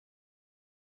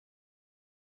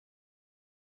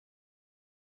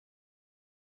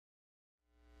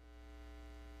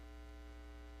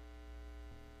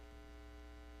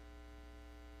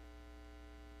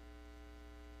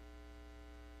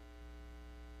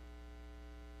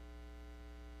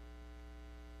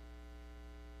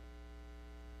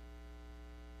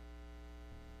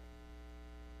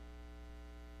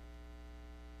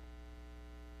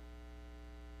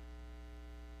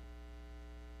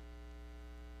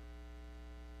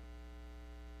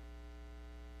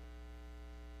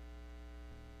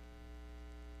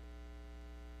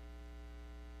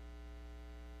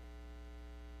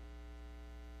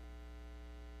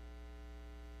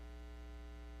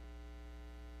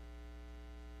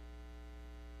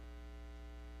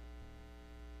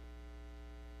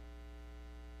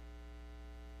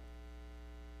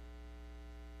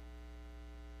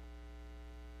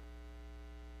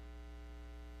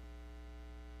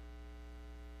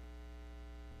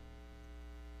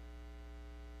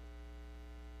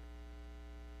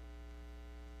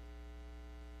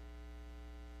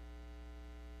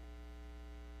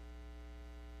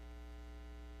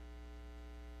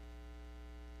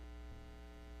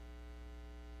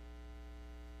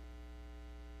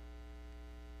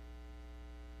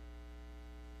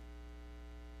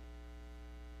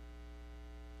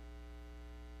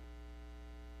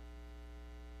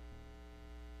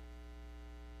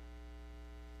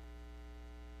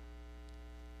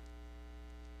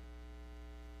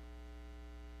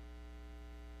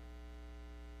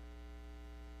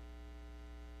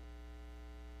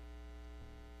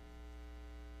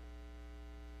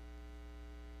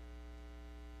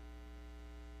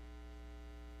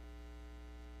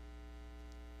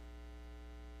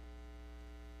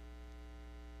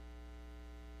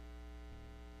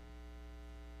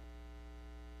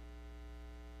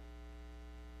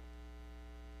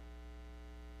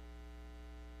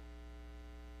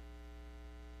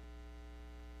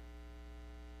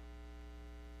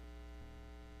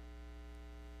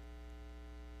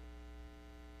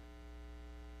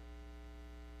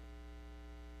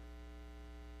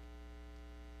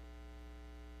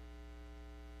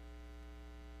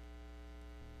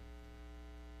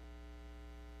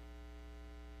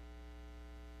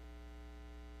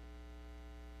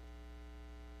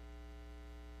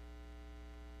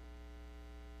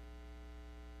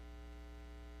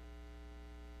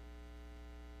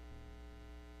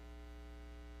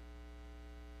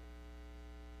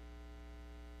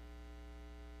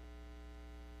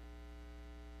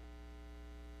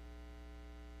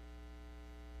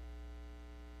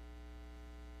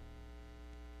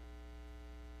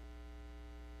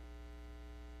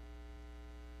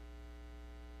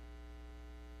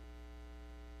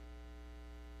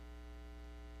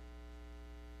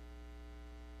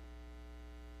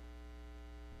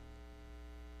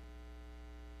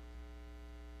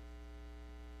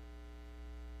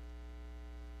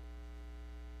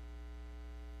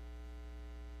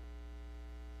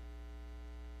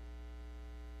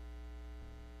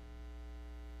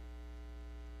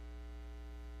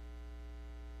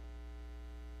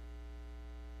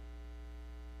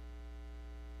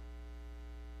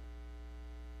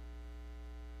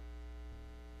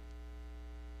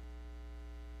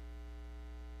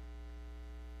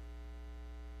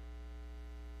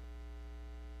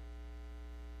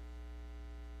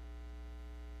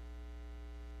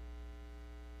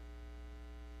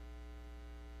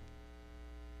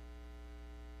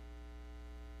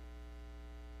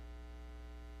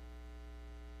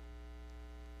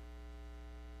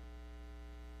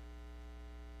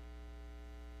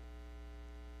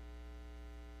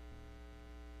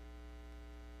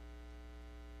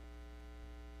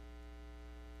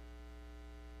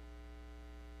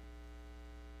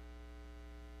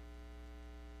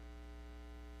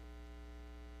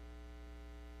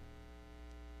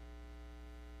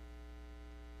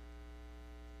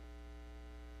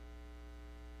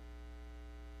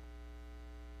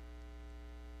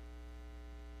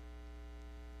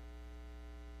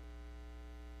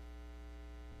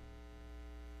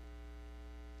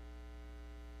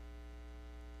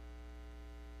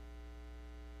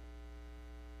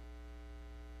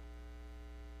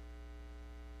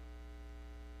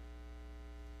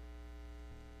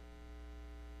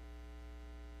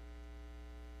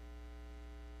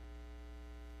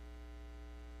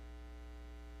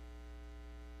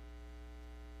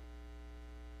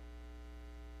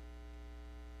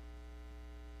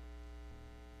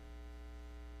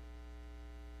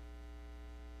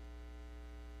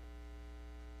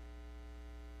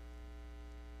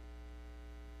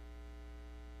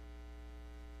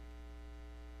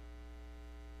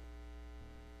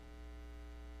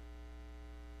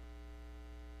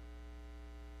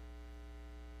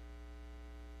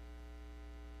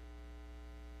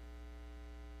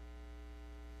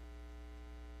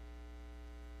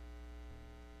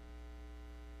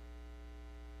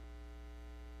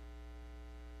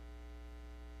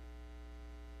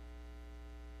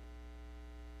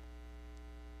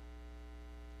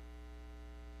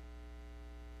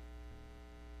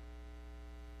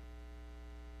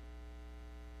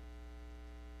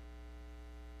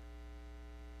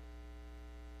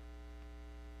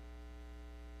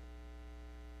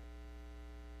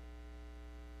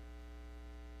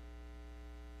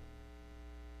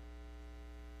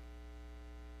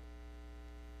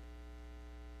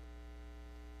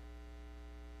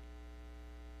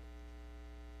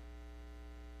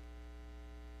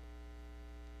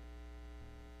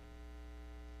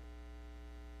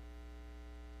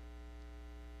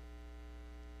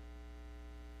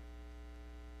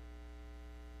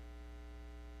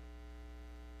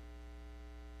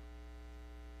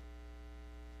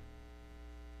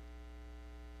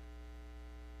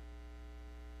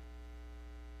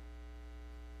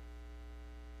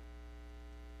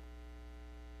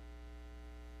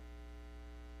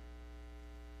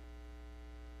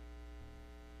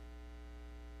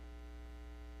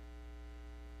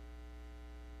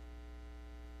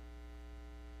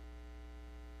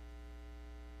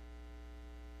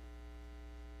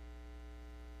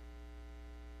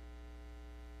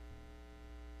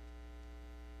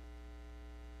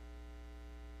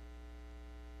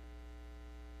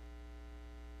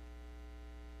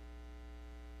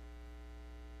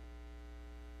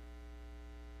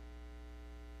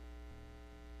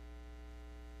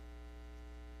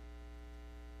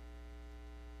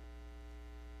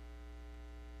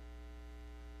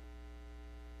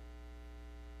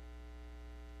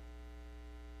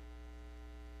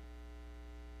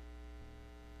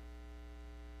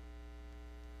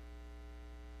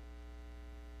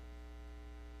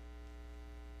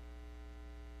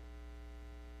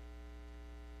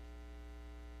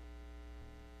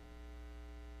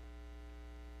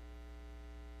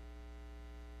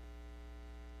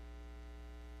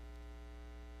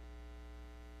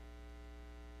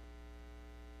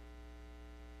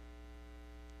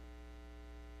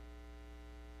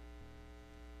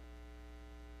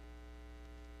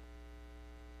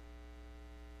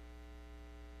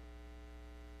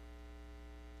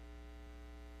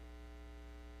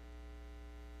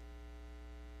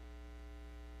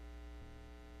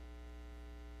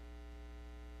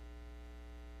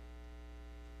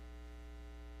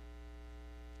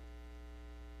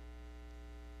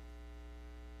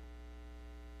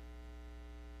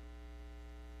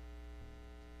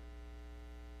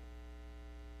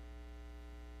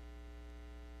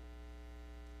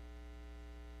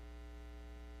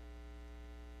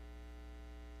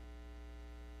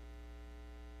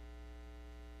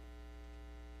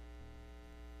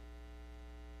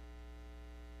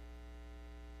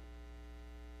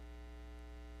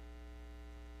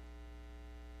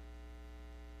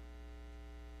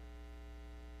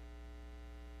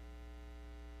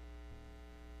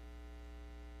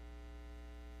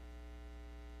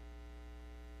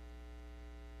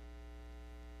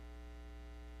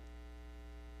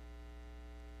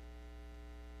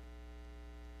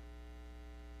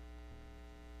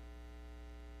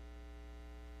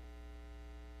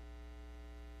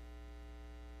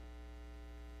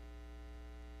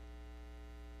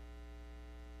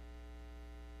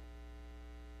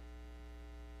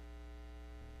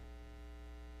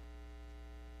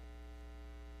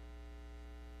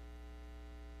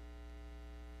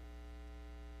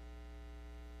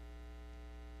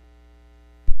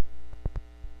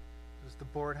the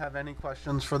board have any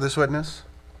questions for this witness?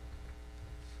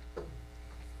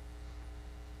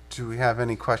 Do we have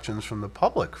any questions from the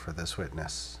public for this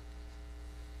witness?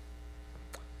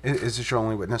 Is this your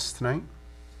only witness tonight?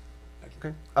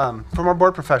 Okay. From our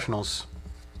board professionals,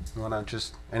 you want to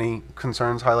just, any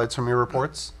concerns, highlights from your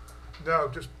reports? No,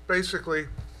 just basically,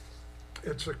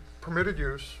 it's a permitted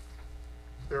use.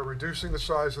 They're reducing the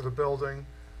size of the building,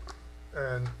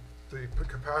 and the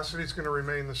capacity is going to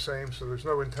remain the same, so there's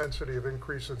no intensity of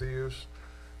increase of the use.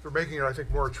 They're making it, I think,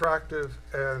 more attractive,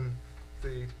 and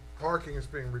the parking is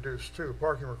being reduced too.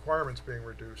 Parking requirements being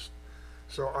reduced.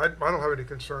 So I don't have any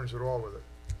concerns at all with it.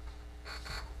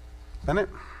 Bennett?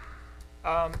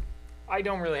 I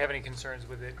don't really have any concerns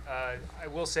with it. I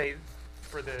will say,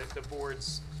 for the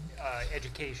board's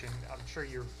education, I'm sure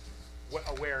you're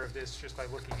aware of this just by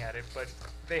looking at it, but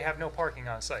they have no parking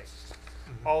on site.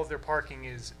 Mm-hmm. All of their parking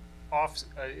is on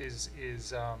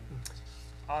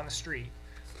the street,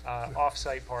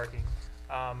 off-site parking.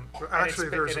 So actually,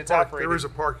 there is a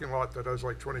parking lot that has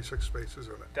like 26 spaces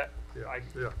in it.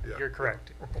 You're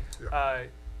correct. Yeah.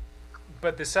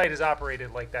 But the site is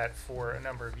operated like that for a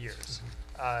number of years,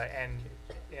 and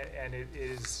it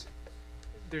is.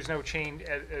 There's no change,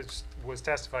 as was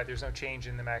testified. There's no change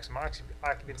in the maximum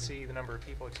occupancy, the number of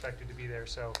people expected to be there.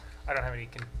 So I don't have any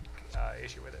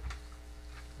issue with it.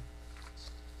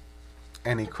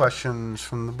 Any questions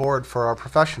from the board for our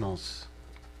professionals?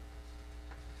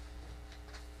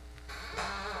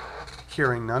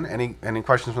 Hearing none. Any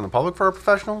questions from the public for our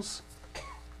professionals?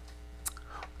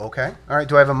 Okay. All right.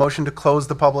 Do I have a motion to close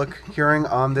the public hearing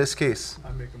on this case?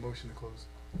 I make a motion to close.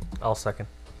 I'll second.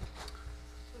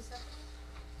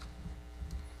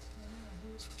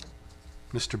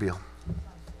 Mr. Beal.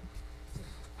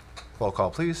 Roll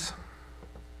call, please.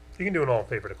 You can do an all in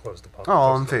favor to close the public. Oh,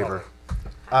 all in favor.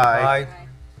 Aye.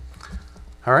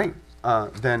 All right.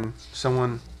 Then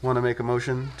someone want to make a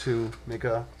motion to make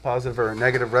a positive or a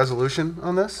negative resolution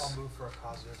on this? I'll move for a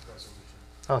positive resolution.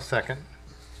 I'll second.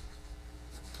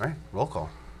 All right. Roll call.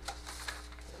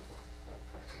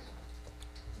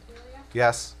 Julia?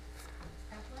 Yes.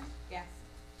 Kathleen? Yes.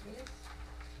 Edith?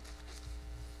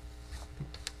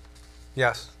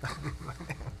 Yes.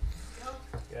 Joe?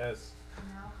 Yes.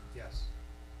 Mel? Yes.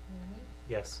 Mimi?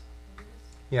 Yes. Edith?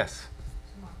 Yes.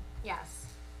 Simone? Yes.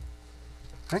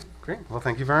 All right. Great. Well,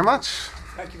 thank you very much.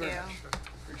 Thank you very much.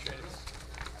 Appreciate it.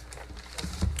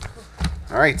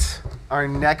 All right. Our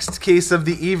next case of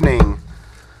the evening.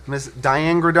 Ms.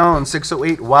 Diane Gradone,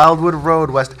 608 Wildwood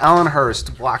Road, West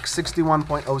Allenhurst, Block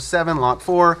 61.07, Lot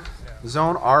 4,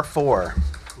 Zone R4.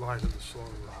 Line in the slow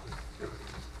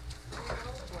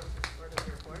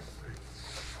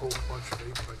whole bunch of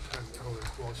 8 by 10 color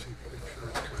glossy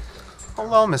pictures.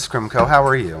 Hello, Ms. Krimko. How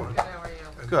are you? How are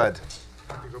you? Good.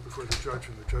 You go before the judge,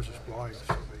 and the judge is blind,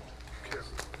 so they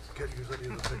can't use any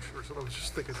of the pictures. And I was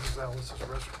just thinking, this is Alice's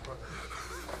restaurant.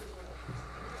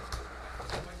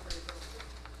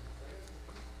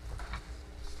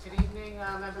 Good evening,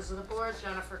 members of the board.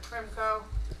 Jennifer Krimko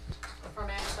from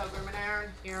Ansel Grimm &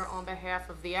 Aaron here on behalf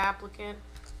of the applicant.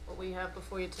 What we have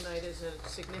before you tonight is a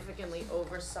significantly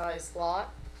oversized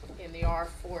lot in the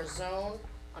R4 zone.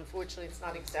 Unfortunately, it's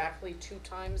not exactly 2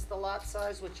 times the lot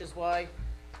size, which is why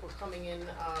we're coming in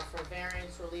for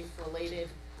variance relief related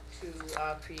to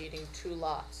creating 2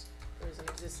 lots. There is an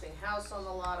existing house on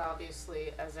the lot.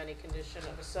 Obviously, as any condition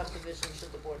of a subdivision,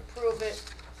 should the board approve it,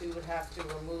 we would have to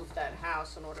remove that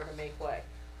house in order to make way.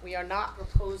 We are not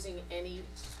proposing any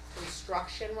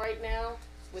construction right now,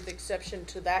 with exception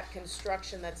to that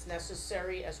construction that's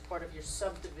necessary as part of your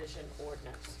subdivision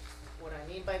ordinance. What I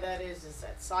mean by that is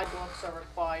that sidewalks are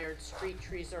required, street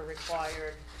trees are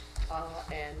required,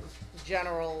 and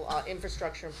general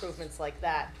infrastructure improvements like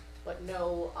that. But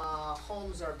no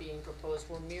homes are being proposed.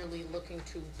 We're merely looking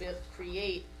to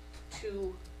create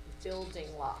 2 building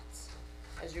lots.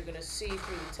 As you're going to see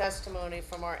through the testimony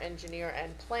from our engineer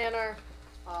and planner,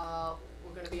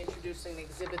 we're going to be introducing an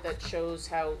exhibit that shows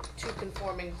how 2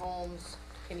 conforming homes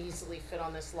can easily fit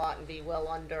on this lot and be well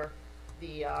under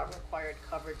the required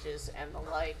coverages and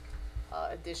the like.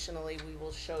 Additionally, we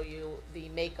will show you the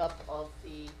makeup of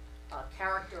the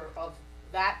character of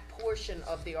that portion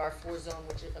of the R4 zone,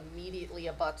 which immediately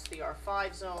abuts the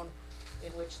R5 zone,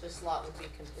 in which this lot would be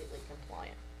completely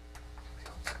compliant.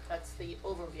 So that's the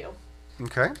overview.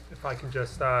 Okay. If I can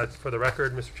just, for the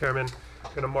record, Mr. Chairman,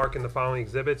 I'm going to mark in the following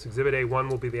exhibits. Exhibit A1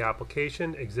 will be the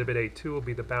application. Exhibit A2 will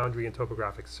be the boundary and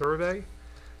topographic survey.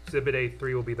 Exhibit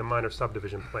A3 will be the minor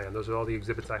subdivision plan. Those are all the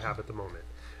exhibits I have at the moment.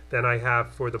 Then I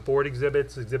have for the board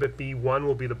exhibits, Exhibit B1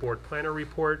 will be the board planner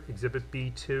report, Exhibit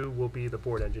B2 will be the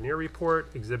board engineer report,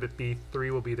 Exhibit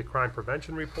B3 will be the crime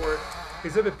prevention report,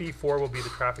 Exhibit B4 will be the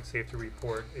traffic safety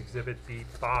report, Exhibit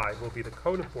B5 will be the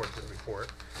code enforcement report,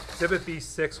 Exhibit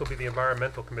B6 will be the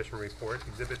environmental commission report,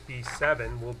 Exhibit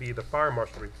B7 will be the fire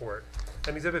marshal report,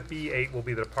 and Exhibit B8 will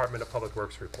be the Department of Public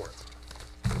Works report.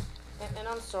 And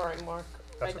I'm sorry, Mark,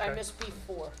 That's I okay. missed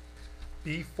B4.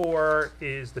 B4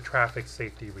 is the traffic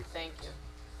safety report. Thank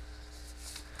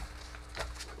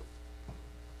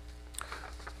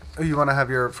you. You want to have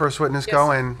your first witness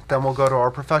go, Yes. and then we'll go to our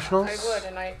professionals? I would,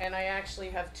 and I actually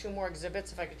have two more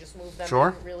exhibits, if I could just move them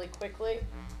Sure. in really quickly.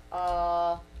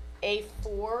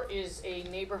 A4 is a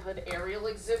neighborhood aerial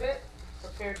exhibit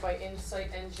prepared by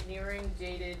Insight Engineering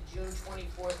dated June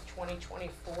 24th,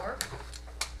 2024.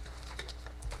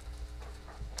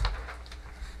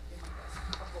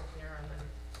 Couple here and then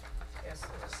pass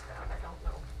this down, I don't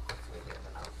know. Hopefully we have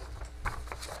enough.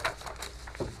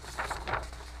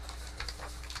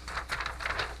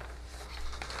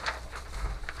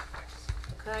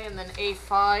 Okay, and then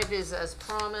A5 is as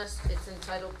promised, it's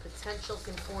entitled Potential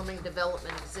Conforming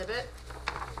Development Exhibit.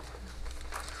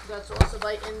 That's also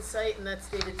by Insight, and that's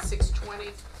dated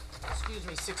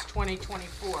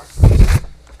 6/20/24.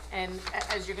 And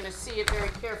as you're gonna see, it very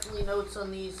carefully notes on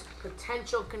these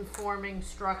potential conforming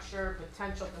structure,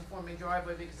 potential conforming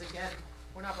driveway, because again,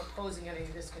 we're not proposing any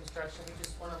of this construction, we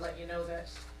just wanna let you know that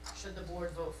should the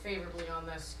board vote favorably on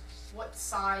this, what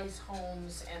size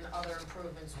homes and other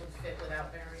improvements would fit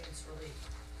without variance relief.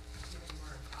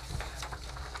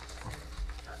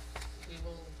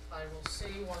 I will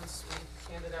see once we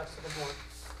hand it out to the board.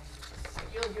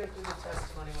 You'll hear through the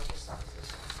testimony what the size is.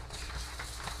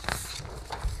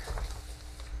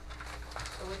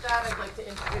 So with that, I'd like to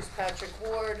introduce Patrick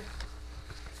Ward,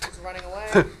 who's running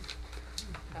away.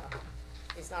 No,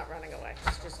 he's not running away,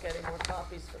 he's just getting more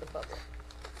copies for the public.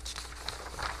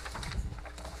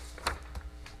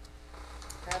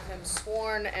 Have him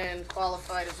sworn and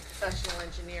qualified as a professional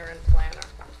engineer and planner.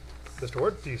 Mr.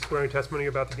 Ward, do you swear any testimony you're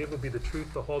about to give will be the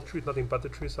truth, the whole truth, nothing but the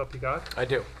truth, so help you God? I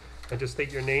do. And just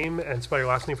state your name and spell your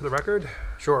last name for the record.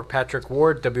 Sure. Patrick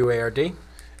Ward, W-A-R-D.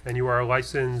 And you are a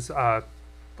licensed, are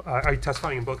you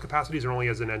testifying in both capacities or only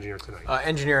as an engineer tonight?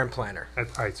 Engineer and planner. All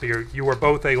right, so you are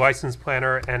both a licensed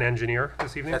planner and engineer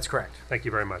this evening? That's correct. Thank you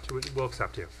very much. We'll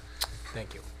accept you.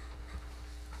 Thank you.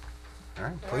 All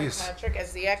right, All right, please. Patrick,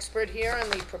 as the expert here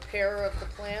and the preparer of the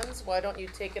plans, why don't you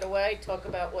take it away, talk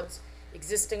about what's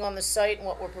existing on the site and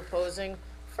what we're proposing,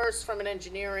 first from an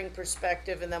engineering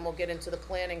perspective, and then we'll get into the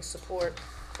planning support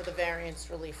for the variance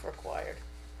relief required.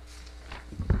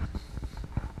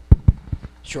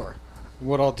 Sure.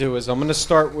 What I'll do is I'm going to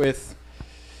start with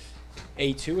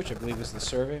A2, which I believe is the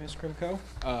survey, Ms. Krimko,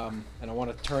 and I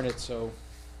want to turn it so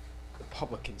the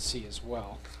public can see as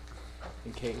well,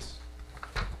 in case.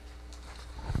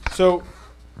 So,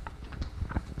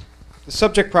 the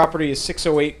subject property is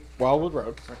 608 Wildwood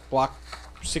Road, block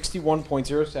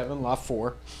 61.07, lot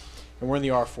 4, and we're in the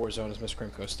R4 zone, as Ms.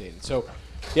 Krimko stated. So,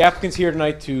 the applicant's here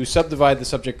tonight to subdivide the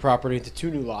subject property into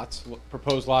two new lots,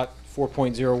 proposed lot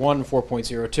 4.01 and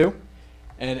 4.02.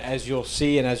 And as you'll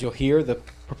see and as you'll hear, the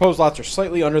proposed lots are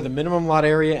slightly under the minimum lot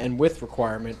area and width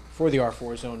requirement for the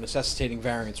R4 zone, necessitating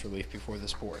variance relief before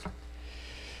this board.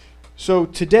 So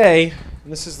today,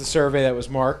 and this is the survey that was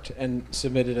marked and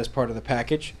submitted as part of the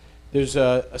package, there's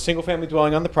a single-family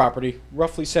dwelling on the property,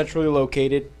 roughly centrally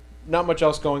located, not much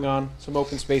else going on, some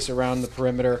open space around the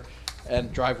perimeter,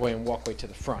 and driveway and walkway to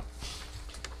the front.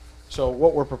 So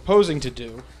what we're proposing to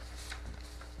do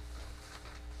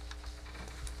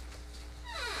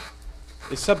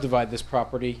is subdivide this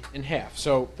property in half.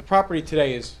 So the property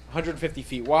today is 150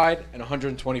 feet wide and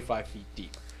 125 feet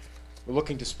deep. We're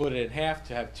looking to split it in half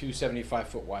to have two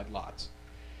 75-foot wide lots.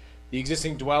 The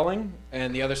existing dwelling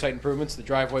and the other site improvements, the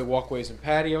driveway, walkways, and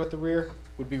patio at the rear,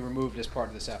 would be removed as part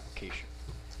of this application.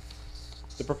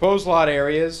 The proposed lot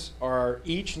areas are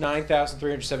each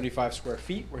 9,375 square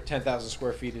feet, where 10,000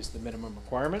 square feet is the minimum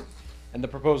requirement, and the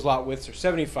proposed lot widths are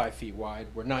 75 feet wide,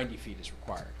 where 90 feet is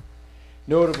required.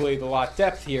 Notably, the lot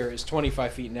depth here is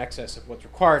 25 feet in excess of what's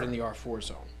required in the R4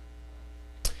 zone.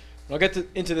 I'll get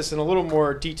into this in a little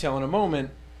more detail in a moment,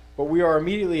 but we are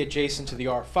immediately adjacent to the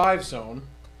R5 zone,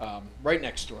 right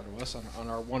next door to us on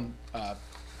our one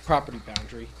property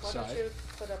boundary Why side. don't you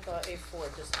put up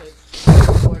A4 just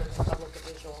to report the public a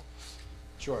visual.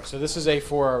 Sure. So this is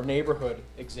for our neighborhood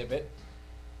exhibit.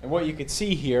 And what you can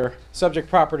see here, subject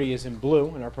property is in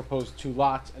blue in our proposed two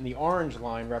lots, and the orange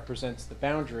line represents the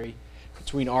boundary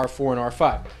between R4 and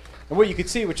R5. And what you can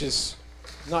see, which is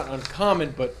not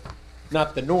uncommon but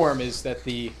not the norm, is that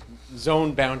the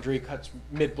zone boundary cuts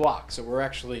mid-block. So we're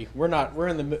not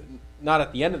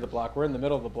at the end of the block, we're in the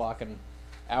middle of the block, and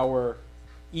our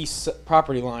east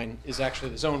property line is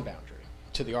actually the zone boundary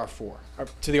to the R4, or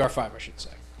to the R5, I should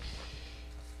say.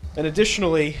 And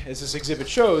additionally, as this exhibit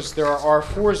shows, there are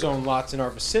R4 zone lots in our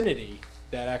vicinity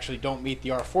that actually don't meet the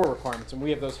R4 requirements, and we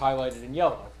have those highlighted in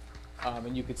yellow.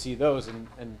 And you can see those,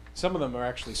 and some of them are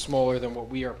actually smaller than what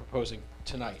we are proposing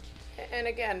tonight. And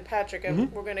again, Patrick,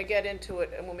 and we're gonna get into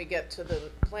it, and when we get to the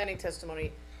planning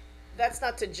testimony, that's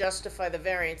not to justify the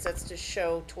variance, that's to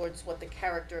show towards what the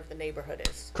character of the neighborhood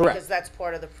is. Correct. Because that's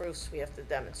part of the proofs we have to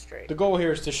demonstrate. The goal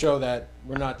here is to show that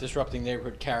we're not disrupting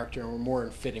neighborhood character, and we're more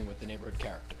in fitting with the neighborhood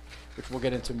character, which we'll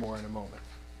get into more in a moment.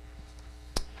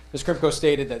 Ms. Krimko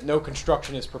stated that no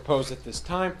construction is proposed at this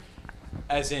time,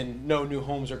 as in no new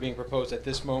homes are being proposed at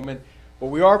this moment.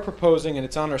 What we are proposing, and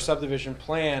it's on our subdivision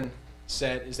plan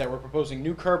set, is that we're proposing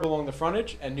new curb along the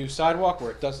frontage and new sidewalk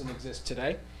where it doesn't exist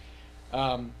today.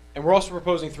 And we're also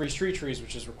proposing 3 street trees,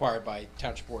 which is required by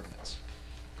township ordinance.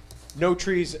 No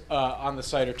trees on the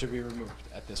site are to be removed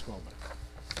at this moment,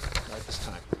 or at this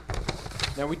time.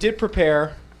 Now we did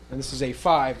prepare, and this is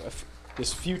A5,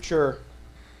 this future,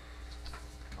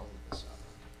 I'll leave this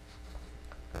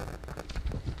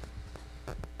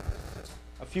up.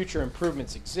 A future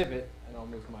improvements exhibit, and I'll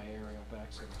move my aerial back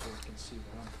so the board can see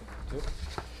what I'm pointing to.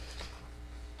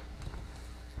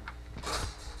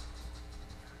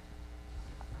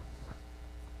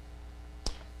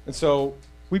 And so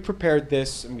we prepared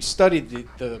this and we studied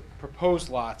the proposed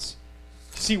lots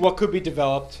to see what could be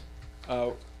developed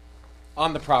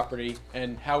on the property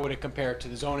and how would it compare to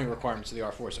the zoning requirements of the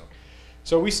R4 zone.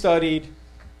 So we studied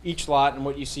each lot, and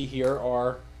what you see here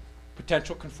are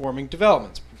potential conforming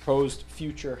developments, proposed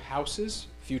future houses,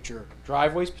 future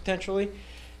driveways potentially,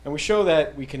 and we show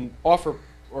that we can offer,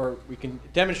 or we can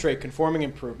demonstrate conforming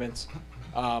improvements,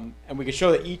 and we can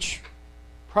show that each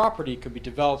property could be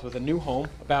developed with a new home,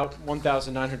 about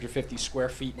 1,950 square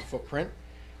feet in footprint,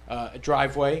 a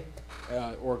driveway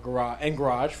or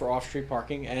garage for off-street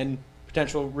parking, and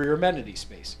potential rear amenity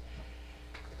space.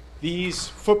 These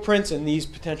footprints and these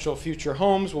potential future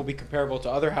homes will be comparable to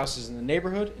other houses in the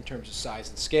neighborhood in terms of size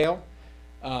and scale.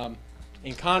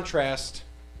 In contrast,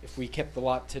 if we kept the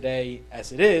lot today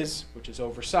as it is, which is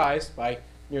oversized by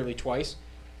nearly twice,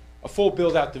 a full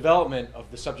build-out development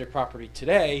of the subject property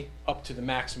today, up to the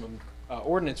maximum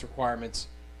ordinance requirements,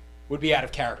 would be out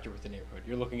of character with the neighborhood.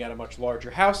 You're looking at a much larger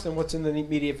house than what's in the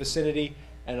immediate vicinity,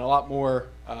 and a lot more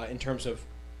in terms of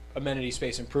amenity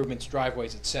space improvements,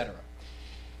 driveways, etc.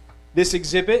 This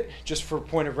exhibit, just for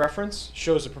point of reference,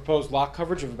 shows a proposed lot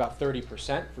coverage of about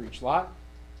 30% for each lot,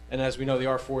 and as we know, the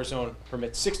R4 zone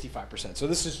permits 65%. So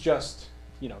this is just,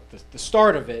 you know, the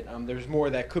start of it. There's more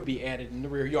that could be added in the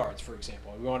rear yards, for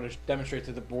example. We want to demonstrate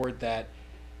to the board that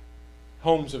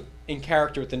homes in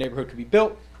character with the neighborhood could be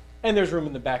built, and there's room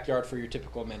in the backyard for your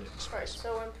typical amenity space. Right,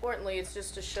 so importantly, it's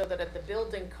just to show that at the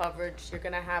building coverage, you're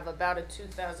gonna have about a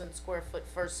 2,000 square foot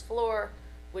first floor,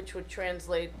 which would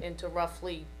translate into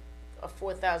roughly a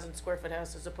 4,000 square foot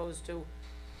house as opposed to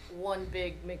one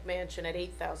big McMansion at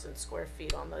 8,000 square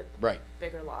feet on the Right.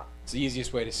 bigger lot. It's the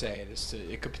easiest way to say it,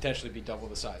 it could potentially be double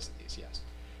the size of these, yes.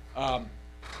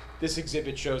 This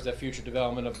exhibit shows that future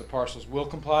development of the parcels will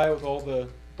comply with all the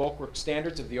bulk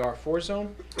standards of the R4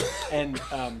 zone. And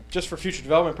just for future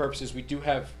development purposes, we do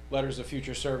have letters of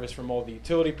future service from all the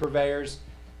utility purveyors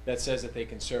that says that they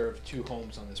can serve 2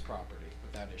 homes on this property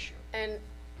without issue. And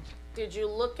did you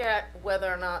look at whether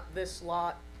or not this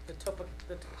lot, the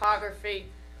topography,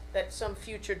 that some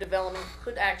future development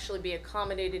could actually be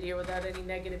accommodated here without any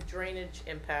negative drainage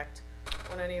impact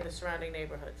on any of the surrounding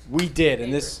neighborhoods? We did,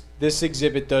 and this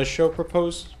exhibit does show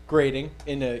proposed grading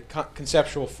in a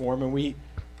conceptual form, and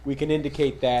we can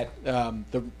indicate that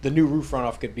the new roof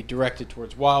runoff could be directed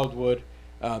towards Wildwood,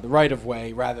 the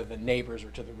right-of-way, rather than neighbors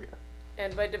or to the rear.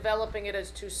 And by developing it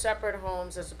as 2 separate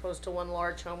homes as opposed to one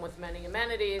large home with many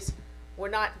amenities, we're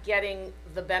not getting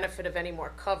the benefit of any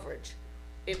more coverage.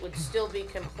 It would still be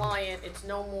compliant. It's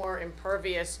no more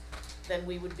impervious than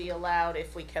we would be allowed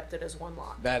if we kept it as one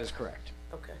lot. That is correct.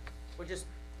 Okay. We're just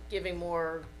giving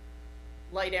more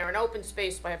light, air, and open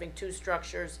space by having 2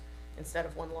 structures instead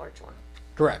of one large one.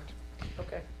 Correct.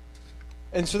 Okay.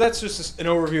 And so that's just an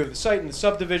overview of the site and the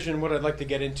subdivision. What I'd like to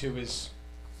get into is,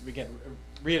 again,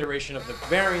 reiteration of the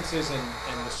variances and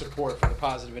the support for the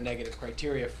positive and negative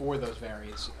criteria for those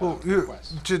variance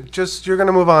requests. You're going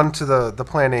to move on to the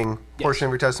planning Yes. portion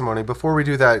of your testimony. Before we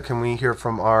do that, can we hear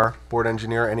from our board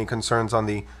engineer? Any concerns on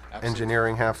the Absolutely.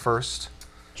 engineering half first?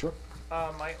 Sure.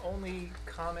 My only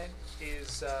comment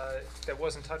is, that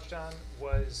wasn't touched on,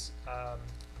 was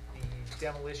the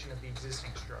demolition of the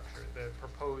existing structure. The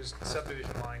proposed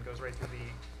subdivision line goes right through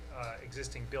the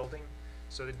existing building,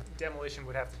 so the demolition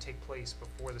would have to take place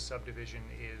before the subdivision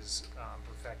is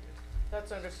perfected.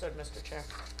 That's understood, Mr. Chair.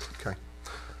 Okay.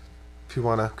 If you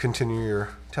want to continue your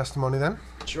testimony then?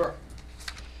 Sure.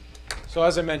 So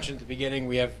as I mentioned at the beginning,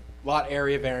 we have lot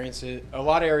area variances, a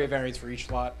lot area variance for each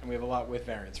lot, and we have a lot width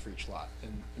variance for each lot.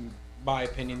 And in my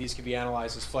opinion, these can be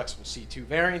analyzed as flexible C2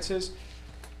 variances.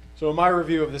 So in my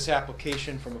review of this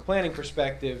application from a planning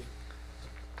perspective,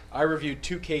 I reviewed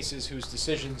two cases whose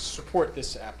decisions support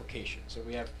this application. So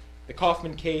we have the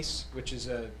Kaufman case, which is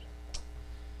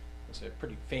it's a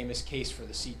pretty famous case for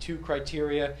the C2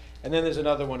 criteria. And then there's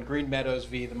another one, Green Meadows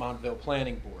v. the Montville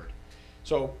Planning Board.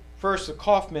 So first, the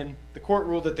Kaufman, the court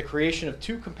ruled that the creation of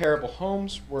two comparable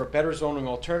homes were a better zoning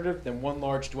alternative than one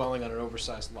large dwelling on an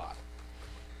oversized lot.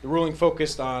 The ruling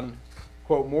focused on,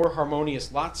 quote, more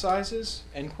harmonious lot sizes,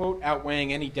 end quote,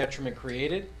 outweighing any detriment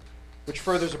created, which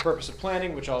furthers the purpose of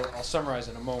planning, which I'll summarize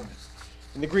in a moment.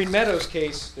 In the Green Meadows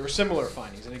case, there were similar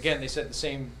findings. And again, they said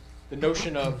the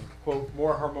notion of, quote,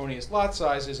 more harmonious lot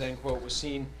sizes, end quote, was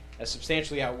seen as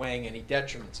substantially outweighing any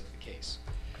detriments of the case.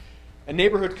 A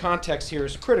neighborhood context here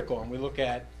is critical, and we look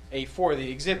at A4,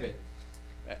 the exhibit.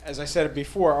 As I said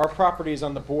before, our property is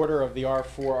on the border of the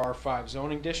R4, R5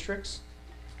 zoning districts.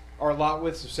 Our lot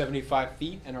width of 75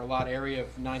 feet and our lot area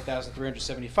of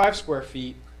 9,375 square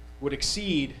feet would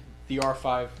exceed the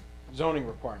R5 zoning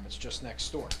requirements just next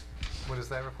door. What is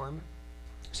that requirement?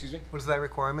 Excuse me? What is that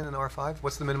requirement in R5?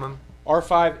 What's the minimum?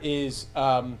 R5 is,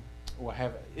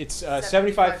 it's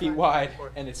 75 feet wide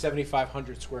and it's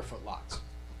 7,500 square foot lots.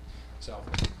 So,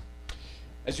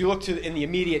 as you look in the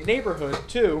immediate neighborhood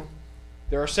too,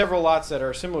 there are several lots that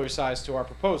are similar sized to our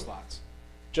proposed lots.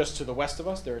 Just to the west of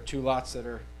us, there are two lots that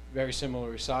are very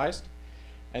similarly sized.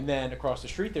 And then across the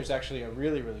street, there's actually a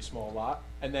really, really small lot.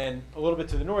 And then a little bit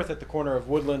to the north at the corner of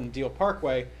Woodland and Deal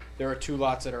Parkway, there are two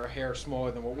lots that are a hair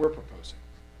smaller than what we're proposing.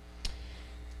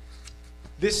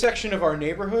 This section of our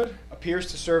neighborhood appears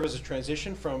to serve as a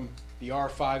transition from the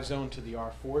R5 zone to the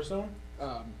R4 zone.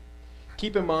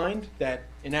 Keep in mind that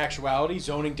in actuality,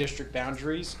 zoning district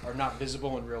boundaries are not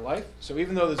visible in real life. So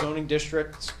even though the zoning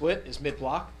district split is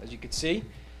mid-block, as you can see,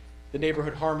 the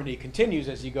neighborhood harmony continues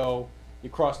as you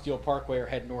cross Deal Parkway or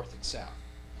head north and south.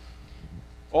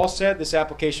 All said, this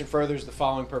application furthers the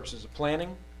following purposes of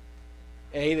planning.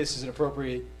 A, this is an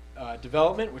appropriate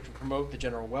development which will promote the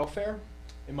general welfare.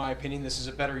 In my opinion, this is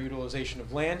a better utilization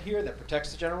of land here that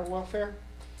protects the general welfare.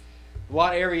 The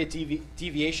lot area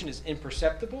deviation is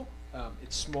imperceptible.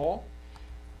 It's small.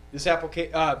 This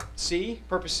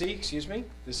purpose C, excuse me.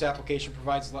 This application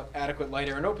provides adequate light,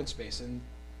 air, and open space, and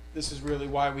this is really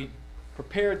why we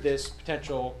prepared this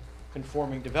potential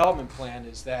conforming development plan,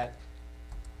 is that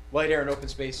light, air, and open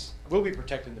space will be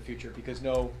protected in the future because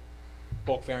no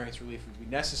bulk variance relief would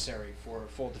be necessary for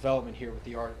full development here with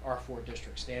the R4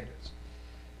 district standards.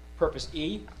 Purpose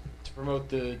E, to promote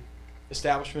the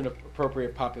establishment of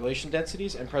appropriate population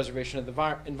densities and preservation of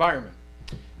the environment.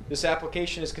 This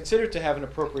application is considered to have an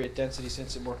appropriate density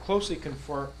since it more closely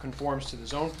conforms to the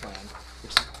zone plan,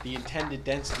 which is the intended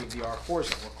density of the R4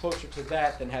 zone. We're closer to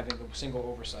that than having a single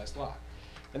oversized lot.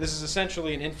 And this is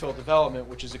essentially an infill development,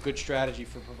 which is a good strategy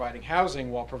for providing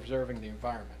housing while preserving the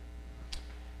environment.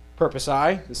 Purpose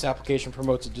I, this application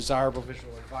promotes a desirable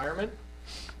visual environment.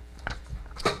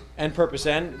 And purpose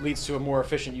N, leads to a more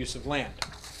efficient use of land.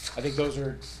 I think those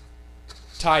are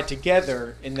tied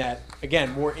together in that,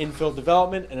 again, more infill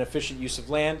development and efficient use of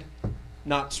land,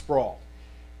 not sprawl.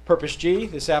 Purpose G,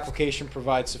 this application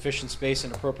provides sufficient space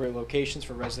and appropriate locations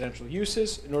for residential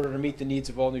uses in order to meet the needs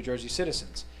of all New Jersey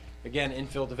citizens. Again,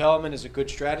 infill development is a good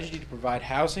strategy to provide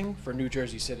housing for New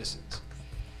Jersey citizens.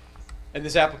 And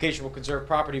this application will conserve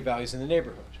property values in the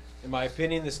neighborhood. In my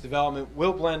opinion, this development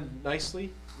will blend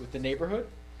nicely with the neighborhood.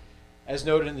 As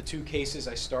noted in the two cases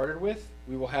I started with,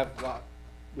 we will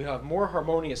have more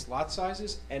harmonious lot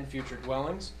sizes and future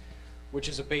dwellings, which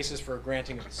is a basis for a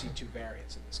granting of the C2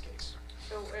 variance in this case.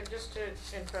 So, and just to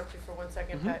interrupt you for 1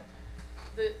 second, Pat,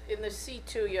 in the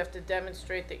C2, you have to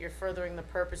demonstrate that you're furthering the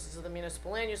purposes of the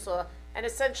municipal land use law and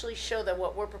essentially show that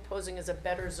what we're proposing is a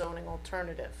better zoning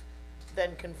alternative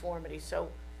than conformity. So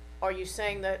are you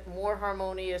saying that more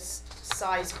harmonious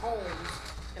size homes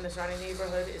in the surrounding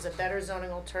neighborhood is a better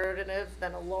zoning alternative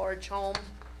than a large home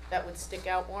that would stick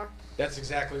out more? That's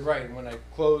exactly right. And when I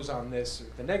close on this,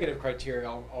 the negative criteria,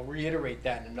 I'll reiterate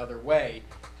that in another way,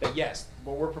 that yes,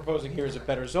 what we're proposing here is a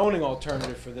better zoning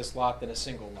alternative for this lot than a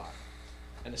single lot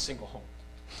and a single home.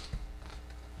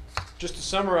 Just to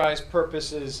summarize,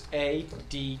 purposes A,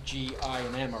 D, G, I,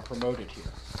 and M are promoted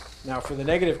here. Now, for the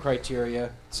negative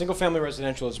criteria, single-family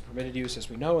residential is a permitted use, as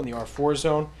we know, in the R4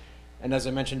 zone. And as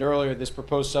I mentioned earlier, this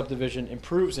proposed subdivision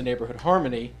improves the neighborhood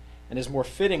harmony and is more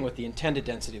fitting with the intended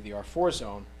density of the R4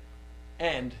 zone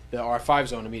and the R5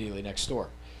 zone immediately next door.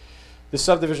 This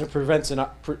subdivision presents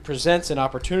an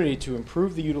opportunity to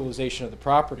improve the utilization of the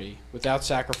property without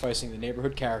sacrificing the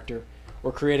neighborhood character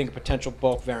or creating a potential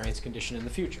bulk variance condition in the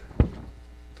future.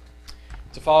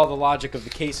 To follow the logic of the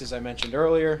cases I mentioned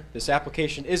earlier, this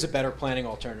application is a better planning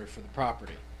alternative for the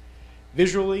property.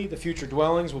 Visually, the future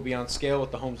dwellings will be on scale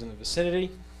with the homes in the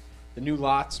vicinity. The new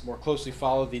lots more closely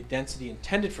follow the density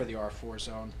intended for the R4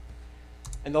 zone,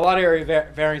 and the lot area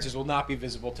variances will not be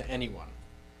visible to anyone.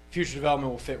 Future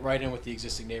development will fit right in with the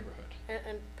existing neighborhood.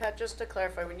 And Pat, just to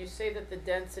clarify, when you say that the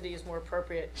density is more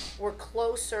appropriate, we're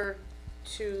closer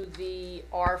to the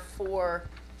R4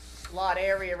 lot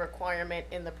area requirement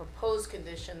in the proposed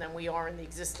condition than we are in the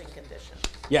existing condition.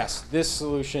 Yes, this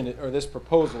solution, or this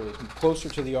proposal, is closer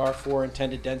to the R4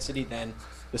 intended density than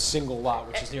the single lot,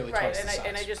 which is nearly twice the size. Right,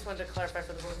 and I just wanted to clarify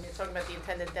for the board, when you're talking about the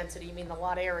intended density, you mean the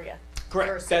lot area?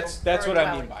 Correct, that's what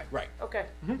I mean by, right. Okay.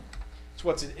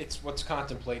 It's what's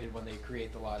contemplated when they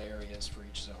create the lot areas for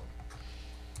each zone.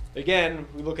 Again,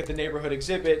 we look at the neighborhood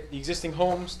exhibit, the existing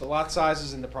homes, the lot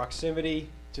sizes, and the proximity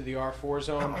to the R4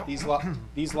 zone.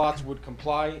 These lots would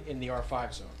comply in the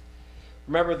R5 zone.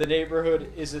 Remember, the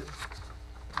neighborhood is a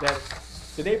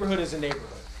neighborhood.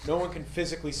 No one can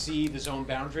physically see the zone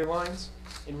boundary lines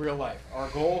in real life. Our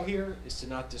goal here is to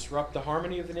not disrupt the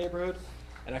harmony of the neighborhood,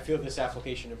 and I feel this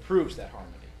application improves that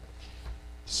harmony.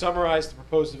 To summarize, the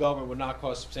proposed development would not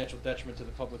cause substantial detriment to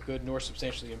the public good nor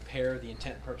substantially impair the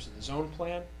intent and purpose of the zone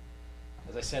plan.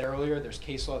 As I said earlier, there's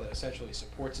case law that essentially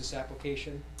supports this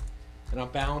application. And on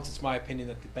balance, it's my opinion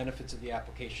that the benefits of the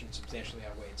application substantially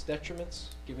outweigh its detriments,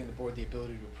 giving the board the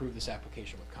ability to approve this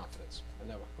application with confidence. And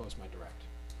that will close my direct.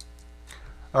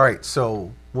 All right,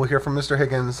 so we'll hear from Mr.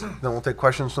 Higgins, then we'll take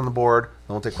questions from the board,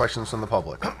 then we'll take questions from the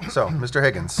public. So, Mr.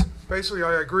 Higgins. Basically,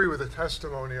 I agree with the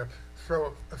testimony. I'll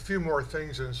throw a few more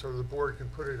things in so the board can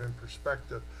put it in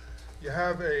perspective. You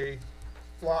have a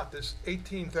lot that's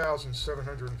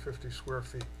 18,750 square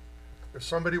feet. If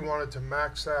somebody wanted to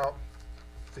max out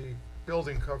the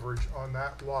building coverage on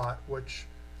that lot, which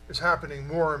is happening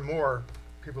more and more,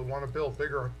 people want to build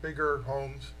bigger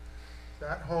homes,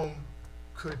 that home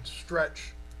could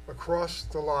stretch across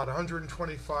the lot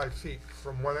 125 feet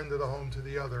from one end of the home to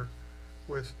the other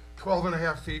with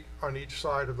 12.5 feet on each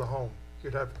side of the home.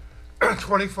 You'd have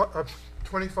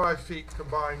 25 feet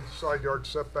combined side yard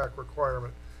setback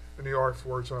requirement in the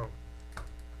R4 zone.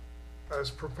 As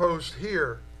proposed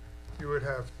here, you would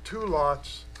have two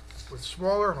lots with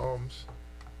smaller homes,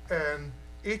 and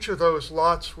each of those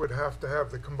lots would have to have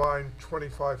the combined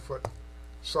 25-foot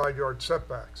side yard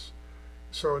setbacks.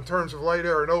 So in terms of light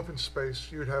air and open space,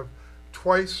 you'd have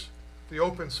twice the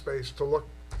open space to look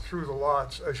through the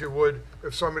lots as you would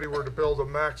if somebody were to build a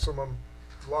maximum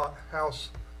lot house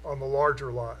on the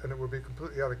larger lot, and it would be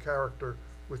completely out of character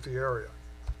with the area.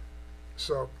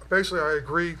 So basically, I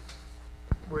agree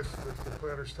with the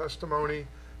planner's testimony,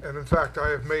 and in fact, I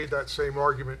have made that same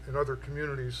argument in other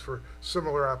communities for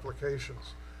similar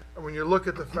applications. And when you look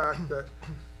at the fact that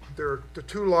the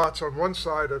two lots on one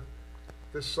side of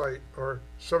this site are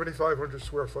 7,500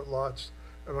 square foot lots,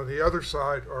 and on the other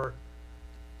side are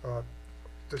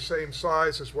the same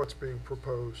size as what's being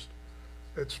proposed,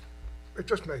 it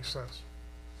just makes sense.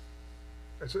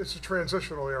 It's a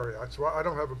transitional area, so I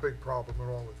don't have a big problem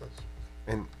at all with this.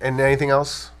 And anything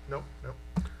else? No.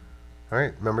 All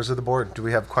right, members of the board, do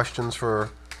we have questions for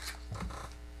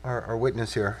our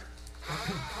witness here?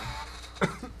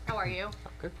 How are you?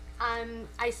 Good.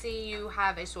 I see you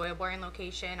have a soil boring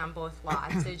location on both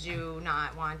lots. Did you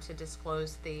not want to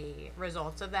disclose the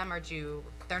results of them, or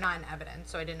they're not in evidence,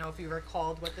 so I didn't know if you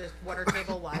recalled what the water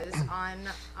table was on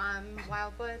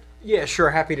Wildwood? Yeah,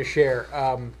 sure. Happy to share.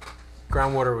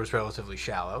 Groundwater was relatively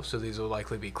shallow, so these will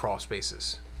likely be crawl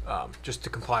spaces, just to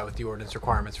comply with the ordinance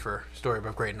requirements for story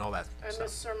above grade and all that And stuff.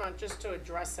 Ms. Sermon, just to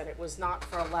address that, it was not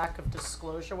for a lack of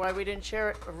disclosure why we didn't share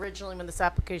it. Originally, when this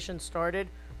application started,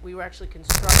 we were actually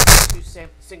constructing two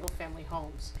single-family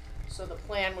homes. So the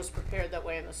plan was prepared that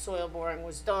way, and the soil boring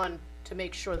was done to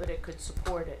make sure that it could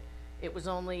support it. It was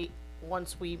only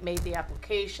once we made the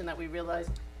application that we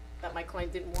realized that my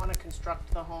client didn't want to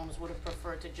construct the homes, would have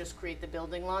preferred to just create the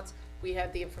building lots. We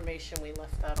had the information, we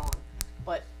left that on.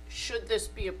 But should this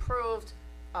be approved,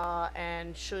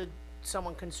 and should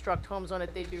someone construct homes on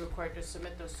it, they'd be required to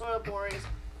submit those soil borings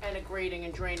and a grading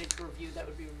and drainage review that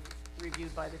would be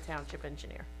reviewed by the township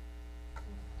engineer.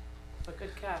 But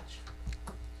good catch.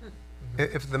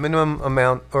 If the minimum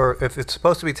amount, or if it's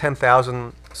supposed to be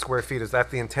 10,000 square feet, is that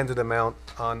the intended amount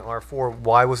on R4?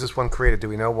 Why was this one created? Do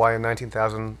we know why a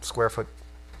 19,000 square foot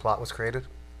plot was created?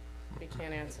 We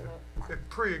can't answer that. It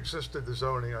pre-existed the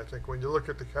zoning, I think, when you look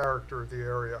at the character of the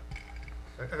area.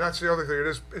 And that's the other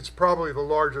thing, it's probably the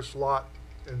largest lot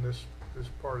in this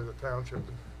part of the township,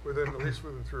 at least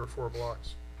within 3 or 4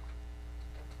 blocks.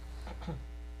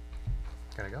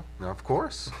 Can I go? Of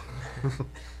course.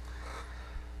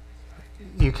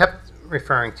 You kept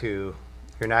referring to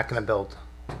you're not going to build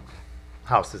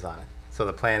houses on it. So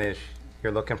the plan is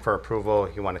you're looking for approval,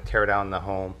 you want to tear down the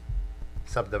home,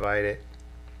 subdivide it.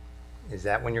 Is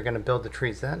that when you're going to build the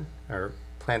trees then? Or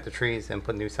plant the trees and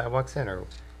put new sidewalks in? Or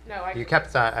No, I you can,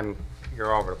 kept on,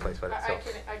 you're all over the place with it, so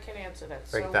I can answer that.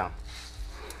 break So, it down.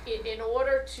 In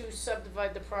order to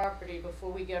subdivide the property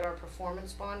before we get our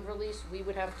performance bond release, we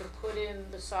would have to put in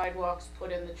the sidewalks,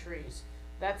 put in the trees.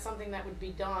 That's something that would be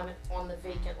done on the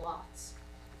vacant lots.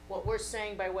 What we're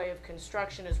saying by way of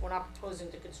construction is we're not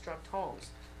proposing to construct homes.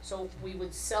 So we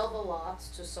would sell the lots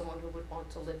to someone who would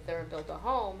want to live there and build a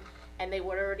home, and they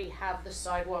would already have the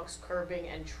sidewalks, curbing,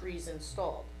 and trees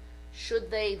installed.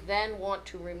 Should they then want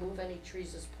to remove any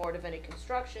trees as part of any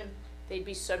construction, they'd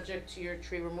be subject to your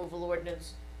tree removal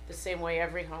ordinance the same way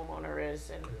every homeowner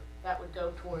is, and that would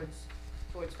go towards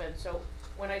Ben. So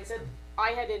when I said, I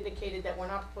had indicated that we're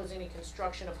not proposing any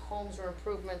construction of homes or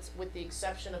improvements with the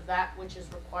exception of that which is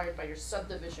required by your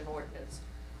subdivision ordinance,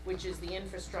 which is the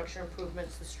infrastructure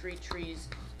improvements, the street trees,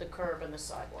 the curb, and the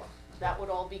sidewalk. That would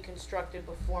all be constructed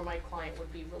before my client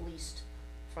would be released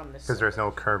from this. Because there's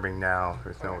no curbing now,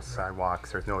 there's no Correct.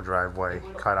 sidewalks, there's no driveway It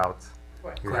would- cutouts.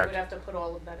 Right, you we have- would have to put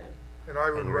all of that in. And I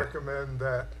would And you- recommend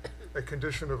that a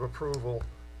condition of approval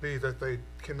be that they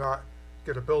cannot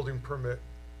get a building permit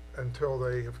until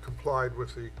they have complied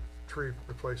with the tree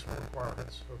replacement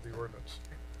requirements of the ordinance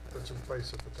that's in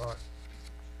place at the time.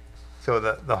 So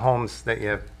the homes that you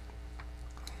have,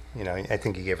 you know, I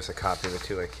think you gave us a copy of it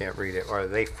too, I can't read it. Are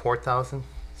they 4,000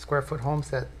 square foot homes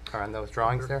that are on those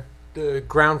drawings there? The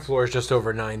ground floor is just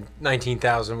over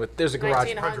 19,000 with, there's a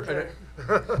garage. 1900.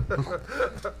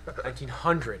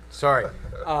 1900, sorry.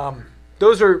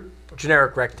 Those are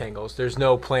generic rectangles. There's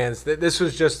no plans. This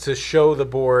was just to show the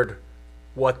board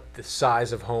what the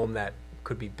size of home that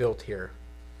could be built here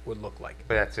would look like.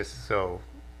 But that's just so,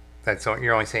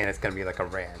 you're only saying it's gonna be like a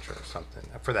ranch or something,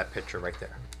 for that picture right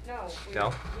there. No,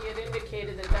 No? he had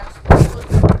indicated that that's what it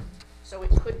looked like. So it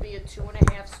could be a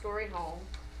 2.5-story home.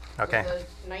 Okay. With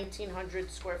a 1,900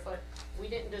 square foot. We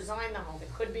didn't design the home.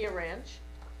 It could be a ranch.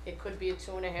 It could be a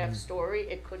 2.5-story.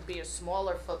 It could be a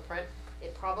smaller footprint.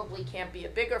 It probably can't be a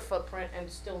bigger footprint and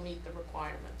still meet the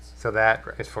requirements. So that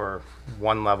is for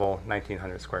one level,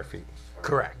 1,900 square feet.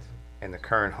 Correct. And the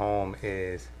current home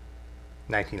is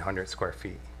 1,900 square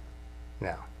feet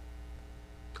now.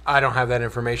 I don't have that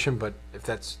information, but if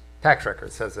that's, Tax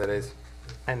record says it is.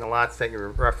 And the lots that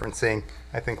you're referencing,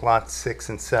 I think lots 6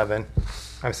 and 7,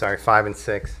 I'm sorry, 5 and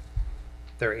 6,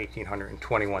 they're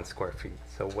 1,821 square feet.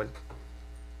 So would,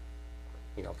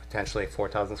 you know, potentially a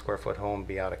 4,000 square foot home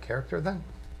be out of character then?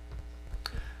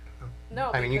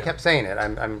 No. I mean, you because- kept saying it,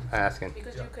 I'm asking.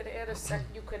 Because you could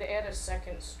add a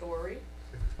second story,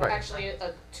 Right. actually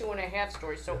a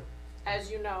 2.5-story. So, as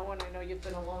you know, and I know you've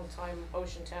been a long time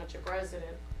Ocean Township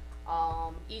resident,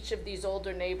 each of these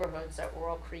older neighborhoods that were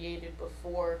all created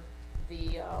before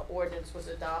the ordinance was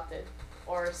adopted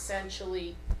are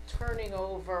essentially turning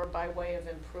over by way of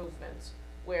improvements,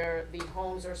 where the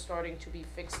homes are starting to be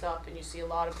fixed up, and you see a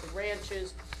lot of the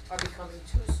ranches are becoming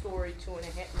 2-story,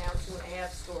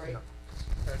 2.5-story.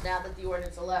 Now that the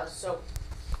ordinance allows. So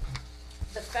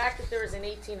the fact that there is an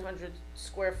 1,800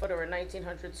 square foot or a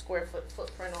 1,900 square foot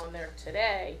footprint on there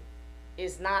today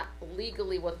is not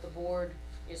legally what the board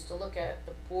is to look at.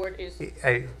 The board is.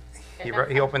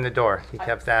 He opened the door. He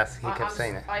kept asking. He kept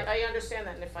saying it. I understand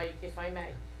that, and if I may.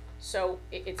 So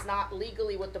it's not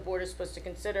legally what the board is supposed to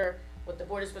consider. What the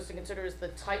board is supposed to consider is the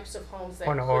types of homes that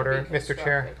Point of could order, be Mr.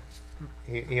 Chair.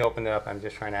 constructed. He opened it up. I'm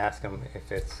just trying to ask him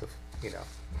if it's, you know,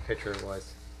 picture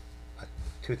was a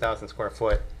 2,000 square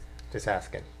foot. Just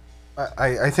asking.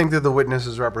 I think that the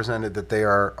witnesses represented that they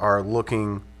are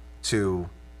looking to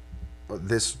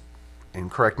this,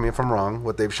 and correct me if I'm wrong,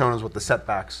 what they've shown is what the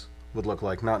setbacks would look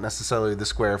like, not necessarily the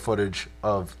square footage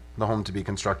of the home to be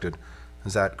constructed.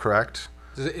 Is that correct?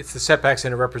 it's the setbacks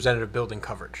and a representative building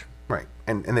coverage. Right,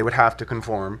 and they would have to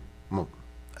conform. Well,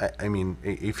 I mean,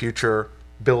 a future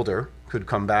builder could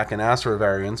come back and ask for a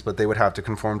variance, but they would have to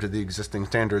conform to the existing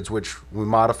standards, which we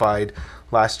modified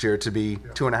last year to be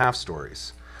 2.5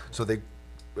 stories. So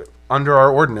under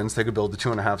our ordinance, they could build a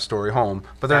 2.5-story home,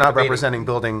 but they're Not not debating. representing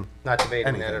building. Not debating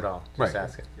that Anything. at all, Right. just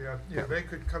asking. Yeah, they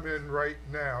could come in right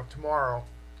now, tomorrow,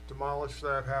 demolish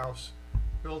that house,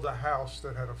 build a house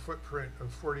that had a footprint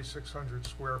of 4,600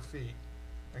 square feet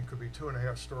and could be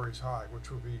 2.5 stories high,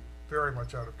 which would be very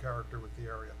much out of character with the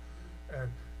area.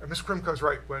 And Ms. Krimko's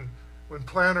right, when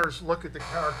planners look at the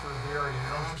character of the area,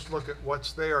 you don't just look at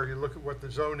what's there, you look at what the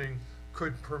zoning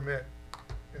could permit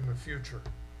in the future,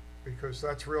 because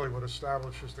that's really what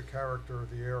establishes the character of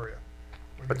the area.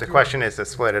 When But you the do question it- is to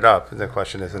split it up. The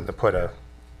question isn't to put a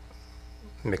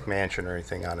McMansion or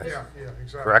anything on it. Yeah,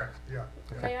 exactly. Correct? Yeah.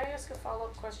 May I ask a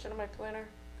follow-up question of my planner?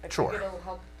 I Sure. think it'll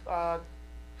help,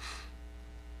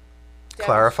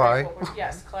 Clarify? demonstrate what we're-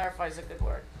 Yes, clarify is a good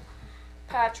word.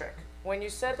 Patrick, when you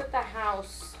said that the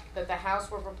house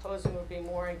we're proposing would be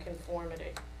more in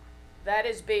conformity, that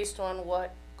is based on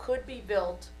what could be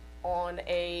built on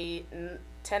a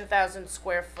 10,000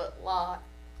 square foot lot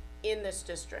in this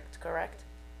district, correct?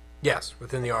 Yes,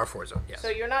 within the R4 zone, yes. So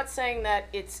you're not saying that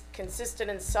it's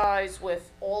consistent in size with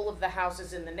all of the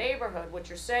houses in the neighborhood. What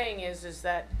you're saying is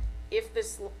that if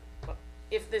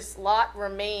this lot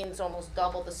remains almost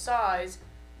double the size,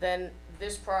 then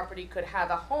this property could have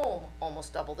a home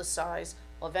almost double the size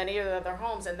of any of the other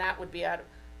homes, and that would be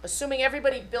assuming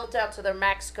everybody built out to their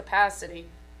max capacity,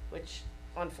 which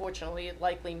unfortunately it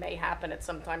likely may happen at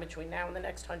some time between now and the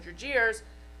next 100 years,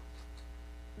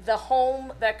 the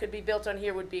home that could be built on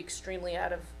here would be extremely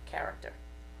out of character.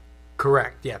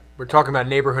 Correct, yeah. We're talking about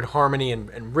neighborhood harmony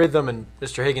and rhythm, and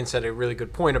Mr. Higgins said a really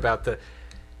good point about the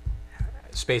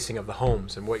spacing of the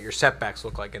homes and what your setbacks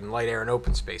look like in light air and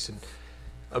open space. And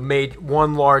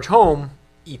one large home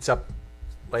eats up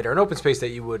light air and open space that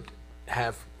you would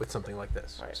have with something like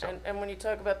this. Right, So- and when you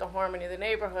talk about the harmony of the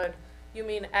neighborhood, you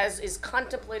mean as is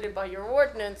contemplated by your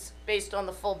ordinance based on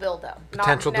the full build-out? not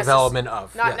Potential development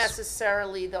of, Not yes.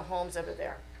 necessarily the homes that are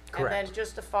there. Correct. And then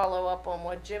just to follow up on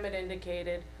what Jim had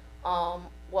indicated,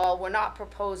 while we're not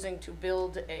proposing to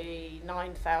build a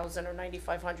 9,000 or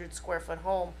 9,500 square foot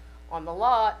home on the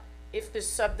lot, if this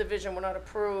subdivision were not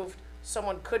approved,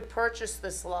 someone could purchase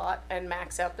this lot and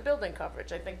max out the building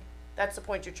coverage. I think that's the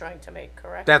point you're trying to make,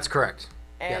 correct? That's correct.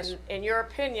 Yes. And in your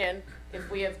opinion, if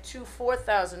we have two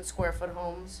 4,000 square foot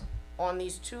homes on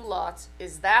these two lots,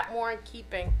 is that more in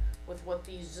keeping with what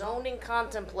the zoning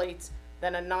contemplates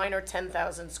than a 9 or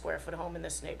 10,000 square foot home in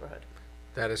this neighborhood?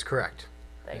 That is correct.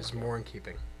 Thank It's you. more in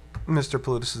keeping. Mr.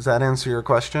 Palutis, does that answer your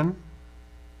question?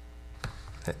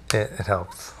 It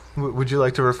helps. Would you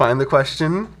like to refine the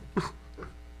question?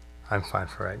 I'm fine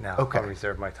for right now. Okay. I'll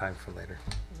reserve my time for later.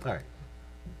 All right.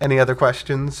 Any other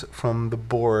questions from the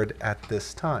board at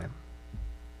this time?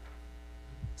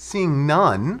 Seeing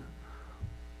none,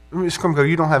 Ms. Krimko,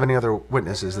 you don't have any other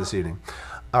witnesses this evening.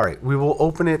 All right, we will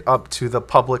open it up to the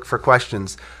public for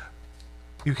questions.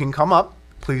 You can come up,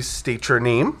 please state your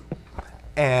name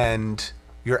and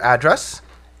your address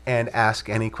and ask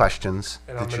any questions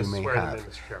And I'm that you going to may swear them have. in,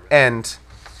 Mr. Chairman. And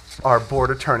our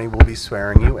board attorney will be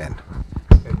swearing you in.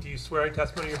 And do you swear any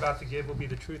testimony you're about to give will be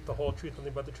the truth, the whole truth,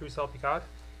 nothing but the truth, so help you God?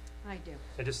 I do.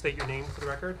 And just state your name for the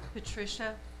record.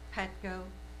 Patricia Petco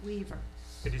Weaver,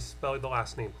 Could you spell the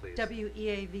last name, please?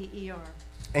 Weaver.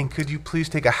 And could you please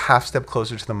take a half step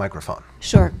closer to the microphone?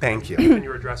 Sure. Thank you. And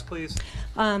your address, please.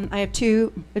 I have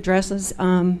two addresses.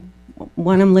 One,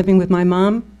 I'm living with my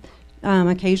mom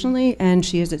occasionally, and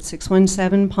she is at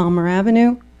 617 Palmer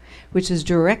Avenue, which is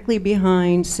directly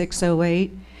behind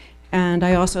 608. And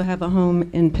I also have a home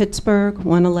in Pittsburgh,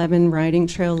 111 Riding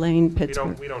Trail Lane,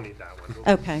 Pittsburgh. We don't need that one.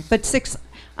 Okay, but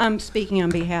I'm speaking on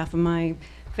behalf of my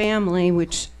family,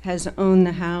 which has owned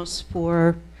the house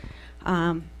for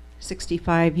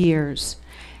 65 years.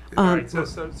 All right, so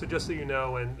just so you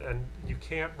know, and you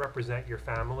can't represent your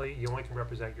family, you only can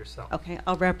represent yourself. Okay,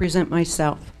 I'll represent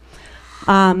myself.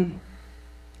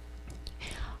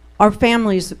 Our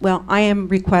families, well, I am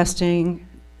requesting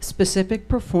specific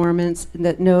performance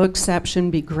that no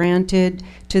exception be granted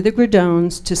to the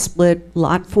Gradones to split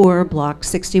Lot 4, Block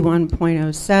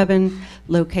 61.07,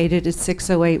 located at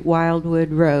 608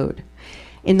 Wildwood Road.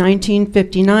 In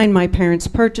 1959, my parents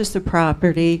purchased the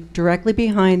property directly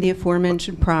behind the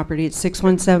aforementioned property at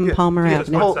 617 Yeah, Palmer Yeah, just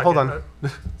Avenue. one Hold second.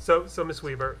 on. So Ms.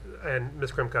 Weaver and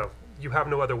Ms. Krimko, you have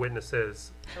no other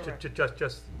witnesses.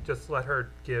 Just let her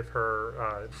give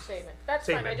her, Statement. That's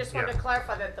fine. I Statement, just wanted yeah. to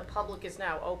clarify that the public is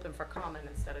now open for comment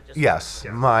instead of just. Yes,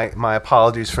 Yeah. my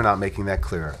apologies for not making that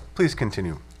clear. Please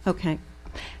continue. Okay.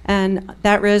 And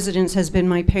that residence has been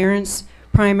my parents'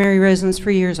 primary residence for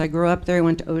years. I grew up there. I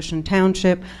went to Ocean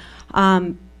Township.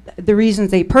 The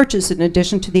reasons they purchased, in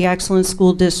addition to the excellent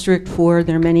school district for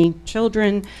their many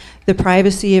children, the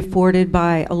privacy afforded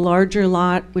by a larger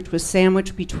lot, which was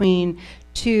sandwiched between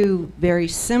two very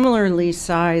similarly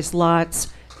sized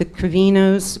lots, the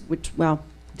Cavinos, which, well,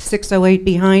 608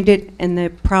 behind it, and the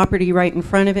property right in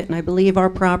front of it, and I believe our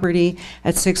property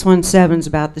at 617 is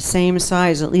about the same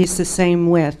size, at least the same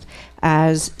width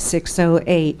as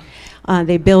 608.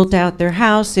 They built out their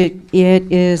house. It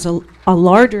is a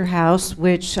larger house,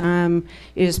 which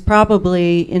is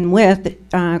probably in width,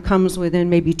 comes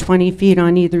within maybe 20 feet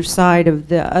on either side of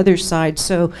the other side.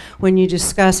 So when you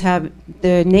discuss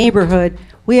the neighborhood,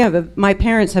 my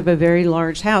parents have a very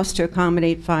large house to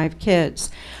accommodate 5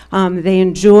 kids. They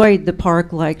enjoyed the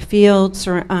park-like feel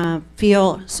surrounding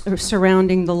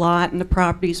the lot, and the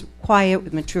property's quiet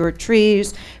with mature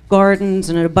trees, gardens,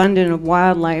 and an abundance of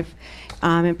wildlife.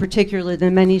 In particular,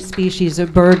 the many species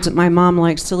of birds that my mom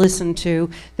likes to listen to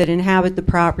that inhabit the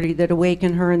property, that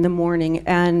awaken her in the morning.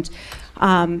 And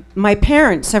my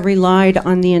parents have relied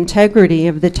on the integrity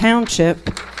of the township,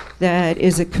 that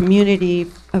is a community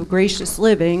of gracious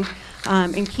living,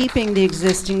 in keeping the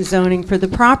existing zoning for the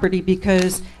property,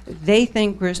 because they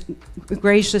think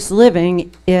gracious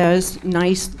living is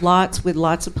nice lots with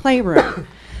lots of playroom.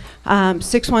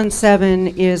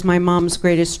 617 is my mom's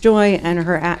greatest joy and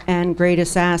her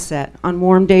greatest asset. On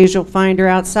warm days, you'll find her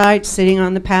outside, sitting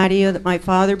on the patio that my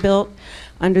father built,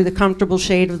 under the comfortable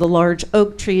shade of the large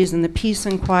oak trees and the peace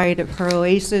and quiet of her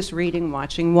oasis, reading,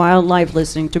 watching wildlife,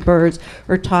 listening to birds,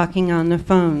 or talking on the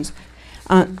phones.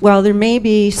 While there may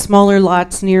be smaller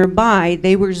lots nearby,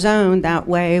 they were zoned that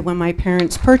way when my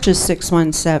parents purchased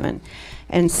 617.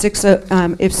 And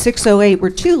if 608 were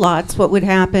 2 lots, what would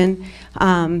happen?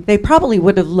 They probably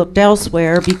would have looked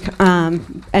elsewhere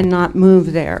and not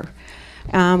moved there.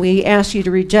 We asked you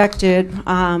to reject it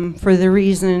for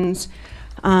the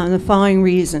following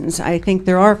reasons. I think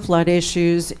there are flood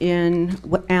issues in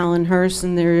Allenhurst,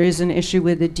 and there is an issue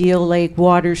with the Deal Lake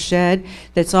watershed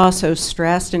that's also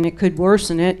stressed, and it could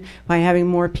worsen it by having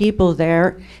more people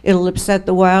there. It'll upset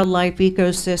the wildlife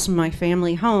ecosystem, my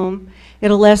family home.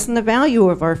 It'll lessen the value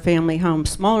of our family home.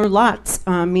 Smaller lots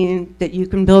mean that you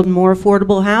can build more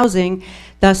affordable housing,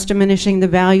 thus diminishing the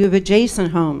value of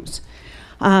adjacent homes.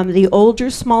 The older,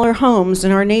 smaller homes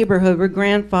in our neighborhood were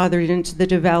grandfathered into the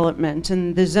development,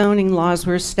 and the zoning laws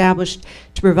were established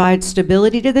to provide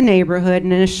stability to the neighborhood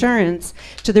and an assurance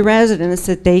to the residents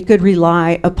that they could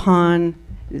rely upon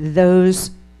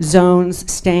those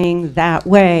zones staying that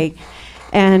way.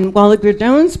 And while the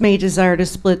Gradones may desire to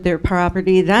split their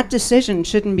property, that decision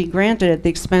shouldn't be granted at the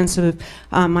expense of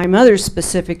my mother's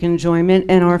specific enjoyment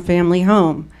and our family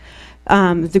home.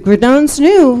 The Gradones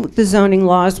knew the zoning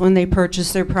laws when they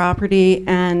purchased their property,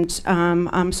 and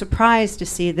I'm surprised to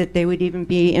see that they would even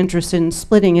be interested in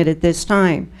splitting it at this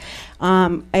time.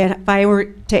 If I were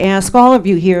to ask all of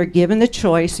you here, given the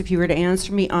choice, if you were to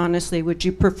answer me honestly, would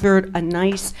you prefer a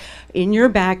nice, in your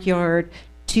backyard,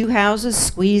 2 houses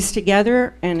squeezed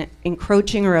together and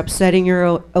encroaching or upsetting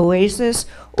your oasis,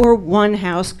 or 1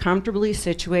 house comfortably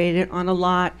situated on a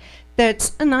lot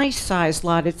that's a nice sized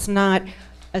lot? It's not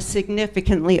a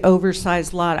significantly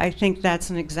oversized lot. I think that's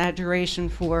an exaggeration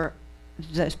for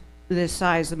the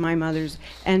size of my mother's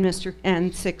and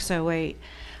 608.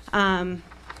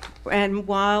 And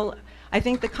while I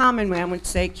think the common man would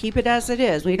say, keep it as it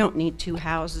is, we don't need 2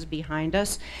 houses behind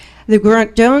us, the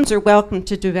Gradones are welcome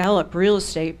to develop real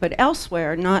estate, but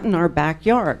elsewhere, not in our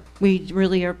backyard. We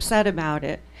really are upset about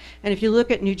it. And if you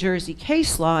look at New Jersey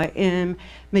case law in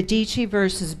Medici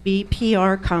versus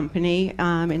BPR Company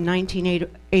in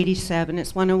 1987,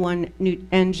 it's 101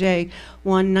 NJ 1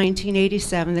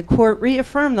 1987, the court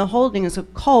reaffirmed the holdings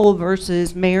of Cole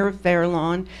versus Mayor of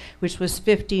Fairlawn, which was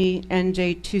 50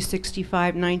 NJ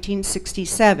 265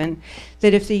 1967,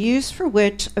 that if the use for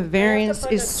which a variance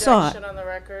is sought. On the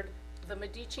record. The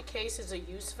Medici case is a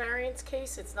use variance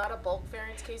case. It's not a bulk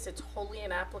variance case. It's wholly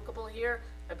inapplicable here.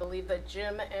 I believe that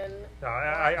Jim and No,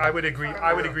 I would agree.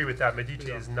 I would agree with that.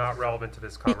 Medici is not relevant to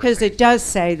this conversation. Because it does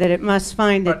say that it must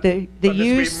find that the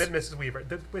use. Mrs. Weaver,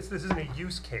 this isn't a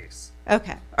use case.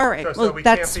 Okay, all right. So well, we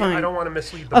that's can't be, fine. I don't want to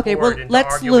mislead the board well, into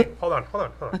let's arguing. look. Hold on.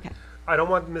 Okay. I don't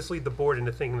want to mislead the board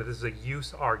into thinking that this is a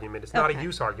use argument. It's not a Okay.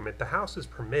 use argument. The house is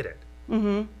permitted.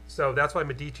 Mm-hmm. So that's why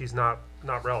Medici's not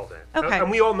relevant. Okay. And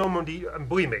we all know Medici.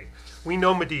 Believe me, we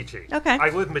know Medici. Okay. I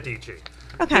live Medici.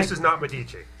 Okay. This is not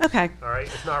Medici. Okay. All right,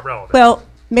 it's not relevant. Well,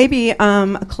 maybe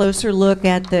a closer look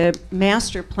at the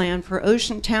master plan for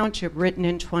Ocean Township written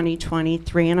in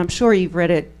 2023, and I'm sure you've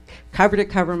read it cover to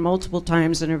cover multiple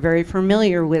times and are very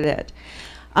familiar with it.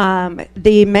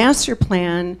 The master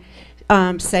plan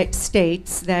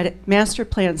states that master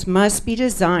plans must be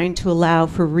designed to allow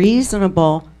for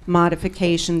reasonable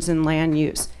modifications in land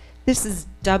use. This is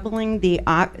doubling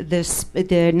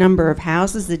the number of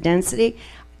houses, the density.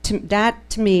 That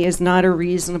to me is not a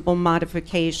reasonable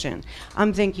modification.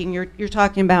 I'm thinking you're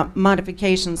talking about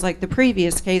modifications like the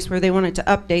previous case where they wanted to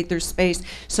update their space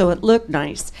so it looked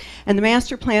nice. And the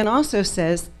master plan also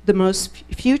says the most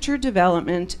future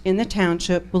development in the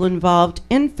township will involve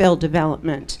infill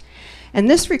development. And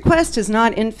this request is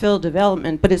not infill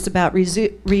development, but it's about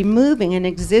removing an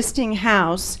existing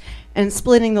house and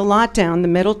splitting the lot down the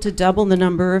middle to double the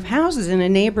number of houses in a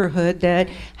neighborhood that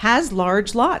has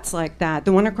large lots like that.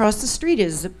 The one across the street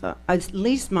is at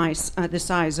least the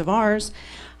size of ours.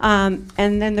 And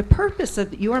then the purpose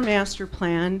of your master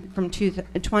plan from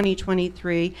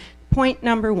 2023, point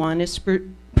number 1 is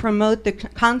to promote the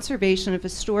conservation of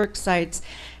historic sites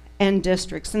and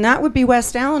districts. And that would be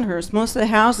West Allenhurst. Most of the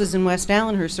houses in West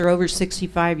Allenhurst are over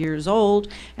 65 years old,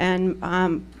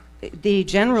 and the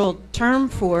general term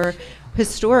for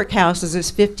historic houses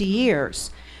is 50 years.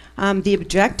 The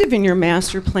objective in your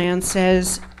master plan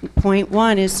says, point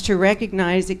 1 is to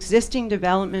recognize existing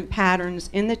development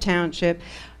patterns in the township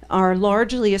are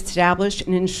largely established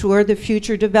and ensure the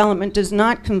future development does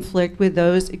not conflict with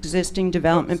those existing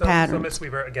development patterns. So Ms.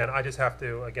 Weaver, again, I just have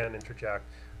to, again, interject.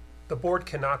 The board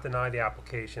cannot deny the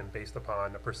application based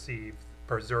upon a perceived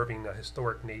preserving the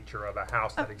historic nature of a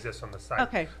house that exists on the site.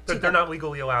 Okay. They're not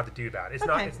legally allowed to do that. It's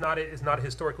Okay. not a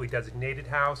historically designated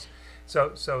house,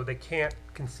 so they can't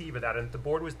conceive of that. And if the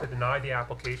board was to deny the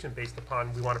application based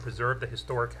upon we want to preserve the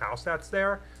historic house that's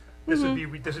there, this would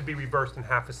be reversed in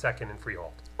half a second in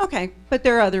freehold. Okay, but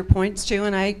there are other points too,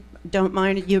 and I don't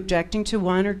mind you objecting to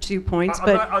 1 or 2 points,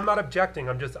 but I'm not objecting.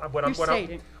 I'm just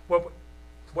stating.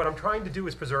 What I'm trying to do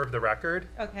is preserve the record.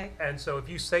 Okay. And so if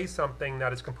you say something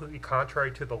that is completely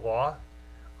contrary to the law,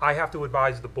 I have to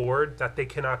advise the board that they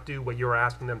cannot do what you're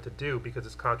asking them to do because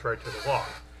it's contrary to the law.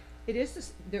 It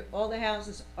is, all the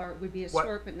houses would be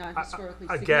historic, but not historically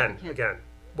Again, significant.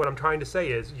 what I'm trying to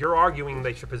say is you're arguing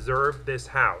they should preserve this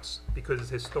house because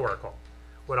it's historical.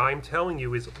 What I'm telling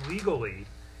you is legally,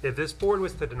 if this board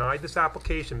was to deny this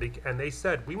application and they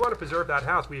said, we want to preserve that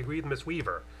house, we agree with Ms.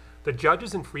 Weaver, the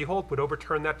judges in freehold would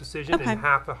overturn that decision Okay. in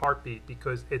half a heartbeat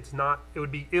because it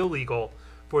would be illegal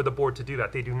for the board to do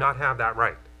that. They do not have that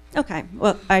right. Okay,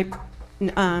 well, I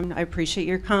appreciate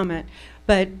your comment,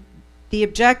 but the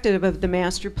objective of the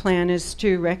master plan is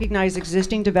to recognize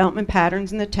existing development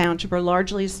patterns in the township are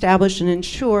largely established and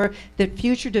ensure that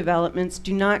future developments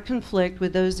do not conflict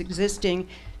with those existing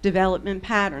development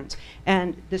patterns.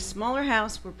 And the smaller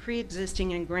house were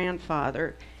pre-existing and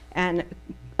grandfathered, and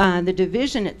the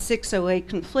division at 608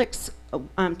 conflicts,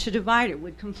 to divide it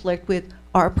would conflict with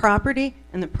our property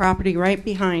and the property right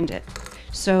behind it.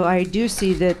 So I do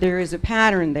see that there is a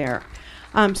pattern there.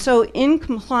 So in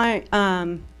compliance,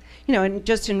 and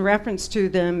just in reference to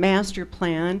the master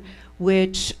plan,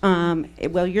 which,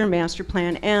 your master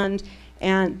plan and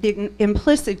the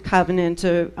implicit covenant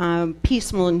of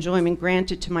peaceful enjoyment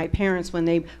granted to my parents when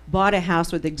they bought a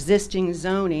house with existing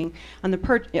zoning in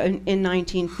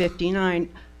 1959,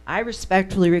 I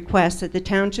respectfully request that the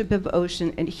Township of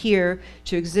Ocean adhere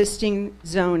to existing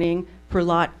zoning for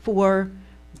Lot 4,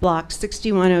 Block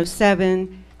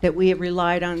 6107, that we have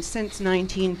relied on since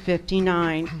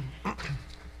 1959.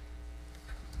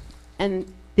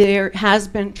 And there has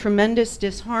been tremendous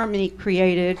disharmony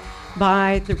created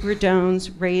by the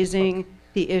Bradones raising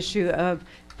the issue of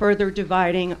further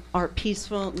dividing our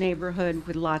peaceful neighborhood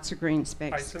with lots of green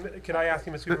space. Can I ask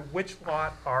you, Ms. Weaver, which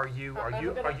lot are you? Are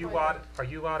you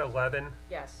lot 11?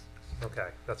 Yes. Okay,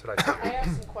 that's what I thought. I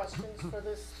have some questions for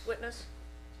this witness.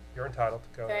 You're entitled to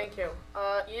go. Thank you.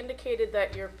 You indicated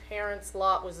that your parents'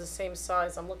 lot was the same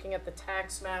size. I'm looking at the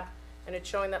tax map, and it's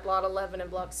showing that lot 11 in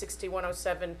block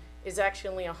 6107 is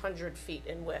actually only 100 feet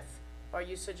in width. Are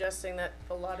you suggesting that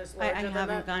the lot is larger I than that?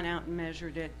 haven't gone out and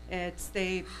measured it.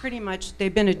 They've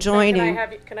been adjoining.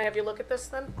 Can I have you look at this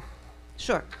then?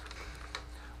 Sure.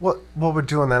 Well, while we're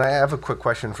doing that, I have a quick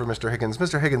question for Mr. Higgins.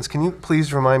 Mr. Higgins, can you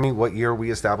please remind me what year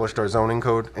we established our zoning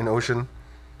code in Ocean?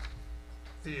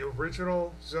 The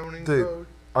original zoning code,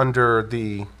 Under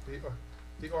the... the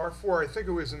R4, I think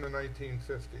it was in the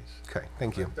 1950s. Okay,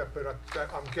 thank you.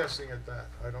 I'm guessing at that.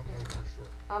 I don't know for sure.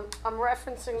 I'm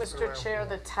referencing, Mr. Chair,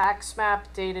 the tax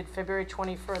map dated February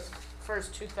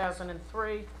 21st,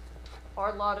 2003.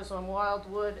 Our lot is on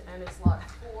Wildwood and is lot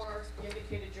 4. You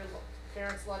indicated your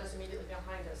parents' lot is immediately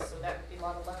behind us, so that would be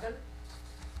lot 11?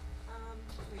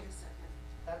 Wait a second.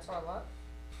 That's our lot?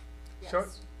 Sure.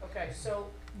 Okay, so,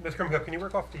 Ms. Grimko, can you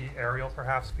work off the aerial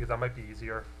perhaps, because that might be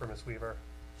easier for Ms. Weaver?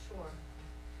 sure.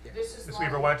 This is Ms. lot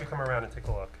Weaver, why don't you come around and take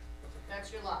a look?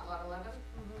 That's your lot, lot 11?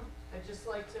 I'd just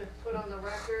like to put on the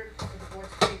record, for the board's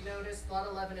take notice, lot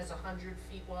 11 is 100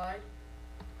 feet wide,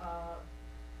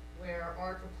 where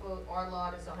our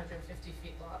lot is 150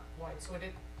 feet wide. So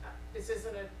this is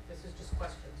just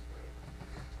questions for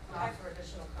you, not for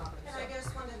additional comments. And I guess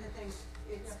one of the things,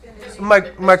 it's been Just- an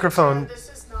Mic- microphone. This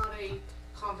is not a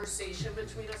conversation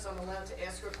between us. I'm allowed to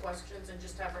ask her questions and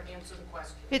just have her answer the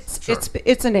questions.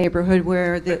 it's a neighborhood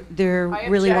where there I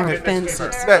really object. weren't Okay, Mr.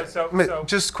 fences. Chair. So-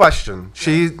 Just question.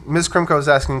 Ms. Krimko is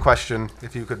asking a question.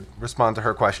 If you could respond to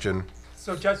her question.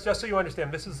 So just so you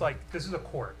understand, this is a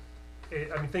court.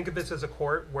 I mean, think of this as a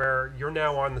court where you're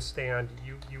now on the stand,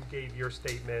 you gave your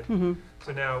statement.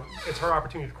 So now it's her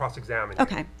opportunity to cross-examine you.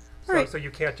 Okay, all right. So you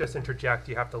can't just interject,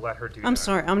 you have to let her do that. I'm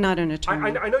sorry, I'm not an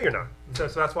attorney. I know you're not. So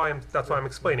that's why I'm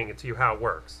explaining it to you how it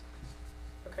works.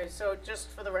 Okay, so just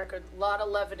for the record, lot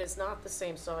 11 is not the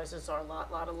same size as our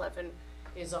lot. Lot 11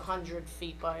 is 100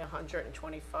 feet by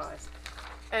 125.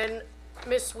 And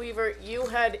Ms. Weaver, you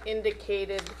had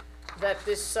indicated that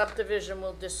this subdivision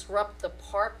will disrupt the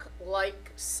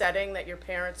park-like setting that your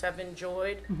parents have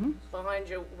enjoyed behind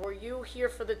you. Were you here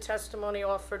for the testimony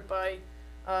offered by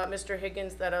Mr.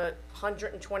 Higgins that a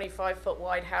 125-foot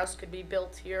wide house could be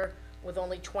built here with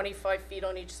only 25 feet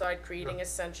on each side, creating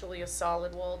essentially a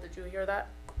solid wall? Did you hear that?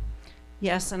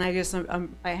 Yes, and I guess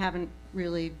I haven't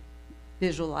really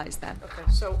visualized that. Okay,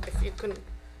 so if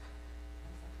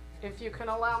you can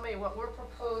allow me, what we're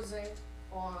proposing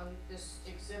on this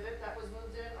exhibit that was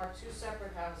moved in are two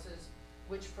separate houses,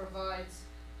 which provides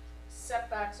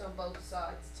setbacks on both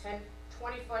sides,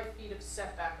 25 feet of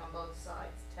setback on both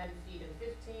sides, 10 feet and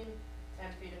 15,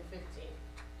 10 feet and 15.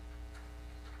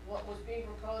 What was being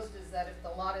proposed is that if the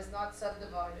lot is not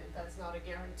subdivided, that's not a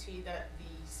guarantee that the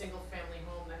single-family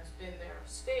home that's been there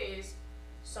stays.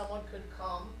 Someone could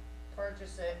come,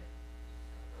 purchase it,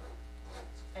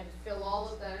 and fill all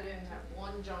of that in and have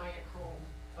one giant home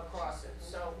across it.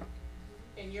 So,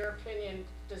 in your opinion,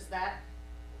 does that,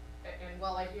 and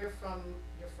while I hear from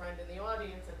your friend in the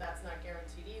audience that that's not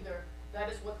guaranteed either,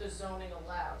 that is what the zoning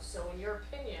allows. So in your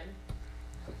opinion,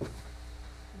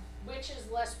 which is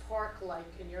less park-like,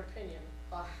 in your opinion?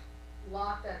 A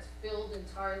lot that's filled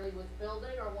entirely with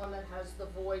building, or one that has the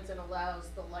voids and allows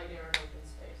the light, air, and open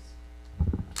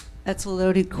space? That's a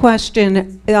loaded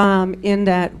question, in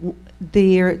that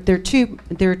there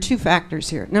are two factors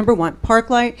here. Number one, park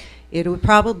light, it would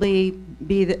probably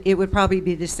be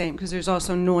the same, because there's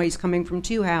also noise coming from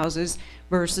two houses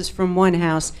versus from one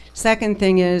house. Second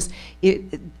thing is,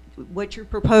 what you're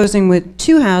proposing with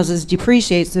two houses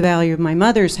depreciates the value of my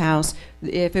mother's house.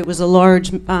 If it was a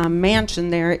large mansion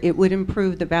there, it would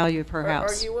improve the value of her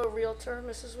house. Are you a realtor,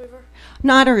 Mrs. Weaver?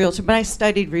 Not a realtor, but I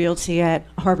studied realty at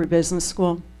Harvard Business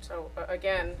School. So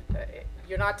again,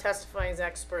 you're not testifying as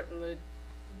expert in the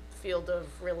field of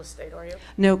real estate, are you?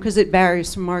 No, because it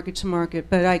varies from market to market,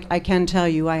 but I can tell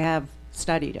you I have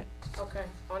studied it. Okay,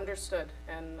 understood.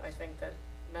 And I think that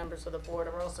members of the board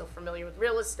are also familiar with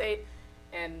real estate.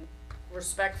 And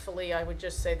respectfully, I would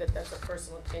just say that that's a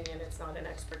personal opinion. It's not an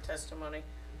expert testimony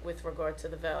with regard to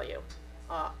the value.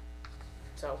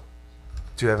 So.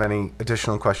 Do you have any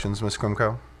additional questions, Ms.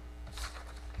 Krimko?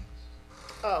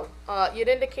 You'd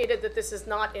indicated that this is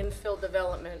not infill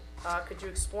development. Could you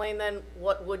explain then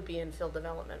what would be infill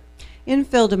development?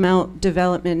 Infill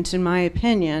development, in my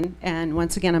opinion, and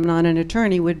once again, I'm not an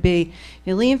attorney, would be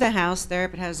you leave the house there,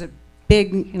 if it has a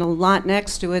big lot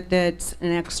next to it that's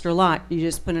an extra lot, you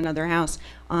just put another house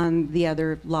on the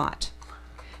other lot.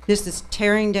 This is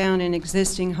tearing down an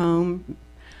existing home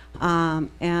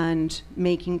and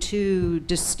making two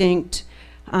distinct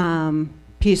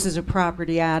pieces of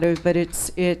property out of, but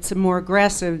it's more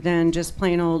aggressive than just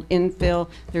plain old infill.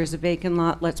 There's a vacant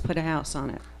lot, let's put a house on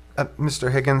it.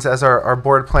 Mr. Higgins, as our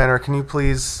board planner, can you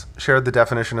please share the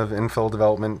definition of infill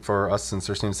development for us, since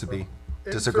there seems to be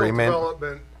disagreement? Infill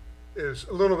development is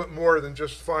a little bit more than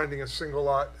just finding a single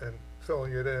lot and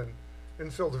filling it in.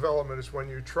 Infill development is when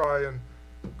you try and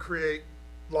create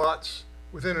lots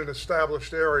within an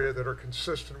established area that are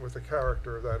consistent with the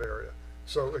character of that area.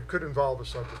 So it could involve a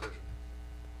subdivision.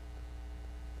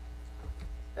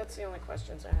 That's the only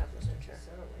questions I have, Mr. Chair.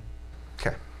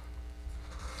 Okay.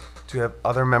 Do you have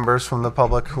other members from the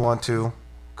public who want to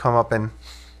come up and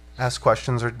ask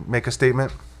questions or make a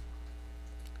statement?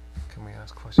 Can we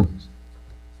ask questions?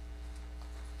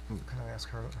 Can I ask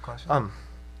her a question?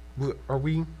 Are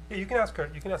we? Yeah, you can ask her.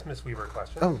 You can ask Ms. Weaver a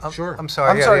question. Oh, sure. I'm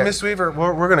sorry. I'm sorry, Ms. Weaver.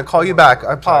 We're going to call you back.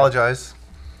 I apologize.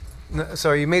 No,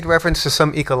 sorry, you made reference to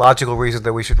some ecological reason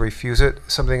that we should refuse it.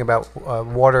 Something about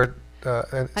water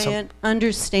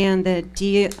understand that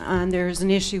there's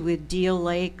an issue with Deal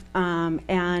Lake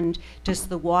and just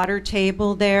the water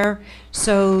table there.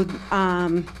 So,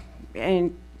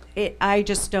 I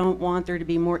just don't want there to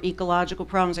be more ecological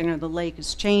problems. I know the lake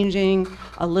is changing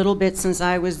a little bit since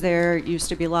I was there. It used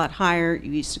to be a lot higher.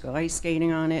 You used to go ice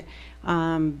skating on it.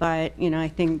 But, you know, I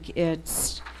think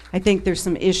there's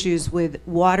some issues with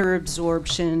water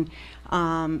absorption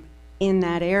in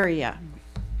that area.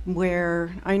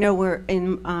 Where I know where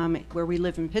we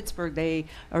live in Pittsburgh, they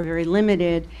are very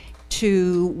limited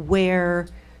to where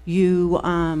you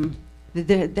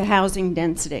the housing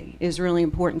density is really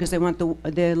important because they want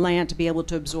the land to be able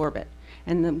to absorb it,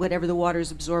 and then whatever the water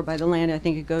is absorbed by the land, I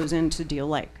think it goes into Deal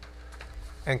Lake.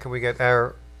 And can we get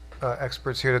our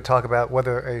experts here to talk about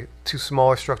whether two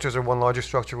smaller structures or one larger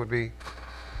structure would be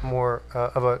more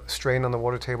of a strain on the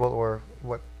water table, or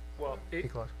what? Well,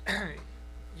 ecological?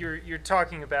 You're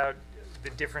talking about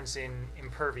the difference in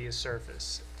impervious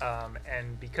surface,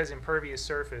 and because impervious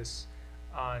surface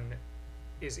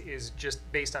is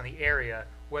just based on the area,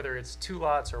 whether it's 2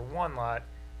 lots or 1 lot,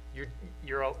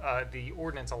 the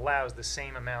ordinance allows the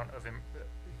same amount of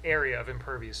area of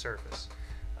impervious surface.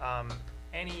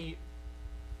 Any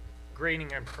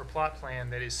grading or plot plan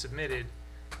that is submitted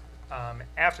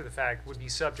after the fact would be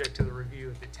subject to the review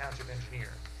of the township engineer,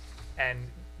 and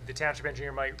the township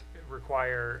engineer might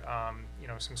require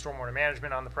some stormwater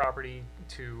management on the property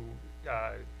to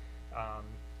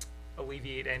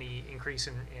alleviate any increase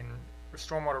in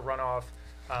stormwater runoff,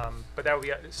 but that would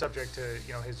be subject to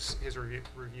his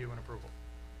review and approval.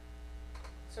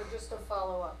 So just to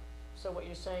follow up, so what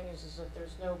you're saying is that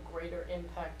there's no greater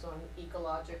impact on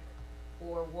ecologic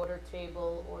or water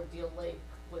table or Deal Lake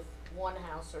with 1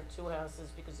 house or 2 houses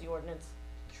because the ordinance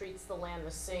treats the land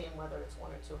the same whether it's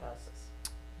 1 or 2 houses.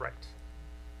 Right.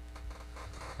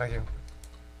 Thank you.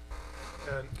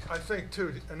 And I think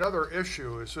too, another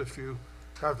issue is if you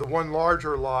have the one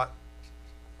larger lot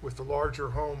with the larger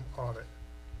home on it,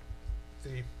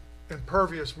 the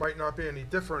impervious might not be any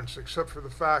difference except for the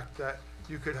fact that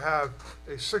you could have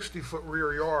a 60-foot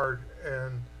rear yard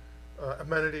and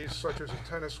amenities such as a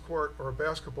tennis court or a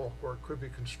basketball court could be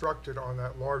constructed on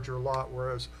that larger lot,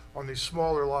 whereas on these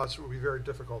smaller lots it would be very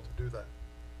difficult to do that.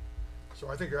 So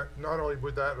I think that not only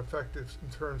would that affect it in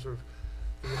terms of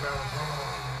the amount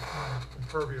of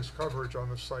impervious coverage on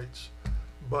the sites,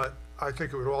 but I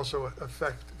think it would also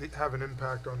have an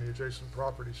impact on the adjacent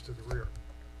properties to the rear.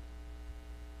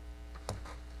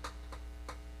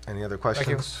 Any other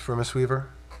questions for Ms. Weaver?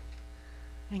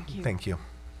 Thank you. Thank you.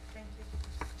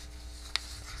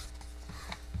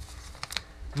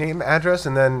 Name, address,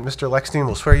 and then Mr. Lechstein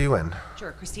will swear you in.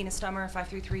 Sure. Christina Stummer,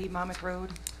 533 Monmouth Road.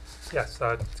 Yes,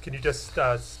 can you just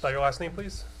spell your last name,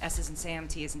 please? S as in Sam,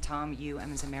 T as in Tom, U,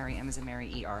 M as in Mary, M as in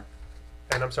Mary, E-R.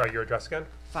 And I'm sorry, your address again?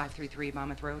 533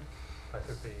 Monmouth Road.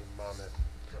 533 Monmouth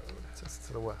Road. It's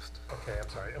to the west. Okay, I'm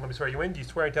sorry. And let me swear you in. Do you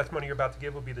swear any testimony you're about to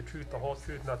give will be the truth, the whole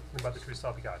truth, nothing but the truth, so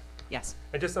help you God? Yes.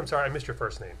 And just, I'm sorry, I missed your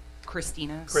first name.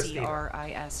 Christina, Christina.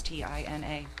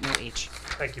 Christina, no H.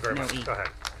 Thank you very No much. E. Go ahead.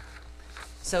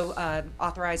 So,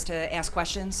 authorized to ask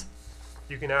questions?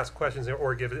 You can ask questions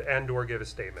or give a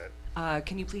statement.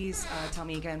 Can you please tell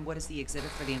me again, what is the exhibit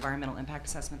for the environmental impact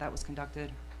assessment that was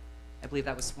conducted? I believe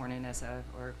that was sworn in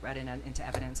or read into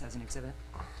evidence as an exhibit.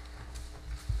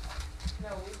 No,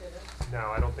 we didn't. No,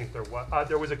 I don't think there was.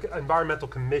 There was an environmental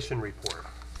commission report.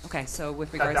 Okay, so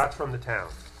with regards... That's from the town.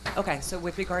 Okay, so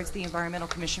with regards to the environmental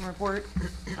commission report,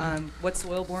 what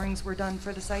soil borings were done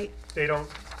for the site? They don't,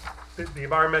 the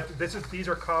environment, these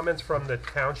are comments from the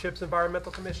township's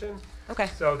environmental commission. Okay.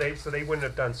 So they wouldn't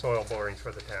have done soil borings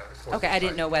for the town. Okay, I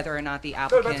didn't know whether or not the No,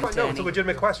 applicant... that's fine. No, it's a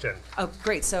legitimate question. Oh,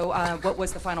 great. So what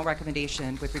was the final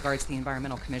recommendation with regards to the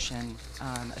environmental commission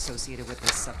associated with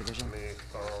this subdivision? Let me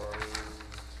find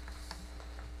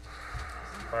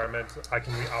environmental,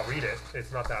 I'll read it.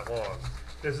 It's not that long.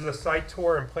 This is a site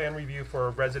tour and plan review for a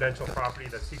residential property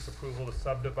that seeks approval to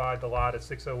subdivide the lot at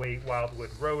 608 Wildwood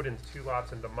Road into 2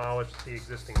 lots and demolish the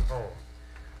existing home.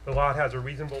 The lot has a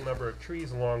reasonable number of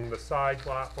trees along the side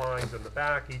lot lines and the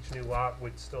back. Each new lot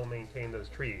would still maintain those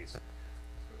trees.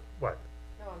 What?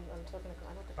 No, I'm talking,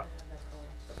 I don't think I have that going.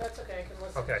 But that's okay, I can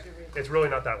listen Okay, as you read. it's really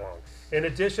not that long. In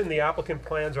addition, the applicant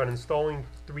plans on installing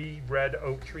 3 red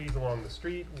oak trees along the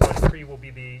street. One tree will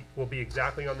be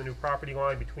exactly on the new property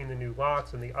line between the new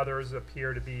lots, and the others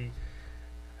appear to be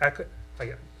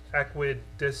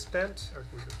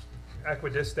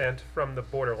equidistant from the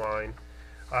borderline.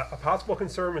 A possible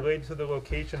concern related to the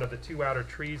location of the 2 outer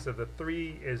trees of the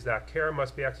 3 is that care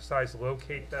must be exercised to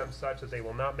locate them such that they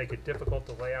will not make it difficult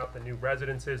to lay out the new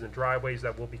residences and driveways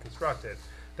that will be constructed.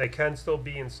 They can still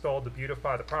be installed to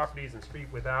beautify the properties and street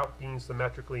without being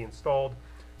symmetrically installed.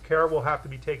 Care will have to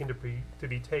be taken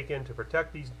to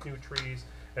protect these new trees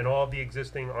and all of the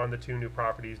existing on the 2 new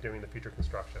properties during the future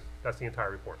construction. That's the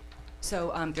entire report.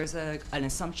 So there's an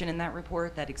assumption in that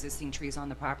report that existing trees on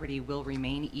the property will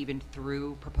remain even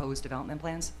through proposed development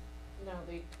plans? No,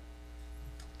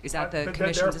 Is that the But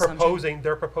commission's assumption?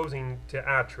 They're proposing to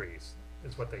add trees,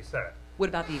 is what they said. What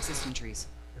about the existing trees?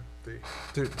 There's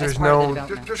part of the no,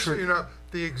 development. Just so you know,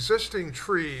 the existing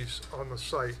trees on the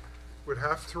site would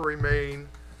have to remain,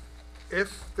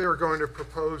 if they're going to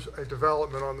propose a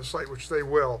development on the site, which they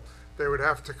will, they would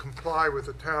have to comply with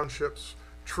the township's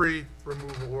tree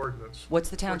removal ordinance. What's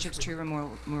the township's tree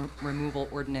removal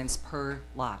ordinance per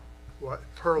lot? What,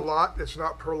 per lot? It's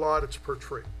not per lot, it's per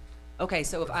tree. Okay,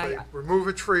 so if If I, they remove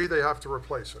a tree, they have to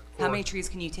replace it. how Or many trees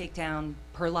can you take down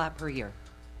per lot per year?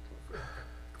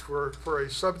 For a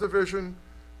subdivision,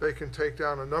 they can take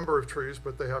down a number of trees,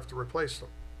 but they have to replace them.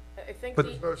 I think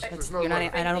But- There's no You're not-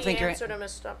 limit. I don't think the you're- answer to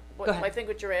Mr. Go ahead. I think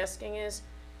what you're asking is,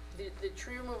 the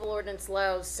tree removal ordinance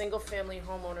allows single-family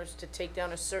homeowners to take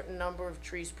down a certain number of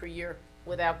trees per year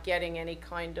without getting any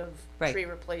kind of Right. tree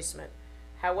replacement.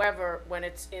 However, when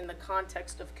it's in the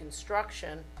context of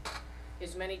construction,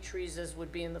 as many trees as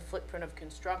would be in the footprint of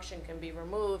construction can be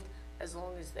removed as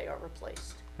long as they are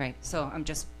replaced. Right, so I'm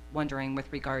just wondering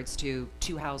with regards to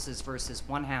 2 houses versus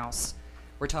 1 house,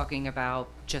 we're talking about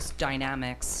just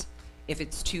dynamics. If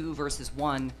it's 2 versus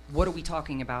 1, what are we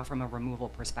talking about from a removal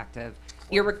perspective?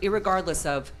 Irregardless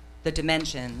of the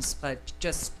dimensions, but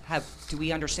just do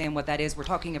we understand what that is? We're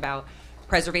talking about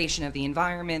preservation of the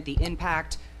environment, the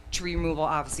impact. Tree removal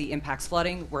obviously impacts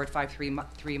flooding. We're at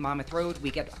 533 Monmouth Road.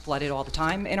 We get flooded all the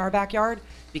time in our backyard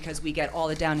because we get all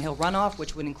the downhill runoff,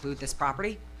 which would include this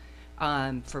property,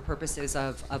 for purposes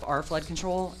of our flood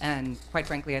control. And quite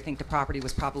frankly, I think the property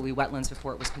was probably wetlands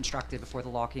before it was constructed, before the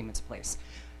law came into place.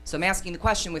 So I'm asking the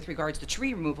question with regards to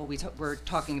tree removal. We're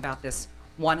talking about this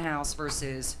 1 house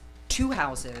versus 2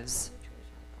 houses.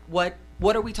 What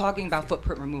are we talking about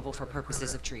footprint removal for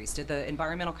purposes of trees? Did the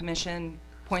Environmental Commission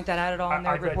point that out at all in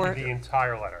their I read report? you the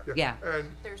entire letter. Yeah.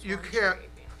 And There's you one can't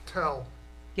tree. tell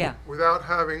Yeah, without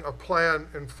having a plan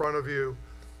in front of you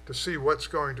to see what's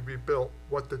going to be built,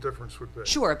 what the difference would be.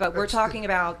 sure, but we're That's the- talking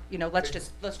about, let's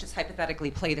just hypothetically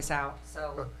play this out.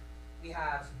 So we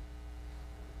have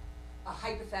a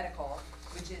hypothetical,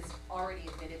 which is already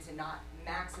admitted to not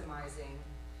maximizing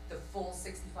the full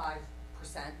 65%,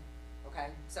 okay?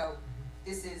 So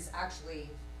this is actually,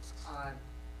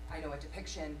 I know a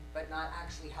depiction, but not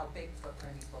actually how big the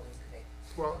footprint of these buildings could be.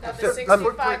 Well, Now, the the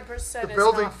footprint- 65% the is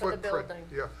building not for the footprint,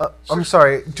 building. Yeah. I'm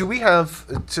sorry, do we have,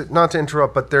 not to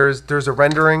interrupt, but there's a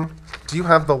rendering. Do you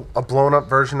have a blown up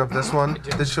version of this one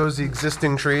that shows the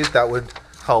existing trees? That would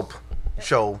help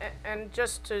show. And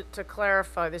just to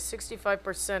clarify, the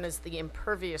 65% is the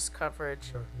impervious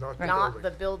coverage, Not the not building.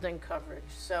 the building coverage.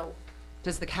 So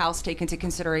Does the house take into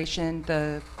consideration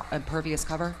the impervious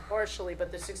cover? partially,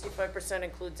 but the 65%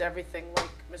 includes everything, like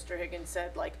Mr. Higgins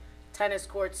said, like tennis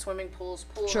courts, swimming pools,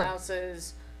 pool Sure.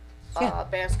 houses, Yeah.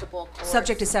 basketball courts.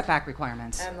 Subject to setback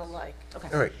requirements. And the like. Okay.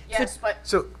 All right. Yes, but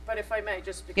So, if I may,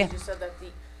 just Yeah. because you said that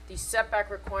the setback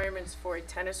requirements for a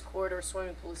tennis court or a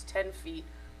swimming pool is 10 feet,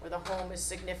 where the home is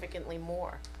significantly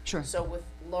more. Sure. So with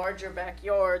larger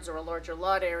backyards or a larger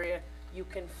lot area, you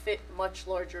can fit much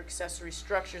larger accessory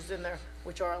structures in there,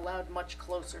 which are allowed much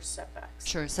closer setbacks.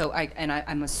 Sure, so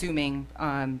I'm assuming,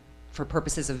 for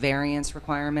purposes of variance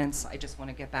requirements, I just want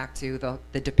to get back to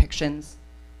the depictions.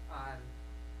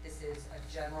 This is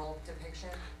a general depiction.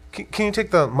 can you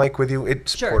take the mic with you?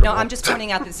 It's Sure, portable. no, I'm just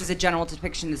pointing out this is a general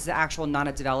depiction, this is actual, not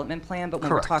a development plan, but when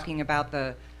we're Correct. talking about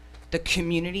the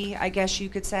community, I guess you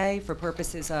could say, for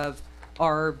purposes of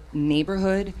our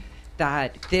neighborhood,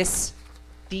 that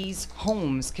these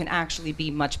homes can actually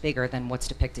be much bigger than what's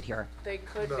depicted here. They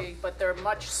could No. be, but they're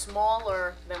much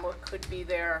smaller than what could be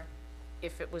there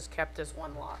if it was kept as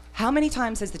one lot. How many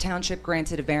times has the township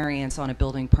granted a variance on a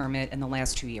building permit in the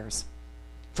last 2 years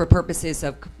for purposes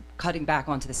of cutting back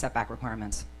onto the setback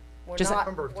requirements? We're Just- not,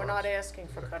 Number of we're not times. asking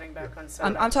for cutting back on I'm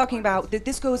setbacks. talking about,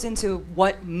 this goes into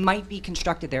what might be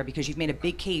constructed there, because you've made a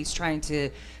big case trying to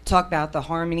talk about the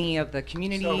harmony of the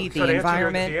community, So the to answer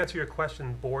environment. To answer your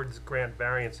question, boards grant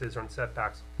variances on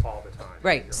setbacks all the time.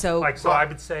 Right, so, Like, so I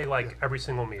would say like every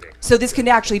single meeting. so this can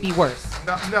actually be worse.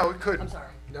 No, it couldn't. sorry.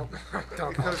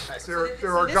 Because there So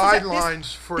are this is a-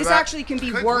 guidelines for that. this actually can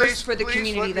be Could- worse please- for the please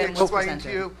community let me than what's explain to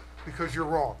presented. you, because you're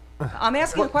wrong. I'm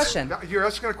asking a question. Now, you're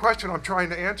asking a question, I'm trying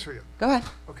to answer you. Go ahead.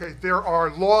 Okay, there are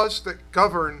laws that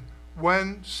govern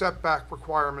when setback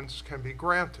requirements can be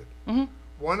granted. Mm-hmm.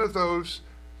 One of those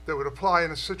that would apply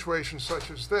in a situation such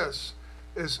as this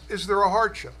is there a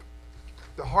hardship?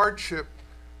 The hardship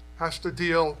has to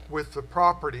deal with the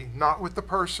property, not with the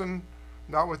person,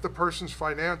 not with the person's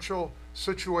financial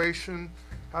situation,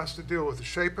 has to deal with the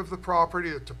shape of the property,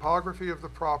 the topography of the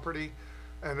property,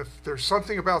 and if there's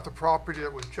something about the property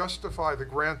that would justify the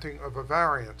granting of a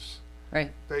variance,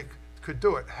 Right. they could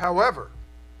do it. However,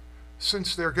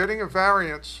 since they're getting a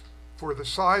variance for the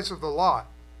size of the lot,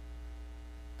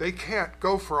 they can't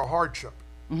go for a hardship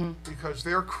because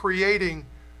they're creating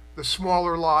the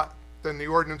smaller lot than the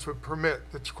ordinance would permit.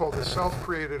 It's called a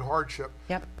self-created hardship.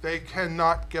 Yep. They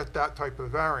cannot get that type of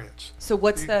variance. So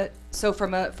what's so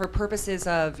for purposes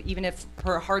of, even if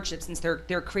for hardship, since they're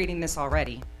creating this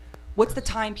already, what's the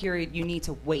time period you need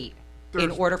to wait in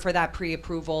There's- order for that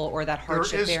pre-approval or that There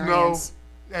hardship is no variance?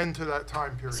 end to that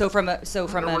time period. So from There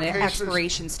an were cases-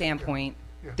 expiration standpoint,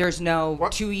 Yeah. there's no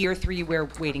What- 2-year, 3-year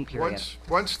waiting period.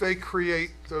 Once they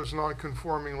create those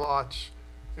non-conforming lots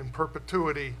in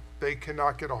perpetuity, they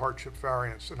cannot get a hardship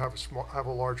variance and have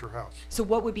a larger house. So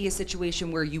what would be a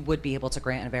situation where you would be able to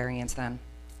grant a variance then?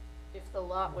 If the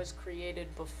lot was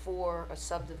created before a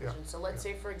subdivision. Yeah, So let's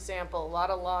say, for example, a lot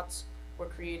of lots were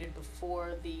created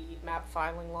before the map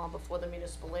filing law, before the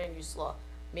municipal land use law,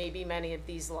 maybe many of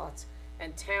these lots.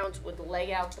 And towns would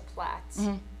lay out the plats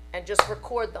and just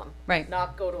record them. Right.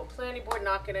 Not go to a planning board,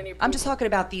 not get any approval. I'm just talking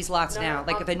about these lots No, now,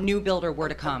 no, like if a new builder were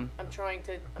to come. I'm trying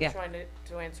to, Yeah.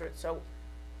 to answer it. So,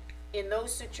 in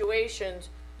those situations,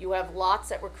 you have lots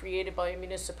that were created by a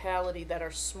municipality that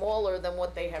are smaller than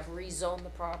what they have rezoned the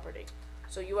property.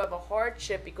 So you have a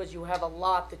hardship because you have a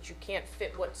lot that you can't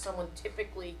fit what someone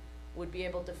typically would be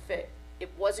able to fit.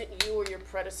 It wasn't you or your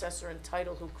predecessor in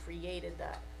title who created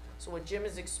that. So what Jim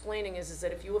is explaining is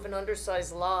that if you have an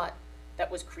undersized lot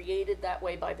that was created that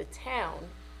way by the town,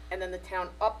 and then the town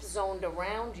upzoned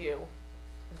around you,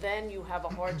 then you have a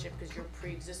hardship because you're a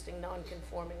pre-existing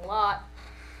non-conforming lot.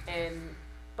 And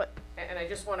I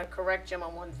just want to correct Jim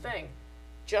on one thing.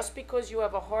 Just because you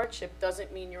have a hardship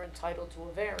doesn't mean you're entitled to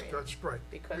a variance. That's right.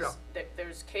 Because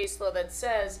there's case law that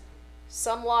says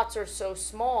some lots are so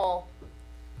small,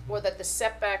 or that the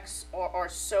setbacks are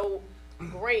so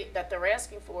great that they're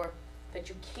asking for, that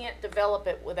you can't develop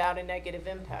it without a negative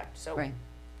impact. So Right.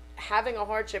 having a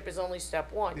hardship is only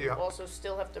step one. You Yeah. also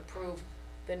still have to prove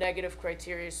the negative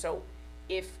criteria. So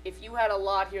if you had a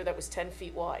lot here that was 10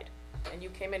 feet wide, and you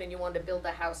came in and you wanted to build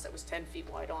a house that was 10 feet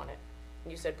wide on it,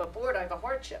 and you said, but board, I have a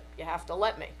hardship, you have to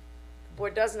let me. The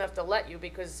board doesn't have to let you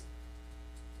because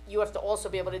you have to also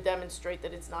be able to demonstrate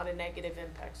that it's not a negative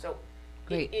impact. So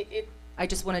Great. it I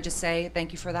just want to just say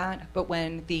thank you for that. But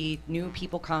when the new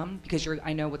people come, because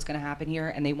I know what's going to happen here,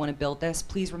 and they want to build this,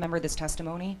 please remember this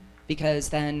testimony, because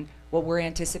then what we're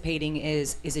anticipating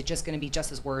is it just going to be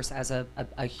just as worse as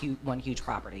one huge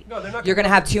property? No, they're not You're going to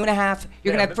have 2.5.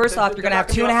 You're going to have, first off, you're going to have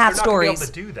 2.5 stories. They're not going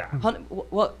to be able to do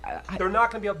that. Well, They're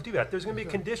not going to be able to do that. There's going to be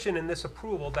a condition in this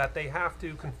approval that they have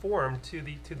to conform to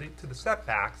the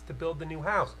setbacks to build the new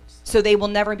houses. so they will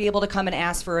never be able to come and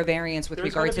ask for a variance with There's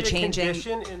regards going to to be a changing.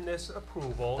 condition in this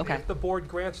approval, Okay. if the board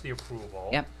grants the approval,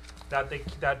 Yep.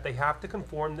 that they have to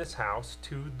conform this house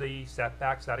to the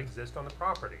setbacks that exist on the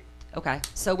property. Okay,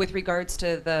 so with regards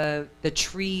to the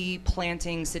tree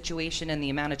planting situation and the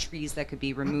amount of trees that could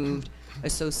be removed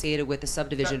associated with the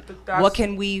subdivision, that's- what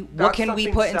can we that's put something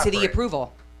into the separate.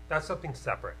 approval? That's something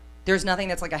separate. There's nothing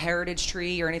that's like a heritage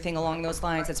tree or anything along those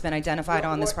lines that's been identified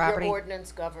on this property? Your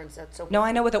ordinance governs that, so. No,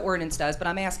 I know what the ordinance does, but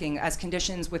I'm asking, as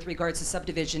conditions with regards to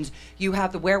subdivisions, you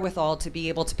have the wherewithal to be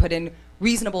able to put in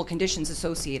reasonable conditions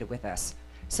associated with this.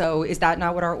 So is that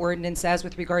not what our ordinance says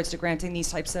with regards to granting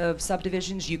these types of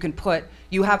subdivisions? You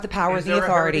have the power, Is the there a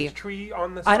authority. heritage tree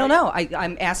on the I don't site? know.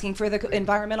 I'm asking for the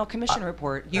environmental commission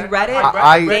report. You I- read it?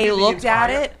 I read They you the looked at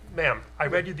entire- it? Ma'am, I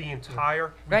read you the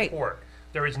entire Right. report.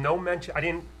 There is no mention,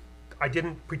 I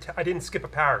didn't skip a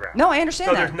paragraph. No, I understand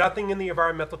So that. there's nothing in the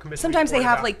environmental commission Sometimes they report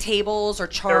have about- like tables or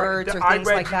There- charts or I things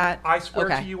read like you- that. I swear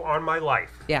Okay. to you on my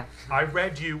life. Yeah. I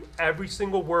read you every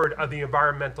single word of the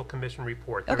environmental commission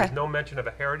report. There is Okay. no mention of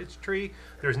a heritage tree.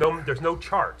 There's no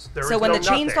charts. There So is when no the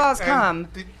nothing. chainsaws come,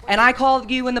 and I call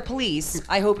you and the police,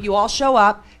 I hope you all show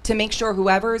up to make sure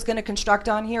whoever is going to construct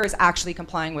on here is actually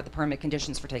complying with the permit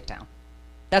conditions for takedown.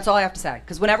 That's all I have to say.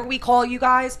 Because whenever we call you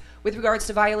guys with regards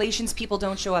to violations, people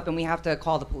don't show up and we have to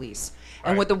call the police.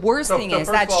 And Right. what the worst So- thing so is, first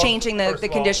of that's all- changing first the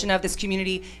of all- condition of this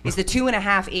community, is the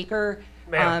 2.5 acre,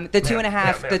 Ma'am, the ma'am,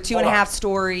 2.5, ma'am, the ma'am, 2.5 hold on.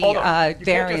 story Hold on. You can't just-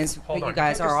 variance hold that on. you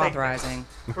guys can't are just say authorizing.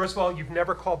 things. First of all, you've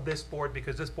never called this board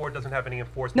because this board doesn't have any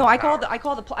enforcement No, I power.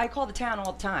 call the town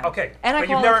all the time. Okay, And I but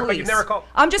call you've the never- police. but you've never called-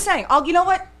 I'm just saying. You know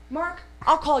what, Mark?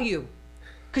 I'll call you.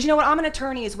 Because you know what, I'm an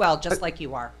attorney as well, just like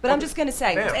you are. But I'm just going to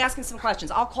say, Ma'am. asking some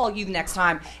questions. I'll call you the next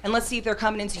time, and let's see if they're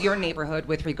coming into your neighborhood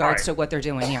with regards to what they're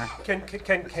doing here.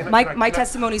 My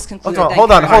testimony's concluded.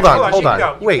 Hold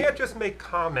on. You Wait. can't just make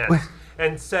comments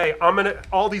and say,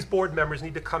 all these board members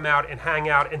need to come out and hang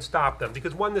out and stop them.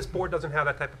 Because one, this board doesn't have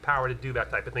that type of power to do that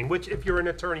type of thing, which if you're an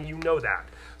attorney, you know that.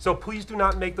 So please do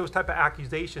not make those type of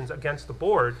accusations against the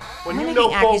board when you know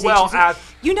full well as...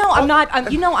 I'm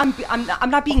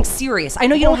not being serious. I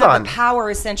know you don't have the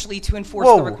power essentially to enforce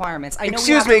the requirements. I know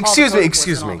Excuse me.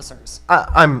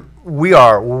 We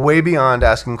are way beyond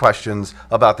asking questions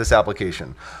about this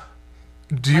application.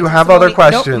 Do you have other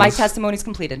questions? Nope, my testimony's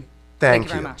completed. Thank you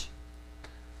very much.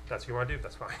 That's what you want to do,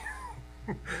 that's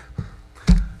fine.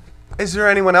 Is there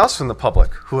anyone else from the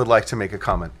public who would like to make a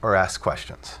comment or ask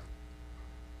questions?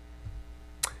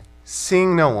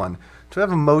 Seeing no one, do I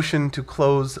have a motion to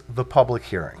close the public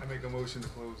hearing? I make a motion to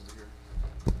close the hearing.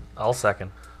 I'll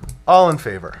second. All in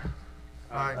favor?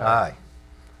 Aye. Aye.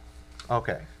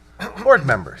 Okay. Board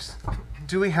members,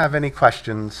 do we have any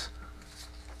questions?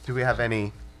 Do we have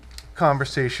any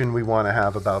conversation we want to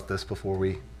have about this before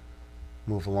we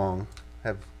move along?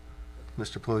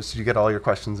 Mr. Plouz, did you get all your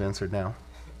questions answered now?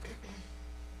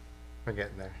 We're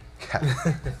getting there.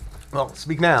 Okay. Well,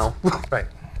 speak now. Right.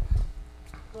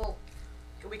 Well,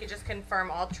 we could just confirm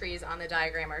all trees on the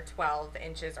diagram are 12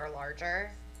 inches or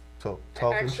larger. So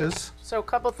 12 Actually, inches? So a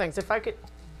couple things, if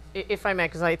I may,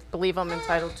 because I believe I'm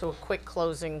entitled to a quick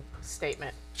closing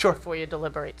statement. Sure. Before you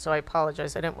deliberate, so I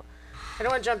apologize. I don't want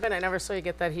to jump in. I never saw you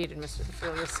get that heated, Mr.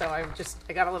 DeFilius, so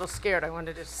I got a little scared. I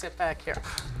wanted to sit back here.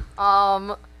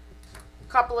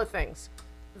 Couple of things.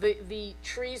 The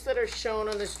trees that are shown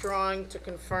on this drawing, to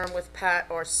confirm with Pat,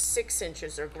 are 6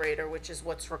 inches or greater, which is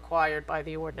what's required by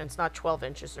the ordinance, not 12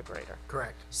 inches or greater.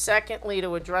 Correct. Secondly,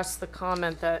 to address the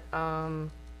comment that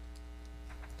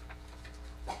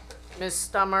Ms.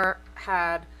 Stummer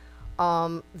had,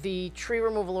 the tree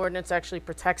removal ordinance actually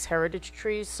protects heritage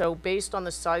trees, so based on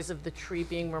the size of the tree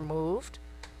being removed,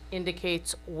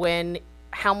 indicates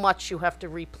how much you have to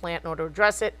replant in order to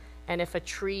address it, and if a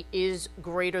tree is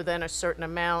greater than a certain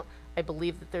amount, I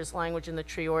believe that there's language in the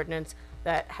tree ordinance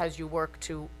that has you work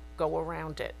to go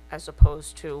around it as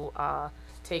opposed to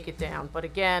take it down. But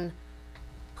again,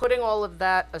 putting all of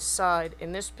that aside,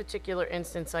 in this particular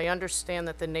instance, I understand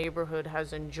that the neighborhood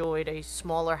has enjoyed a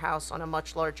smaller house on a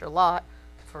much larger lot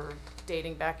for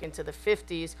dating back into the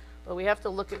 50s, but we have to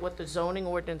look at what the zoning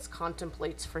ordinance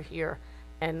contemplates for here.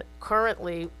 And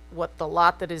currently, what the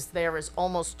lot that is there is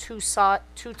almost two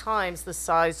times the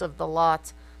size of the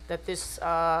lot that this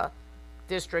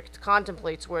district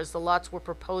contemplates, whereas the lots we're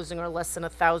proposing are less than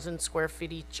 1,000 square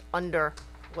feet each under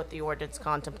what the ordinance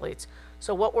contemplates.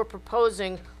 So what we're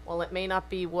proposing, while it may not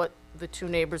be what the two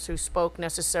neighbors who spoke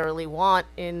necessarily want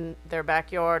in their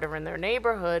backyard or in their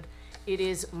neighborhood, it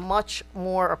is much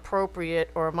more appropriate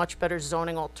or a much better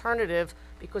zoning alternative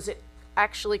because it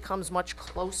actually comes much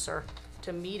closer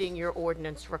to meeting your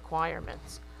ordinance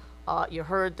requirements. You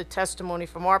heard the testimony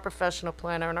from our professional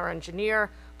planner and our engineer,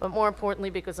 but more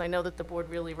importantly, because I know that the board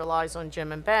really relies on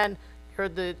Jim and Ben, you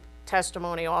heard the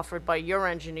testimony offered by your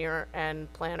engineer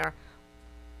and planner.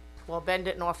 While Ben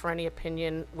didn't offer any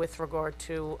opinion with regard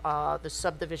to the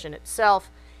subdivision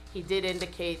itself, he did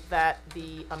indicate that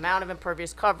the amount of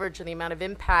impervious coverage and the amount of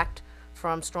impact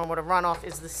from stormwater runoff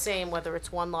is the same whether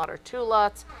it's one lot or two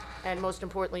lots, and most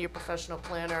importantly, your professional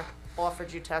planner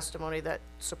offered you testimony that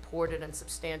supported and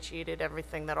substantiated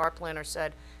everything that our planner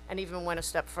said, and even went a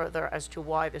step further as to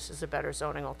why this is a better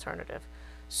zoning alternative.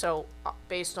 So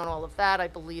based on all of that, I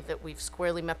believe that we've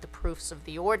squarely met the proofs of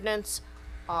the ordinance,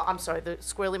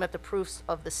 squarely met the proofs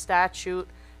of the statute,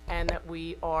 and that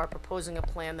we are proposing a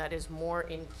plan that is more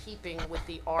in keeping with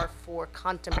the R4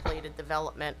 contemplated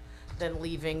development than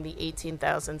leaving the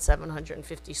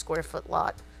 18,750 square foot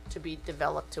lot to be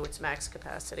developed to its max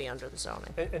capacity under the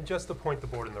zoning. And just to point the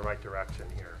board in the right direction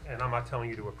here, and I'm not telling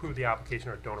you to approve the application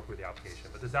or don't approve the application,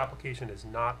 but this application is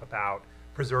not about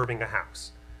preserving a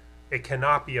house. It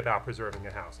cannot be about preserving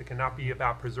a house. It cannot be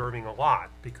about preserving a lot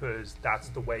because that's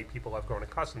the way people have grown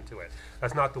accustomed to it.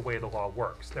 That's not the way the law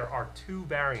works. There are two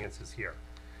variances here.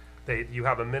 You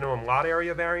have a minimum lot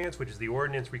area variance, which is the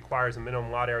ordinance requires a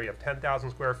minimum lot area of 10,000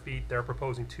 square feet. They're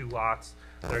proposing two lots.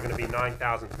 They're going to be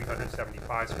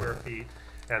 9,375 square feet.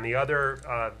 And the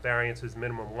other variance is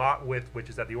minimum lot width, which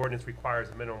is that the ordinance requires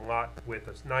a minimum lot width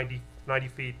of 90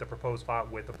 feet. The proposed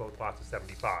lot width of both lots is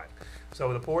 75.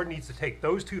 So the board needs to take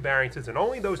those two variances and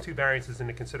only those two variances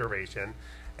into consideration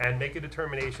and make a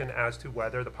determination as to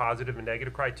whether the positive and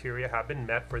negative criteria have been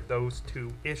met for those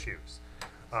two issues.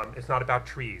 It's not about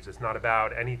trees. It's not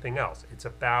about anything else. It's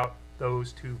about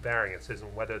those two variances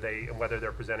and whether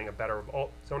they're presenting a better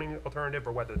zoning alternative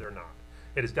or whether they're not.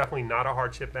 It is definitely not a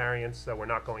hardship variance, so we're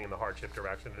not going in the hardship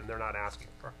direction, and they're not asking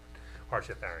for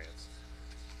hardship variance.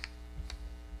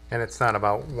 And it's not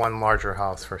about one larger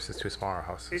house versus two smaller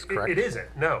houses, correct? It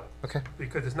isn't, no. Okay.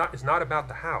 Because it's not about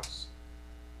the house.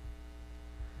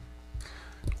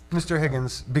 Mr.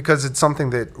 Higgins, because it's something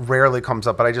that rarely comes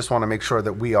up, but I just want to make sure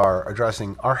that we are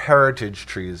addressing our heritage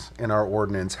trees in our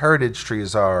ordinance. Heritage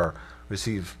trees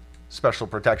receive special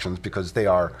protections because they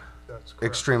are That's correct.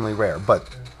 extremely rare, but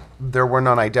there were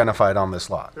none identified on this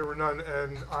lot. There were none,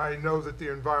 and I know that the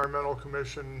Environmental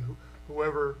Commission,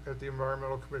 whoever at the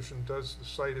Environmental Commission does the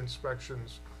site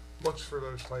inspections, looks for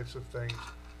those types of things.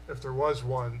 If there was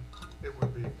one, it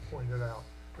would be pointed out.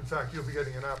 In fact, you'll be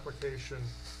getting an application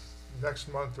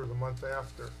next month or the month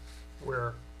after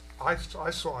where I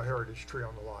saw a heritage tree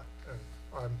on the lot, and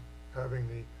I'm having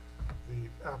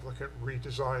the applicant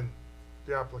redesign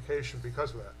the application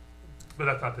because of that. But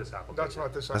that's not this application. That's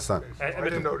not this That's not- application. I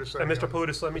didn't notice that. And Mr.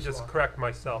 Palutis, let me just correct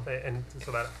myself, and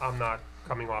so that I'm not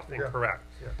coming off incorrect.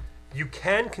 Yeah. You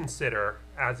can consider,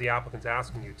 as the applicant's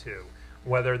asking you to,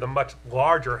 whether the much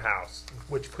larger house,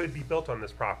 which could be built on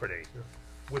this property,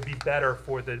 would be better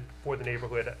for the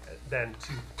neighborhood than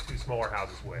two smaller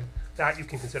houses would. That you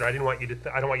can consider. I don't want you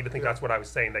to think that's what I was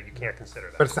saying, that you can't consider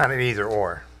that. But it's not an either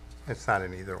or. It's not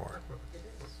an either or.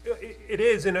 It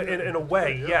is in a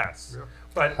way, yes. Yeah.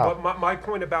 But How? my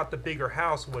point about the bigger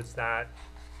house was that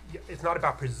it's not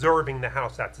about preserving the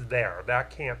house that's there. That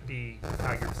can't be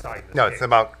how you're deciding this No, case. it's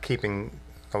about keeping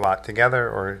the lot together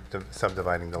or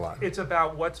subdividing the lot. It's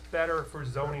about what's better for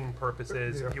zoning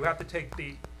purposes. Yeah. You have to take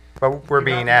the But we're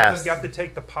being asked. You have to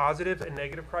take the positive and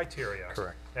negative criteria.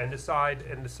 Correct. And decide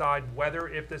whether,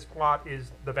 if this plot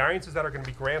is, the variances that are going to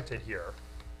be granted here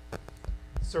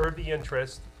serve the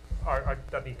interest,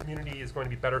 that the community is going to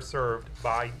be better served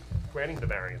by granting the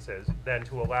variances than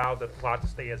to allow the plot to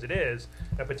stay as it is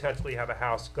and potentially have a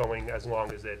house going as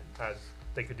long as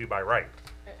they could do by right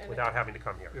And- without having to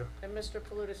come here. Yeah. And Mr.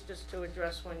 Palutis, just to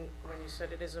address when you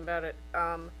said it isn't about it,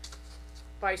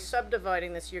 by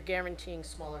subdividing this, you're guaranteeing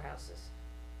smaller houses.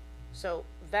 So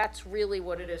that's really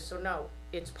what it is. So no,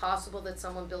 it's possible that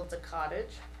someone builds a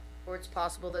cottage, or it's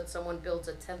possible that someone builds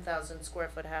a 10,000 square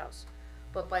foot house.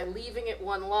 But by leaving it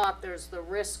one lot, there's the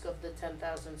risk of the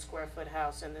 10,000 square foot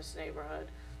house in this neighborhood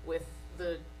with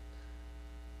the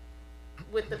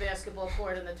basketball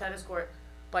court and the tennis court.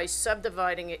 By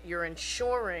subdividing it, you're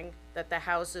ensuring that the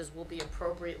houses will be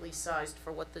appropriately sized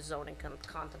for what the zoning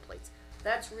contemplates.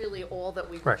 That's really all that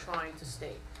we were Right. trying to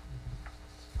state.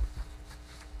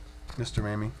 Mr.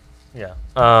 Mamie? Yeah.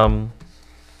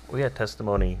 We had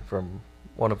testimony from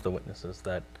one of the witnesses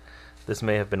that this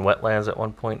may have been wetlands at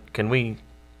one point. Can we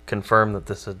confirm that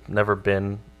this had never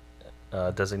been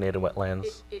designated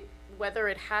wetlands? Whether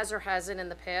it has or hasn't in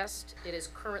the past, it is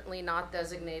currently not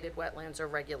designated wetlands or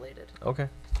regulated. Okay.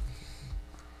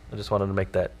 I just wanted to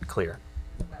make that clear.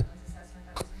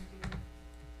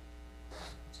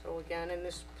 So again, in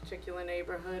this particular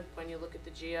neighborhood, when you look at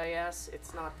the GIS,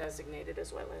 it's not designated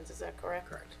as wetlands, is that correct?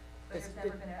 Correct. There's never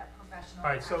been a professional.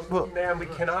 All right, so ma'am, we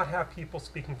cannot have people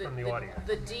speaking from the audience.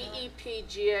 The DEP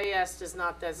GIS does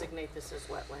not designate this as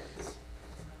wetlands.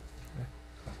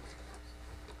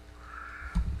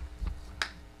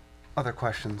 Other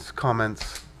questions,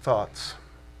 comments, thoughts?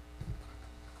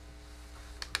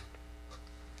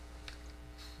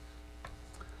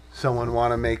 Someone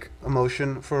want to make a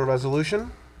motion for a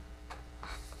resolution?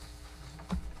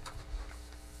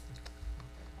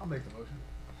 I'll make the motion.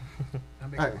 I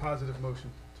make Alright. a positive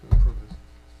motion to approve this.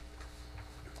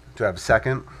 Do I have a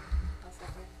second?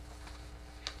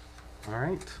 All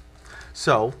right.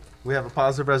 So, we have a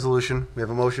positive resolution, we have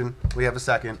a motion, we have a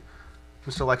second.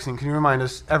 Mr. Lexington, can you remind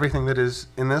us everything that is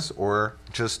in this, or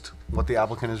just what the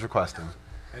applicant is requesting?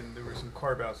 And there were some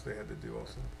carve-outs they had to do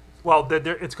also. Well,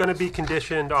 it's going to be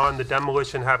conditioned on the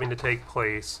demolition having to take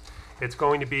place. It's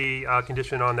going to be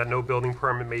conditioned on that no building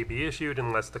permit may be issued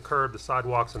unless the curb, the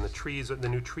sidewalks, and the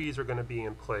new trees are going to be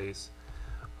in place.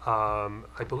 I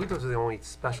believe those are the only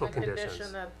special The conditions.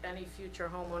 condition that any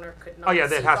future homeowner could Oh not yeah,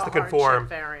 seek that has a to conform. hardship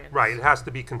variance. Right, it has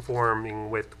to be conforming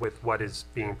with what is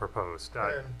being proposed.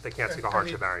 And- They can't seek a and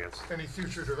hardship any- variance. Any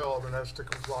future development has to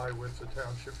comply with the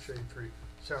township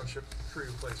township tree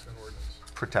replacement ordinance.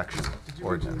 Protection Did you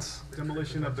ordinance. mention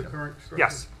demolition of the current structure?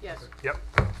 Yes. Yes. Yep.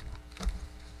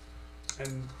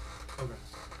 And, okay.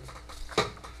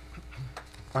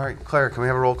 All right, Claire, can we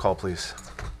have a roll call, please?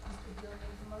 Mr. Beal made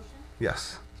the motion,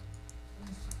 Yes.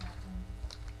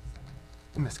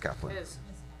 and Mr. Kaplan. Ms. Kaplan? Is.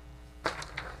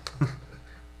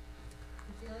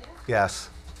 Cecilia? Yes.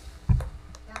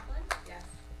 Kaplan? Yes.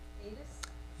 Davis?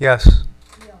 Yes.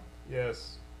 Keel.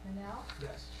 Yes. Manel.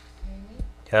 Yes. Amy.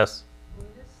 Yes.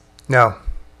 Otis. No.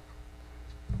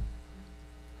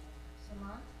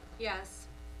 Samant. Yes.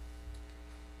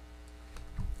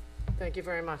 Thank you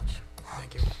very much.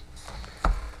 Thank you.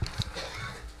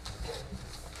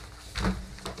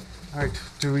 All right,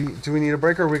 do we need a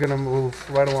break, or are we gonna move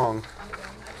right along?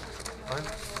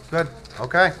 Good,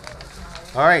 okay.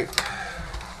 All right,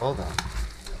 hold on.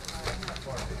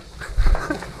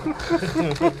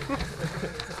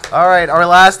 All right, our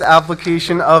last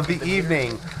application of the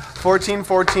evening,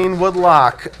 1414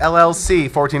 Woodlock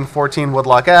LLC, 1414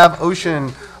 Woodlock Ave, Ocean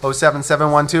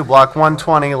 07712, Block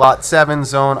 120, Lot 7,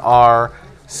 Zone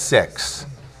R6.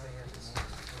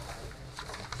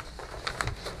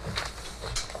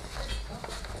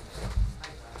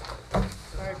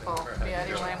 Sorry, Paul. Be out of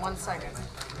your way in 1 second.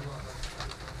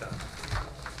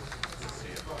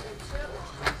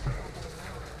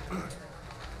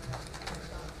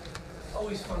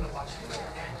 Always fun to watch.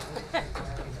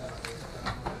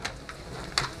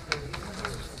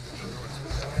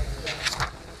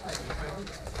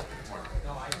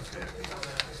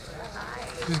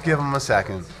 Just give them a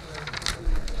second.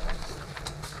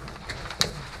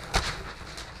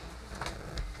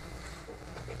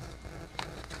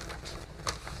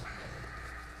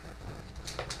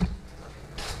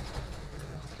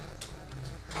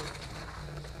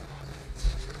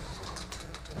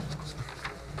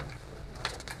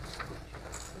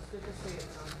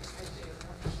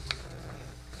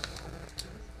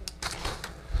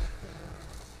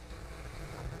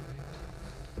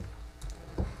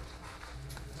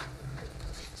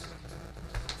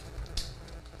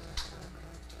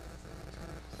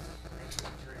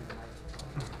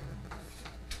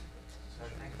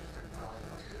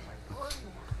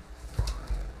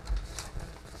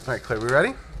 All right, Claire, we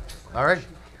ready? All right.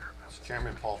 Mr.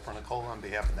 Chairman, Paul Fronicola, on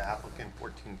behalf of the applicant,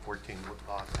 1414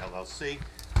 Woodlock LLC.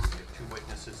 We have two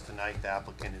witnesses tonight. The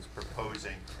applicant is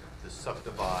proposing to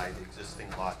subdivide existing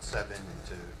Lot 7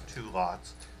 into two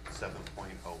lots,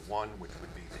 7.01, which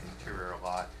would be the interior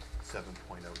lot,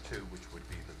 7.02, which would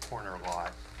be the corner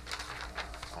lot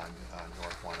on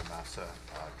North Wanamassa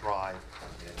Drive.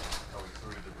 And going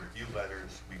through the review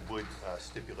letters, we would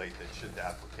stipulate that should the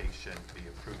application be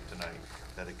approved tonight,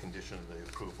 that a condition of the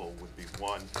approval would be,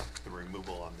 one, the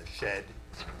removal on the shed,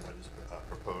 what is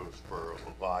proposed for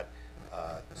lot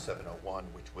 701,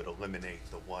 which would eliminate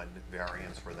the one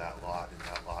variance for that lot, and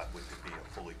that lot would be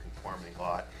a fully conforming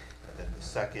lot. And then the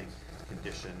second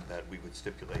condition that we would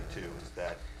stipulate to is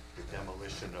that the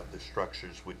demolition of the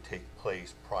structures would take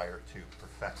place prior to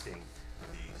perfecting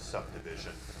the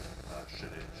subdivision,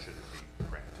 should it be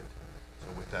granted. So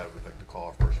with that, we'd like to call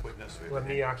our first witness. Let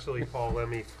me actually, Paul, let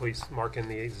me please mark in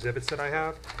the exhibits that I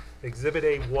have. Exhibit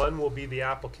A1 will be the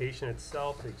application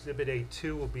itself. Exhibit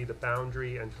A2 will be the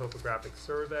boundary and topographic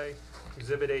survey.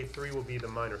 Exhibit A3 will be the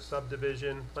minor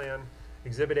subdivision plan.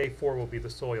 Exhibit A4 will be the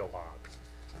soil log.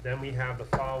 Then we have the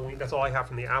following, that's all I have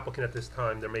from the applicant at this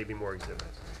time. There may be more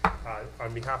exhibits.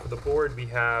 On behalf of the board, we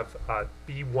have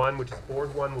B1, which is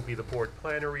Board 1, will be the board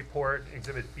planner report.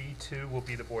 Exhibit B2 will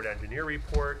be the board engineer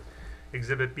report.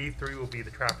 Exhibit B3 will be the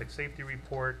traffic safety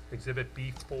report. Exhibit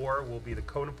B4 will be the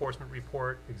code enforcement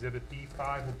report. Exhibit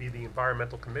B5 will be the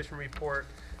environmental commission report.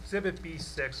 Exhibit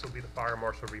B6 will be the fire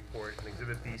marshal report. And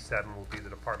Exhibit B7 will be the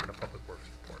Department of Public Works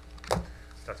report.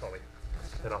 That's all we have.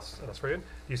 And I'll swear in. Do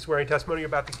you swear any testimony you're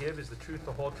about to give is the truth,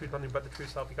 the whole truth, nothing but the truth,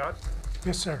 so help you God?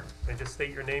 Yes, sir. And just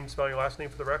state your name, spell your last name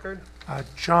for the record.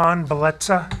 John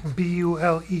Buletza,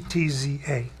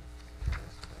 B-U-L-E-T-Z-A.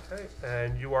 Okay.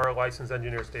 And you are a licensed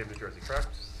engineer, state of New Jersey, correct?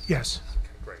 Yes. Okay,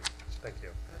 great. Thank you.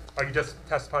 Are you just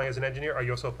testifying as an engineer? Are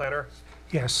you also a planner?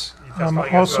 Yes. You I'm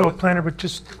testifying as also well a as- planner, but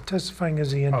just testifying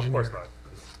as the Oh, engineer. of course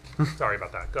not. Sorry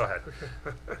about that. Go ahead.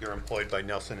 You're employed by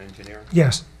Nelson Engineering?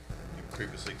 Yes. You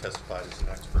previously testified as an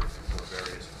expert for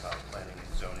various planning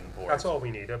and zoning boards. That's all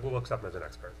we need. We'll accept him as an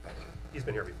expert. He's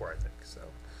been here before, I think, so.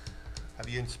 Have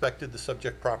you inspected the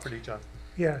subject property, John?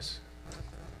 Yes.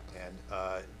 And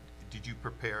did you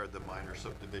prepare the minor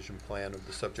subdivision plan of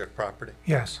the subject property?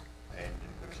 Yes. And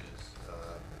which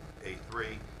is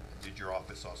A3. Did your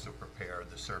office also prepare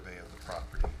the survey of the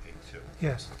property, A2?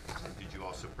 Yes. And did you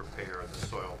also prepare the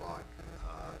soil log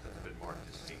that's been marked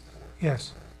as A4?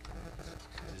 Yes.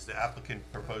 Is the applicant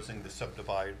proposing to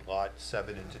subdivide lot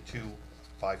 7 into two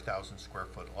 5,000 square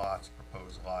foot lots,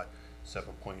 proposed lot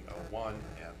 7.01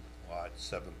 and lot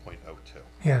 7.02?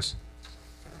 Yes.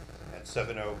 And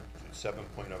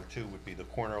 7.02 would be the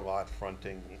corner lot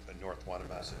fronting North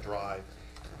Wanamassa Drive,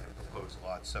 and proposed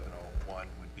lot 701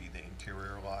 would be the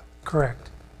interior lot.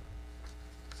 Correct.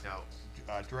 Now,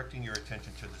 Directing your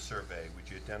attention to the survey, would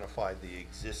you identify the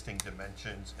existing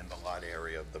dimensions and the lot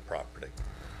area of the property?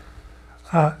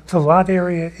 The lot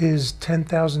area is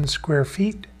 10,000 square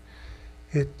feet.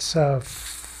 It's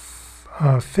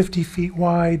 50 feet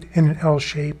wide in an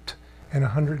L-shaped and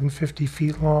 150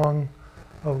 feet long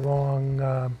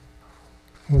along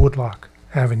Woodlock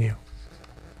Avenue.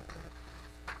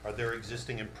 Are there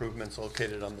existing improvements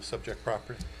located on the subject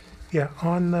property? Yeah,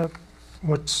 on the,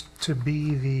 what's to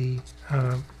be the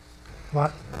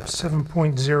lot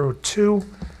 7.02,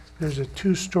 there's a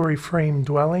two-story frame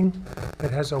dwelling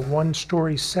that has a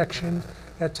one-story section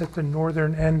that's at the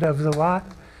northern end of the lot.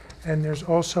 And there's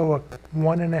also a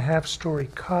 1.5-story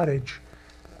cottage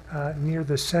near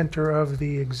the center of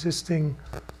the existing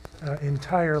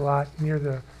entire lot, near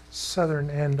the southern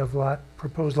end of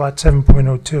proposed lot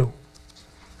 7.02.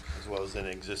 As well as an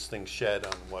existing shed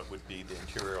on what would be the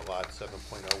interior lot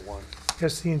 7.01?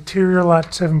 Yes, the interior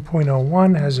lot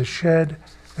 7.01 has a shed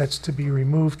that's to be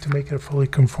removed to make it a fully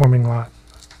conforming lot.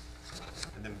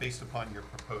 And then based upon your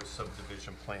proposed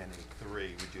subdivision plan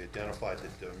A3, would you identify the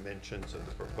dimensions of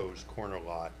the proposed corner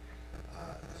lot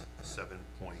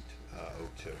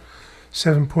 7.02?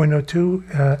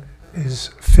 7.02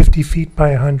 is 50 feet by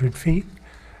 100 feet,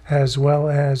 as well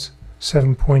as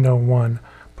 7.01.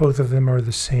 Both of them are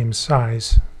the same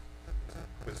size.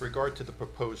 With regard to the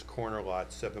proposed corner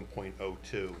lot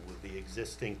 7.02, will the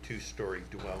existing two-story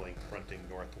dwelling fronting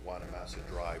north Wanamassa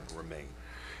Drive remain?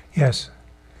 Yes.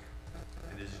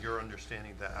 And is your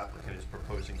understanding the applicant is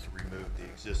proposing to remove the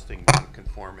existing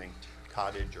non-conforming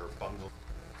cottage or bungalow?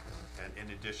 And in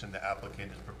addition, the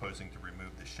applicant is proposing to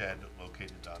remove the shed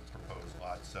located on proposed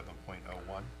lot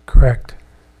 7.01? Correct.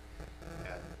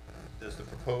 And does the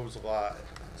proposed lot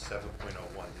 7.01,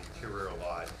 the interior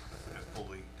lot,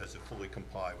 does it fully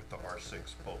comply with the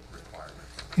R6 bulk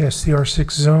requirements? Yes, the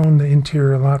R6 zone, the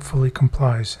interior lot fully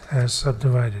complies as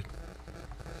subdivided.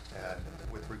 And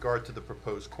with regard to the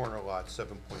proposed corner lot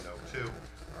 7.02,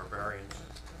 are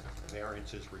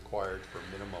variances required for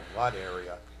minimum lot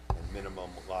area and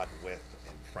minimum lot width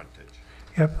and frontage?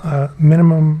 Yep,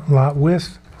 minimum lot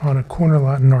width on a corner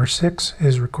lot in R6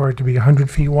 is required to be 100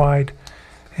 feet wide,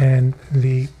 and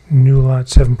the new lot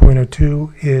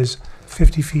 7.02 is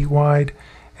 50 feet wide,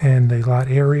 and the lot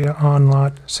area on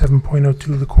lot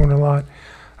 7.02, the corner lot,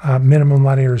 minimum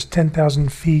lot area is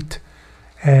 10,000 feet,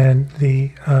 and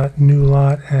the new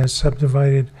lot as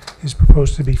subdivided is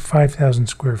proposed to be 5,000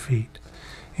 square feet.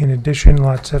 In addition,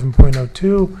 lot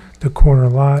 7.02, the corner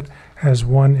lot, has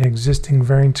one existing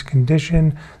variance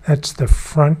condition. That's the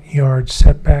front yard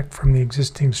setback from the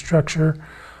existing structure,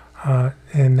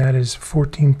 and that is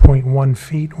 14.1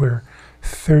 feet, where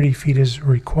 30 feet is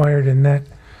required, and that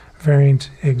variance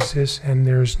exists, and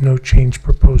there's no change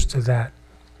proposed to that.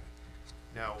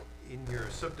 Now, in your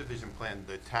subdivision plan,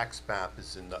 the tax map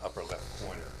is in the upper left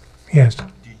corner. Yes.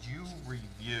 Did you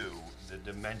review the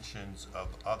dimensions of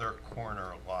other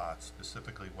corner lots,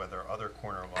 specifically whether other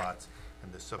corner lots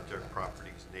in the subject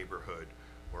property's neighborhood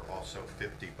were also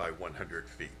 50 by 100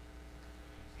 feet?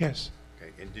 Yes.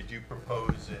 Okay, and did you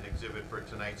propose an exhibit for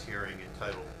tonight's hearing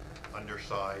entitled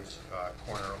Undersized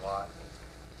Corner Lot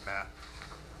Map?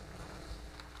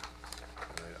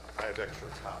 I have extra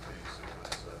copies. It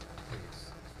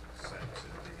was sent to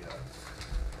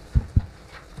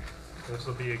the... This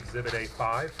will be Exhibit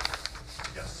A5.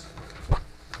 Yes.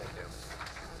 Thank you.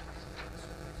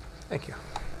 Thank you.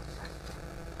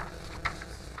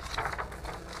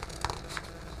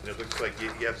 And it looks like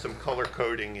you have some color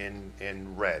coding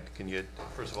in red. Can you,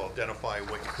 first of all, identify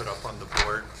what you put up on the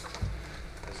board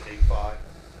as A5?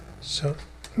 So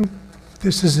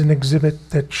this is an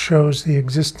exhibit that shows the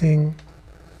existing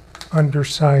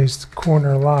undersized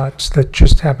corner lots that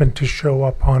just happen to show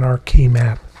up on our key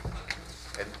map.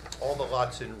 And all the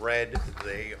lots in red,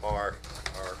 they are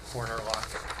corner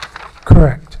lots?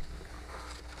 Correct.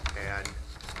 And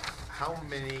how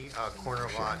many corner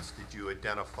lots did you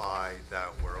identify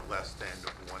that were less than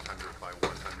 100 by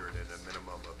 100 and a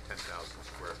minimum of 10,000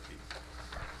 square feet?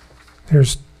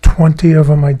 There's 20 of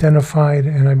them identified,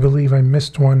 and I believe I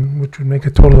missed one, which would make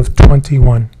a total of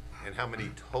 21. And how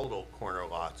many total corner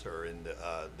lots are in the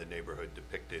neighborhood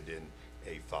depicted in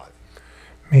A5?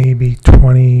 Maybe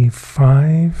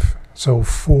 25. So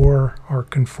 4 are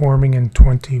conforming and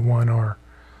 21 are.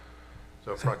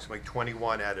 So approximately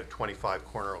 21 out of 25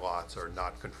 corner lots are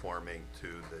not conforming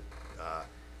to the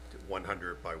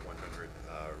 100 by 100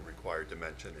 required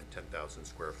dimension and 10,000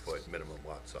 square foot minimum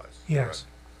lot size. Yes.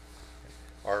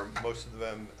 Correct? Are most of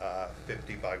them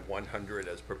 50 by 100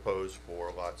 as proposed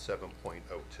for lot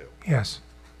 7.02? Yes.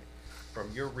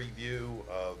 From your review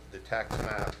of the tax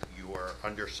map, you are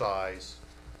undersized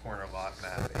corner lot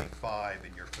map A5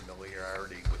 and your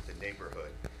familiarity with the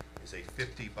neighborhood, is a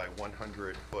 50 by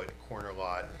 100 foot corner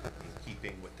lot in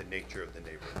keeping with the nature of the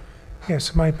neighborhood?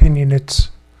 Yes, in my opinion, it's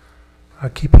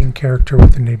keeping character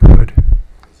with the neighborhood.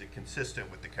 Is it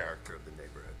consistent with the character of the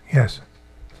neighborhood? Yes.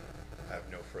 I have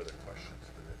no further questions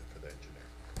for the engineer.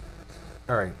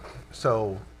 All right,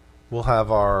 so we'll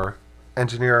have our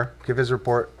engineer give his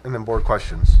report and then board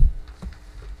questions.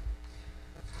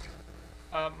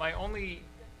 My only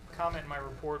comment in my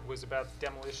report was about the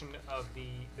demolition of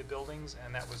the buildings,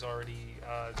 and that was already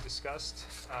discussed,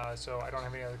 so I don't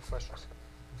have any other questions.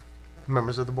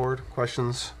 Members of the board,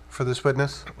 questions for this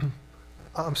witness?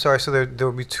 I'm sorry, so there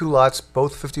will be two lots,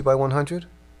 both 50 by 100?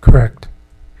 Correct.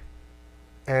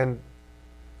 And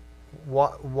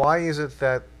why is it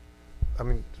that, I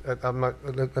mean, I'm not,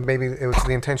 maybe it was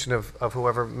the intention of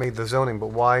whoever made the zoning, but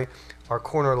why are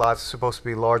corner lots supposed to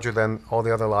be larger than all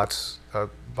the other lots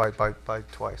by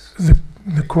twice?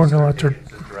 The corner lots are,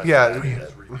 Yeah. I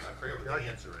forget what the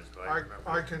answer is, but I remember.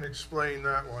 I can explain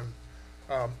that one.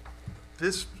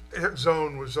 This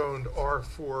zone was zoned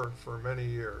R4 for many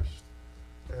years,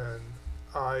 and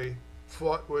I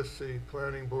fought with the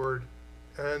planning board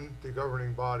and the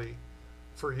governing body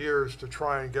for years to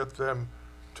try and get them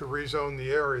to rezone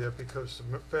the area, because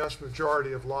the vast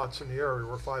majority of lots in the area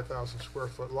were 5,000 square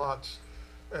foot lots,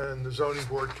 and the zoning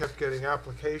board kept getting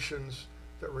applications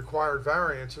that required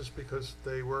variances because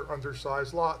they were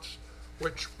undersized lots,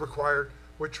 which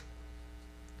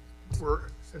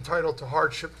were entitled to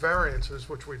hardship variances,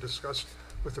 which we discussed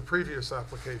with the previous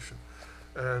application.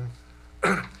 And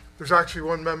there's actually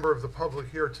one member of the public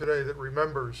here today that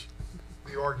remembers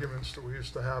the arguments that we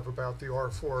used to have about the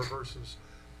R4 versus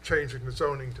changing the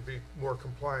zoning to be more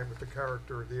compliant with the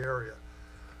character of the area.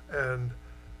 And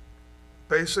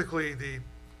basically the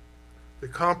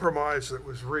compromise that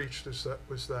was reached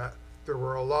was that there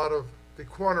were a lot of the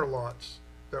corner lots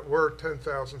that were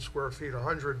 10,000 square feet,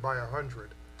 100 by 100,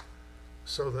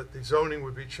 so that the zoning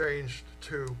would be changed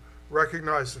to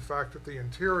recognize the fact that the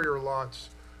interior lots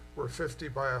were 50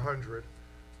 by 100,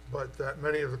 but that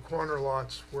many of the corner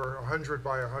lots were 100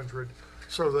 by 100,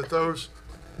 so that those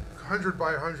 100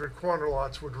 by 100 corner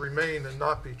lots would remain and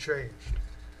not be changed,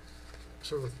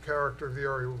 so that the character of the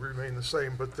area would remain the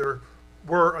same. But there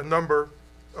were a number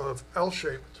of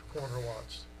L-shaped corner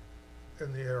lots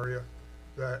in the area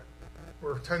that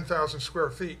were 10,000 square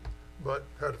feet, but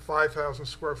had a 5,000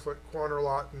 square foot corner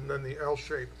lot, and then the L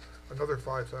shape, another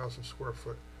 5,000 square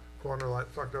foot corner lot.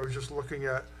 In fact, I was just looking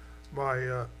at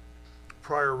my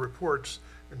prior reports.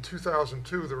 In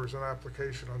 2002, there was an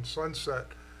application on Sunset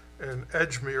and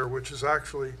Edgemere, which is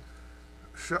actually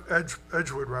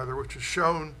Edgewood, rather, which is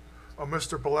shown on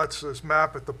Mr. Belletz's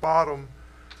map at the bottom,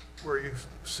 where you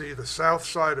see the south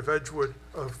side of Edgewood,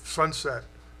 of Sunset,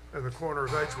 and the corner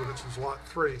of Edgewood. It says Lot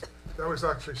 3. That was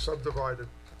actually subdivided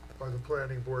by the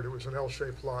planning board. It was an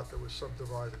L-shaped lot that was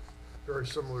subdivided, very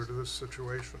similar to this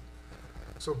situation.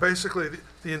 So basically,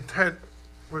 the intent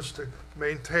was to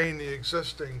maintain the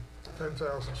existing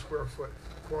 10,000 square foot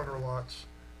corner lots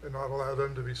and not allow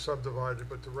them to be subdivided,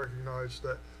 but to recognize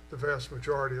that the vast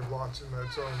majority of lots in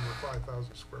that zone were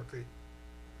 5,000 square feet.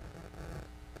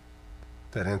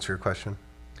 That answer your question?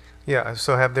 Yeah,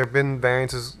 so have there been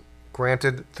variances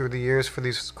granted through the years for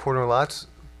these corner lots?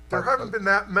 There haven't been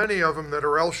that many of them that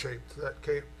are L-shaped that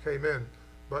came in,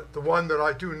 but the one that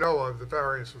I do know of, the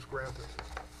variance was granted.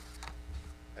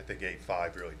 I think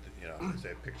A5 really, they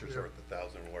have pictures worth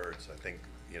 1,000 words. I think,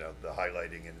 the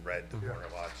highlighting in red, the corner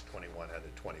lots, 21 out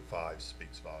of 25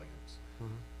 speaks volumes.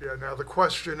 Yeah, now the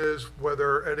question is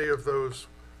whether any of those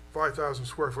 5,000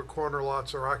 square foot corner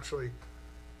lots are actually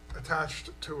attached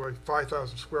to a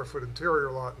 5,000 square foot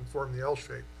interior lot and form the L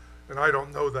shape. And I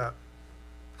don't know that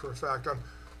for a fact.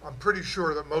 I'm pretty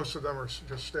sure that most of them are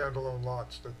just standalone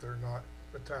lots, that they're not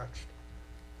attached.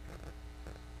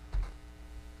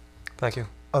 Thank you.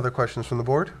 Other questions from the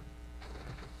board?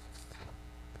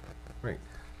 Great.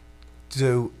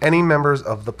 Do any members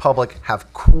of the public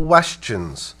have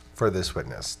questions for this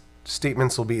witness?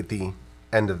 Statements will be at the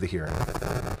end of the hearing.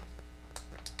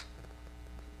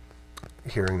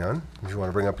 Hearing none. Do you want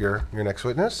to bring up your next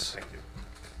witness? Thank you.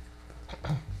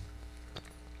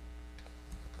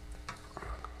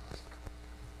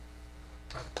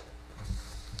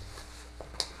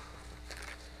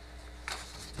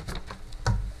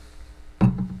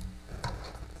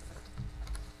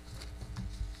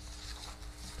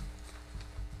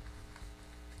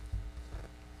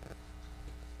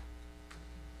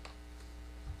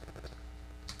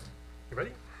 You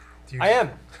ready? I am.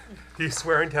 Do you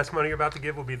swear in testimony you're about to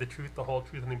give will be the truth, the whole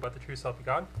truth, and nothing but the truth, self you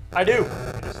God? I do.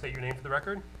 Can you just state your name for the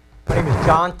record? My name is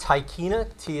John Tykina,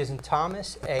 T as in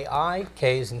Thomas, A-I,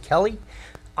 K as in Kelly,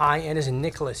 I-N as in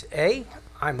Nicholas A.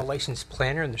 I'm a licensed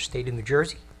planner in the state of New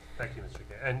Jersey. Thank you, Mr.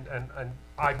 K. And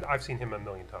I've seen him a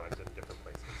million times in different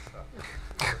places.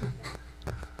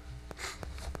 So.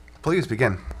 Please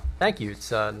begin. Thank you.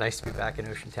 It's nice to be back in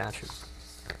Ocean Township.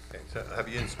 Okay, so have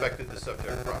you inspected the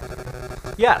subject property?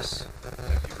 Yes.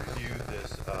 Have you reviewed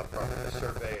this property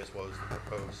survey as well as the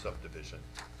proposed subdivision?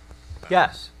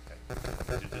 Yes. Okay.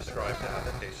 Could you describe the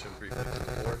application briefly to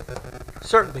the board?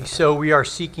 Certainly. So we are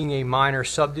seeking a minor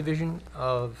subdivision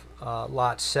of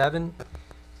Lot 7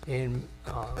 in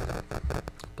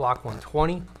Block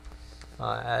 120.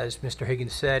 As Mr.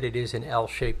 Higgins said, it is an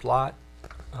L-shaped lot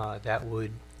that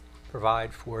would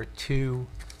provide for two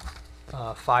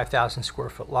 5,000 square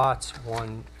foot lots,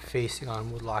 one facing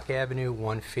on Woodlock Avenue,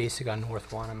 one facing on North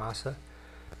Wanamassa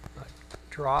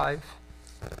Drive.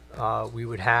 We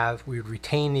would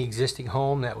retain the existing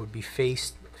home that would be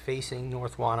facing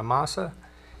North Wanamassa,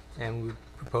 and we're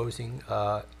proposing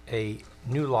a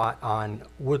new lot on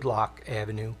Woodlock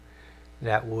Avenue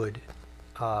that would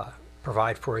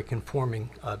provide for a conforming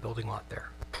building lot there.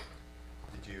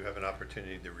 Did you have an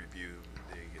opportunity to review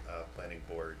the planning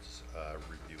board's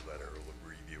review letter or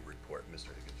review report, Mr.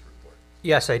 Higgins' report?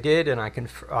 Yes, I did, and I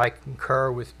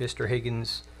concur with Mr.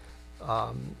 Higgins'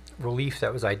 relief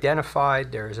that was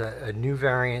identified. There's a new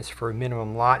variance for a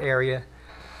minimum lot area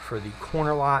for the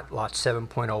corner lot. Lot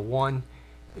 7.01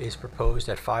 is proposed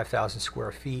at 5,000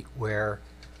 square feet, where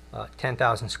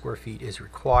 10,000 square feet is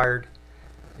required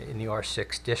in the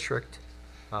R6 district.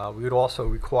 We would also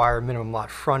require minimum lot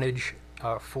frontage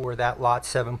for that lot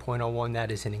 7.01.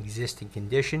 That is an existing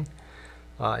condition.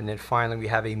 And then finally, we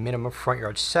have a minimum front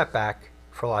yard setback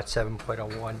for lot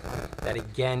 7.01. That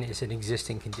again is an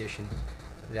existing condition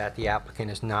that the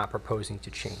applicant is not proposing to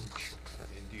change.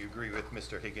 And do you agree with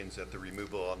Mr. Higgins that the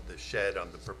removal of the shed on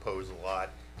the proposed lot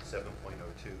 7.02,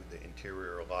 the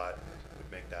interior lot, would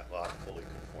make that lot fully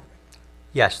conforming?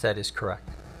 Yes, that is correct.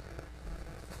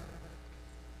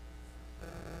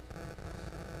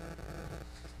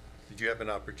 Did you have an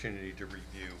opportunity to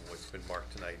review what's been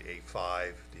marked tonight,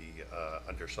 A5, the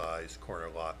undersized corner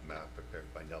lot map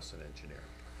prepared by Nelson Engineering?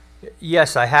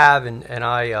 Yes, I have, and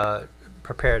I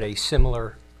prepared a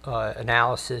similar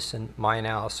analysis, and my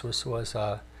analysis was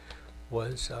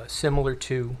similar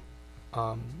to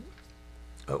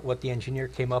what the engineer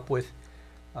came up with,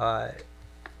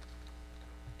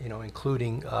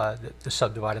 including the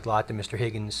subdivided lot that Mr.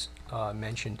 Higgins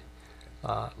mentioned,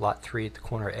 Lot 3 at the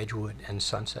corner of Edgewood and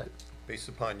Sunset. Based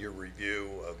upon your review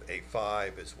of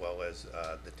A5 as well as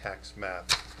the tax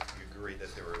map, you agree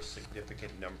that there are a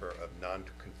significant number of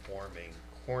non-conforming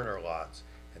corner lots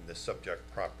in the subject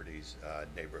property's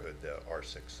neighborhood, the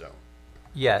R6 zone?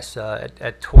 Yes,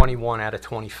 at 21 out of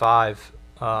 25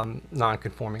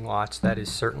 non-conforming lots, that is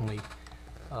certainly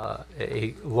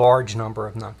a large number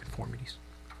of non-conformities.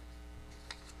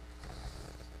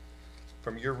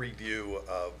 From your review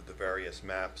of the various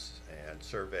maps and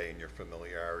survey and your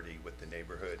familiarity with the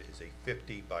neighborhood, is a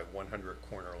 50 by 100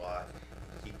 corner lot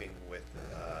in keeping with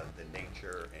the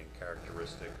nature and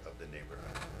characteristic of the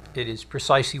neighborhood? It is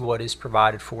precisely what is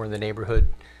provided for in the neighborhood.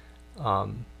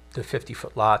 The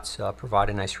 50-foot lots provide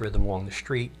a nice rhythm along the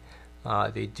street.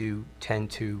 They do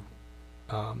tend to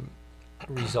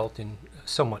result in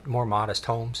somewhat more modest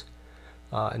homes,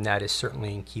 and that is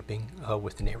certainly in keeping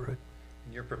with the neighborhood.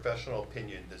 In your professional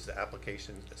opinion, does the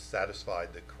application satisfy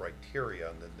the criteria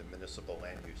under the municipal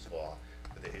land use law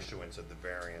for the issuance of the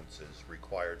variances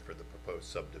required for the proposed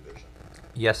subdivision?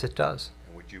 Yes, it does.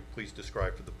 And would you please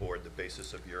describe for the board the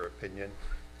basis of your opinion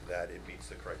that it meets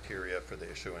the criteria for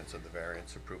the issuance of the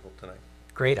variance approval tonight?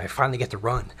 Great, I finally get to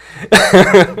run.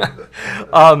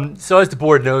 So as the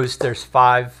board knows, there's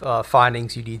 5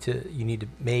 findings you need to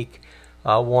make.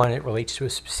 1, it relates to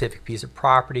a specific piece of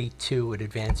property. 2, it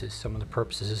advances some of the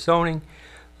purposes of zoning.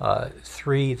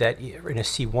 3, that in a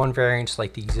C1 variance,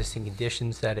 like the existing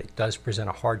conditions, that it does present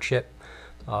a hardship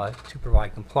to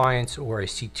provide compliance, or a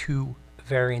C2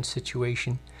 variance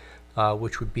situation,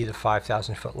 which would be the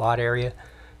 5,000-foot lot area,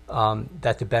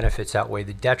 that the benefits outweigh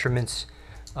the detriments.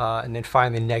 And then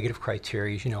finally, the negative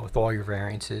criteria, with all your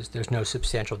variances, there's no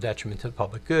substantial detriment to the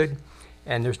public good,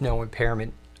 and there's no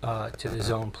impairment to the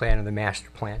zone plan or the master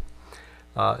plan.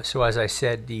 So as I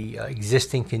said, the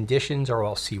existing conditions are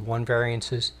all C1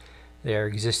 variances. They are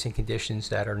existing conditions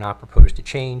that are not proposed to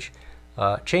change.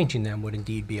 Changing them would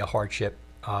indeed be a hardship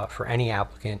for any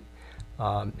applicant,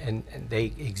 and they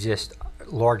exist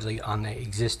largely on the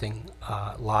existing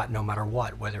lot no matter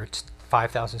what, whether it's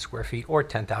 5,000 square feet or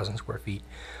 10,000 square feet.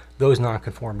 Those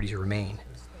nonconformities remain.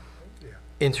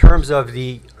 In terms of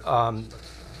the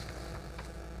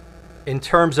In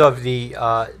terms of the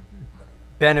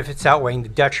benefits outweighing the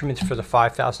detriments for the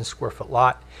 5,000 square foot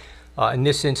lot, in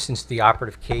this instance, the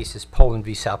operative case is Poland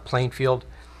v. South Plainfield.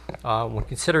 When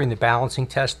considering the balancing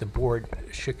test, the board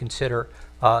should consider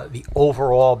the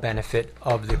overall benefit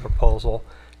of the proposal,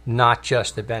 not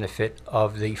just the benefit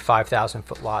of the 5,000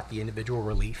 foot lot, the individual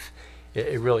relief.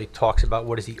 It really talks about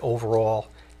what is the overall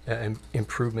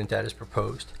improvement that is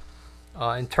proposed.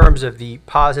 In terms of the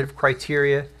positive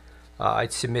criteria,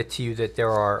 I'd submit to you that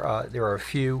there are a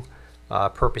few.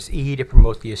 Purpose E, to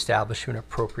promote the establishment of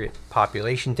appropriate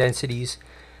population densities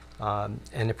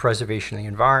and the preservation of the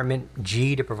environment.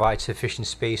 G, to provide sufficient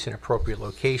space and appropriate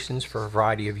locations for a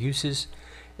variety of uses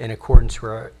in accordance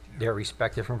with their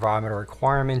respective environmental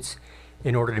requirements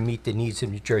in order to meet the needs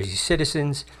of New Jersey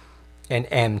citizens. And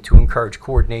M, to encourage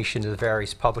coordination of the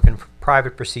various public and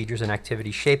private procedures and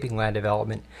activities shaping land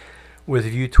development with a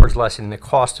view towards lessening the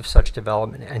cost of such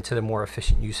development and to the more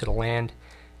efficient use of the land.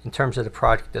 In terms of the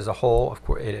project as a whole, of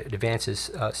course, it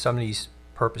advances some of these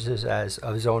purposes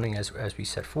of zoning as we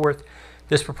set forth.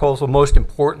 This proposal, most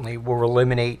importantly, will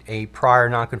eliminate a prior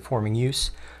nonconforming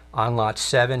use on Lot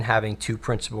 7 having 2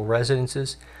 principal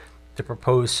residences. The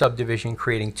proposed subdivision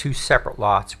creating 2 separate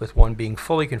lots, with one being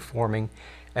fully conforming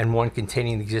and one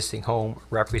containing the existing home,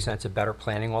 represents a better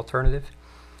planning alternative.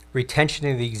 Retention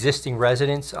of the existing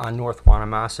residents on North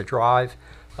Wanamassa Drive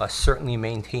certainly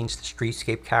maintains the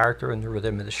streetscape character and the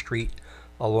rhythm of the street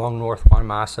along North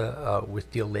Wanamassa,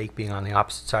 with Deal Lake being on the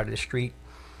opposite side of the street.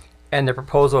 And the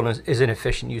proposal is an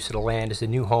efficient use of the land, as the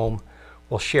new home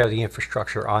will share the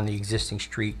infrastructure on the existing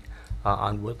street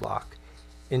on Woodlock.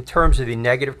 In terms of the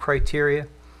negative criteria,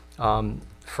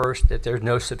 first, that there's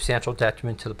no substantial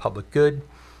detriment to the public good.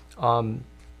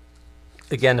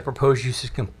 Again, the proposed use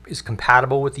is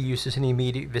compatible with the uses in the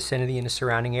immediate vicinity in the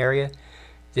surrounding area.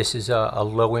 This is a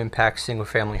low-impact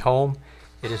single-family home.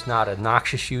 It is not a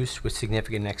noxious use with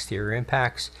significant exterior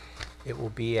impacts. It will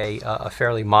be a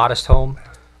fairly modest home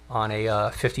on a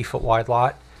 50-foot wide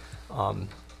lot.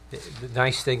 The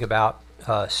nice thing about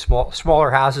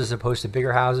smaller houses as opposed to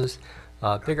bigger houses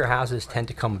tend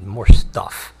to come with more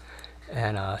stuff,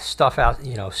 and stuff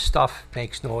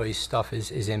makes noise. Stuff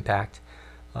is impact,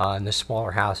 and the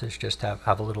smaller houses just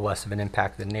have a little less of an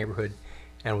impact in the neighborhood,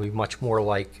 and will be much more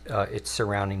like its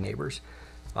surrounding neighbors.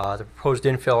 The proposed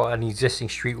infill on the existing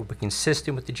street will be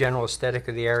consistent with the general aesthetic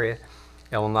of the area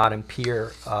and will not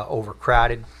appear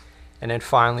overcrowded. And then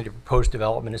finally, the proposed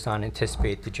development is not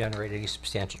anticipated to generate any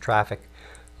substantial traffic.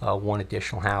 One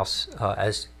additional house,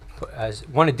 as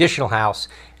one additional house,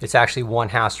 it's actually one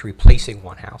house replacing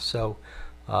one house. So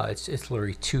it's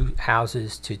literally 2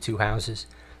 houses to 2 houses,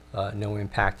 no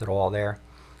impact at all there.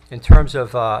 In terms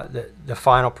of the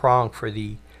final prong for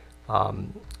the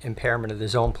impairment of the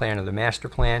zone plan or the master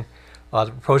plan, the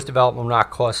proposed development will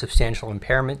not cause substantial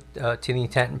impairment to the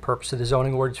intent and purpose of the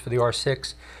zoning ordinance for the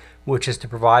R6, which is to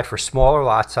provide for smaller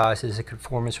lot sizes in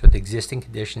conformance with existing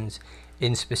conditions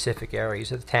in specific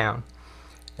areas of the town.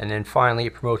 And then finally,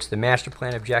 it promotes the master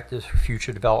plan objectives for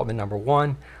future development. Number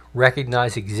 1,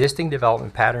 recognize existing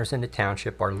development patterns in the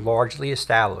township are largely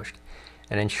established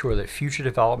and ensure that future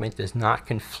development does not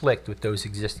conflict with those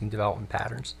existing development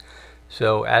patterns.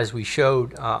 So as we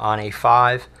showed on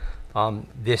A5,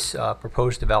 this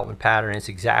proposed development pattern is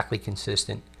exactly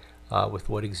consistent with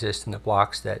what exists in the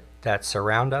blocks that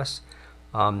surround us.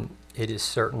 It is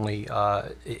certainly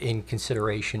in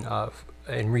consideration of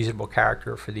and reasonable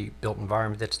character for the built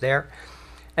environment that's there.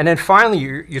 And then finally,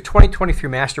 your 2023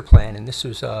 master plan, and this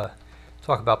was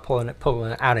talk about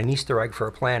pulling out an Easter egg for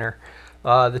a planner.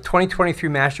 The 2023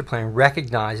 master plan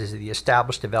recognizes the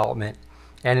established development,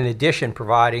 and in addition,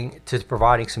 providing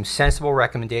some sensible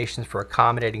recommendations for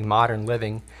accommodating modern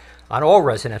living on all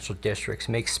residential districts,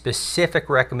 makes specific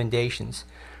recommendations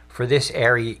for this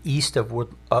area east of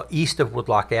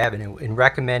Woodlock Avenue in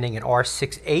recommending an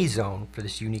R6A zone for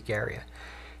this unique area.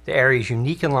 The area is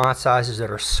unique in lot sizes that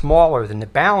are smaller than the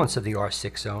balance of the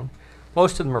R6 zone.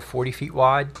 Most of them are 40 feet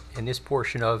wide. In this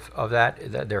portion of that,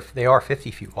 they are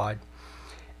 50 feet wide.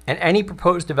 And any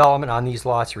proposed development on these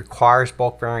lots requires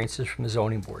bulk variances from the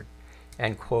zoning board,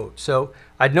 end quote. So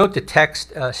I'd note the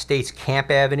text states Camp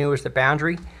Avenue as the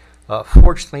boundary.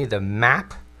 Fortunately, the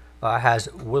map has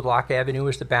Woodlock Avenue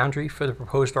as the boundary for the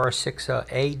proposed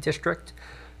R6A district.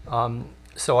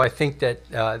 So I think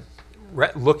that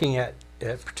looking at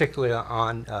particularly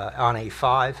on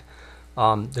A5,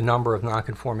 the number of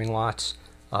non-conforming lots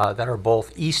that are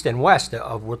both east and west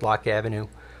of Woodlock Avenue,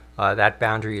 that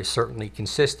boundary is certainly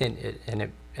consistent.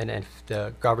 And if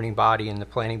the governing body and the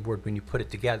planning board, when you put it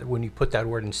together, when you put that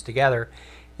ordinance together,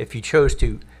 if you chose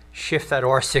to shift that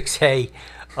R6A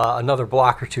another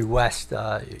block or two west,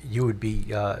 you would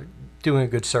be doing a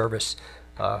good service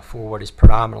for what is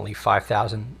predominantly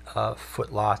 5,000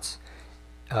 foot lots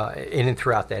in and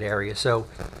throughout that area. So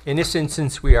in this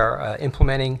instance, we are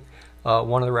implementing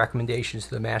one of the recommendations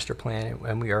to the master plan,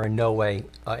 and we are in no way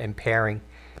impairing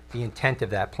the intent of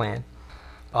that plan.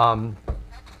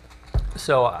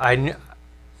 So I'm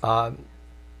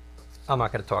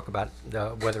not going to talk about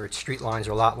whether it's street lines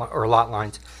or lot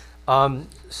lines.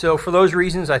 So for those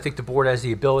reasons, I think the board has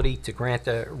the ability to grant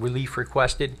the relief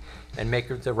requested and make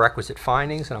the requisite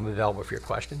findings, and I'm available for your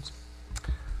questions.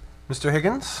 Mr.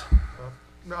 Higgins?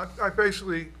 No, I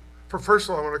basically, first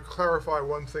of all, I want to clarify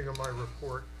one thing in my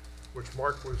report, which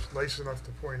Mark was nice enough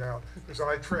to point out, is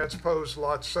I transposed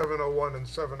lots 701 and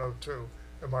 702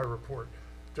 in my report.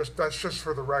 That's just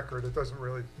for the record. It doesn't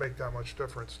really make that much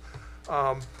difference.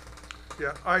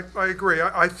 Yeah, I agree.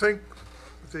 I think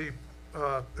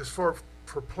as for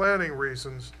planning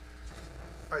reasons,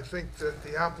 I think that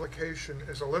the application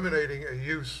is eliminating a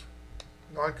use,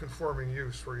 non-conforming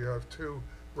use, where you have two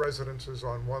residences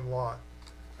on one lot,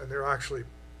 and they're actually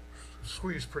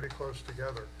squeezed pretty close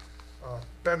together.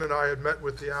 Ben and I had met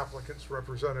with the applicant's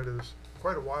representatives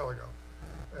quite a while ago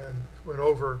and went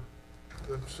over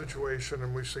the situation,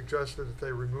 and we suggested that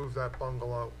they remove that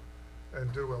bungalow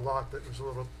and do a lot that was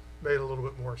made a little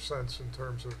bit more sense in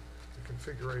terms of the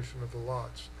configuration of the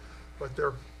lots. But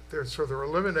they're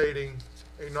eliminating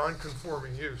a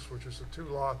non-conforming use, which is the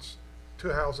two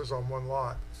houses on one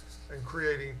lot, and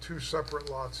creating two separate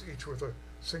lots, each with a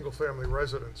single-family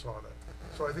residence on it.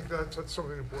 So I think that's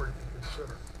something the board can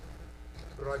consider.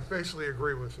 But I basically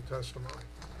agree with the testimony.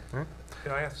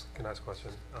 Can I ask a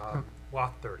question?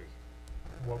 Lot 30.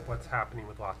 What's happening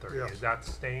with lot 30? Yes. Is that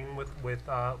staying with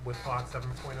lot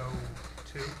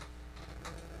 7.02?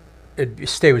 It'd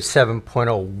stay with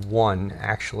 7.01,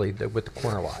 actually, with the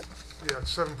corner lot. Yeah,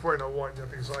 7.01, yeah,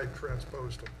 because I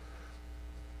transposed them.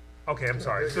 Okay, I'm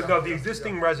sorry. Yeah, So yeah, no, the yeah,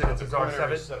 existing yeah. residence is on The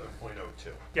corner is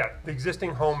 7.02. Yeah, the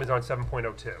existing home is on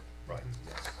 7.02. Right.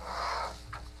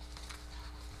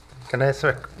 Can I ask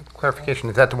a clarification?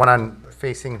 Is that the one on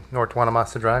facing North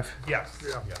Wanamassa Drive? Yes.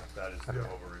 Yeah. Yeah, that is what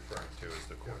we're referring to as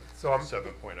the corner. So I'm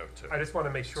 7.02. I just want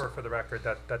to make sure for the record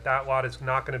that lot is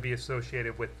not going to be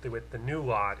associated with the new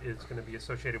lot. It's going to be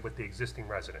associated with the existing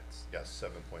residence. Yes,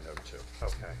 7.02.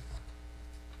 Okay.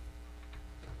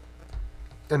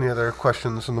 Any other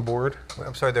questions from the board?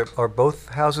 I'm sorry, are both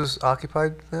houses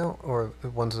occupied now, or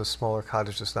one's a smaller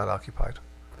cottage that's not occupied?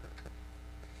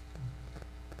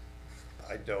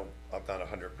 I'm not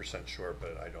 100% sure,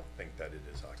 but I don't think that it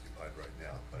is occupied right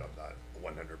now, but I'm not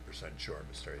 100% sure,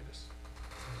 Mr. Adis.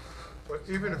 But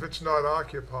even if it's not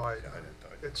occupied,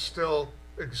 it still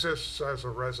exists as a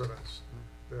residence.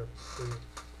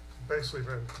 Basically,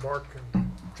 Mark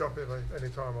can jump in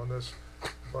anytime on this,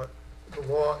 but the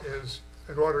law is,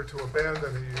 in order to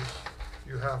abandon a use,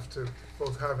 you have to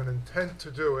both have an intent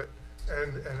to do it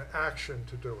and an action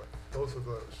to do it, both of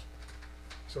those.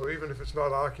 So even if it's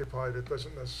not occupied, it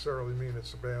doesn't necessarily mean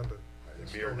it's abandoned.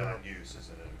 It's Mere still there. non-use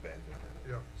isn't an abandonment.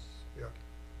 Yeah, yeah.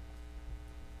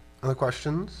 Other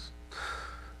questions?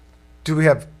 Do we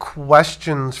have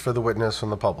questions for the witness from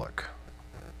the public?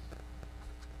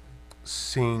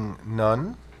 Seeing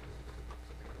none?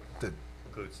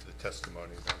 Includes the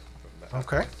testimony then from the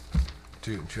Okay.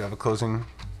 Do you have a closing?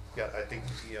 Yeah, I think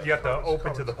You have to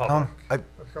open to the public.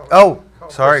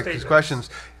 Sorry, Statements. these questions.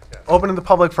 Open to the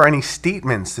public for any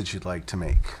statements that you'd like to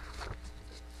make.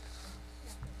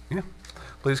 Yeah.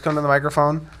 Please come to the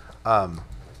microphone.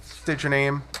 State your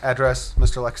name, address.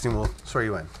 Mr. Lexington will swear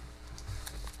you in.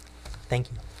 Thank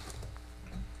you.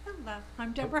 Hello,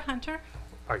 I'm Deborah Hunter,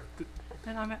 All right.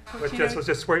 and I'm at Let's 14.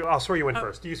 just swear. I'll swear you in Oh.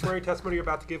 first. Do you swear any testimony you're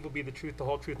about to give will be the truth, the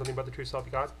whole truth, nothing but the truth, so help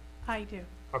you God? I do.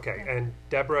 Okay. Yeah. And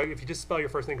Deborah, if you just spell your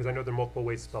first name, because I know there are multiple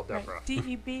ways to spell Right, Deborah.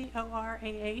 Deborah,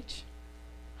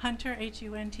 Hunter,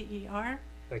 Hunter.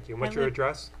 Thank you. And what's I your live-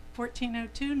 address?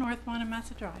 1402 North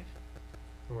Wanamassa Drive.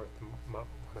 North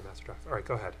Master Drive. All right,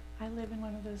 go ahead. I live in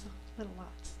one of those little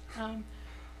lots.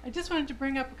 I just wanted to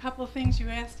bring up a couple of things you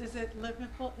asked. Is it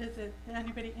livable? Is it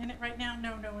anybody in it right now?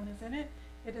 No, no one is in it.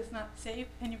 It is not safe.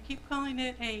 And you keep calling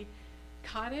it a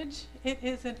cottage. It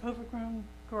is an overgrown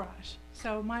garage.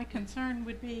 So my concern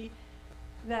would be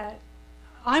that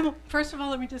first of all,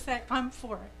 let me just say, I'm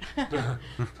for it.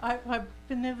 I've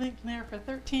been living there for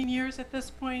 13 years at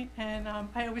this point, and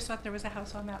I always thought there was a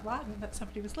house on that lot and that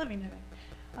somebody was living in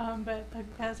it. But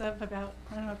as of about,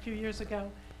 I don't know, a few years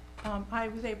ago, I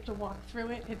was able to walk through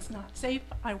it. It's not safe.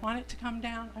 I want it to come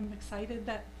down. I'm excited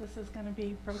that this is going to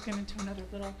be broken into another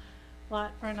little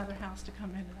lot for another house to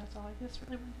come in, and that's all I just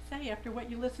really wanted to say. After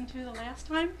what you listened to the last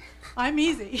time, I'm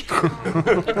easy.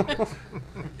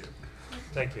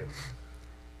 Thank you.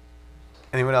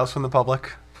 Anyone else from the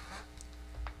public?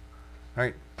 All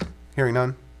right, hearing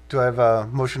none. Do I have a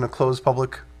motion to close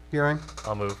public hearing?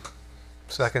 I'll move.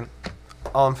 Second.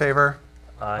 All in favor?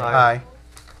 Aye. Aye.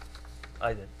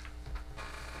 I did.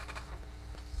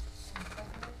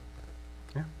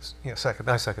 Yeah, second.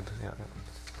 I second. Yeah.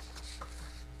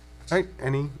 All right,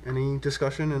 any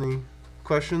discussion, any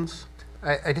questions?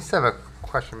 I just have a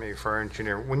question maybe for our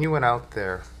engineer. When you went out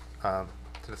there to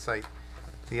the site,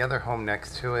 the other home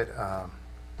next to it, I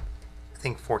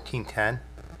think 1410,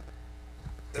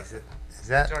 is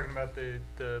that? You're talking about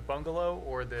the bungalow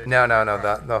or the? No,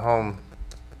 the home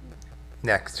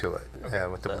next to it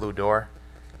with the blue door.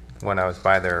 When I was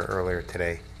by there earlier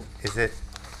today, is it?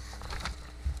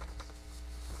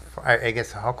 I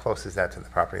guess how close is that to the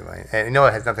property line? And I know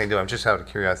it has nothing to do. I'm just out of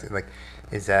curiosity. Like,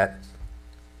 is that?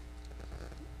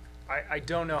 I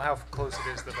don't know how close it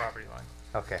is to the property line.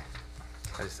 Okay.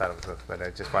 I just thought it was, but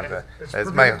I just wanted to. It's that's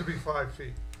permitted to be 5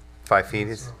 feet. 5 feet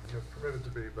is? It's permitted to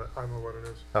be, but I don't know what it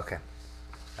is. Okay.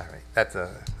 All right. That's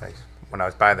when I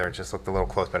was by there, it just looked a little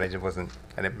close, but I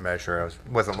didn't measure.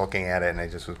 Wasn't looking at it, and I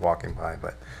just was walking by.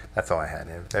 But that's all I had.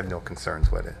 I have no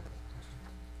concerns with it.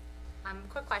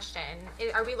 Quick question.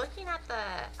 Are we looking at the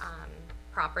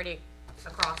property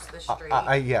across the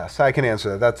street? Yes, I can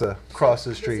answer that. That's across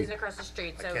the street. This is across the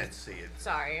street, so. I can't see it.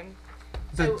 Sorry.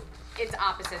 The- So it's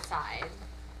opposite side.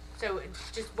 So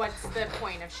just what's the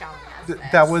point of showing us this?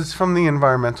 That was from the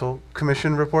Environmental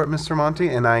Commission report, Mr. Monty,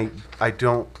 and I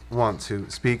don't want to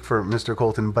speak for Mr.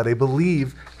 Colton, but I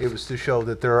believe it was to show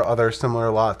that there are other similar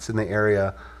lots in the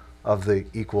area of the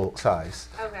equal size.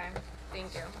 Okay,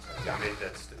 thank you. I made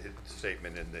that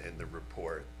statement in the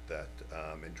report that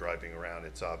in driving around,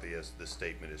 it's obvious this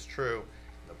statement is true.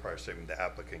 In the prior statement, the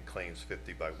applicant claims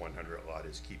 50 by 100 lot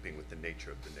is keeping with the nature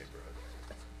of the neighborhood.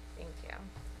 Thank you.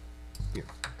 Yeah.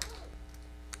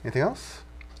 Anything else?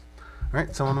 All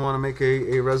right, someone want to make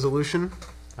a resolution?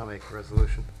 I'll make a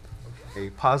resolution. A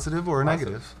positive or a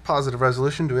negative? Positive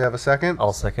resolution. Do we have a second?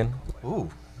 I'll second. Ooh,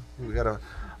 we got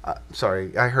a,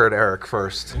 sorry, I heard Eric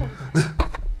first.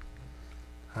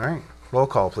 All right, roll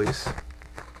call, please.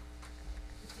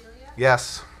 Cecilia?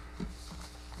 Yes.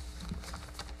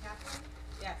 Catherine?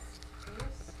 Yes. Bruce?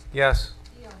 Yes.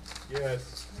 Theo?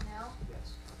 Yes. Manel?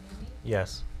 Yes. Amy?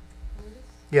 Yes. Bruce?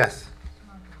 Yes.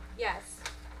 Monty? Yes.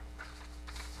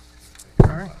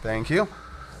 All right, thank you.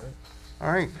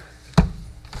 All right.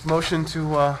 Motion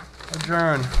to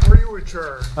adjourn. Before you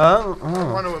adjourn, Oh,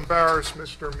 I want to embarrass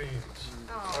Mr. Means.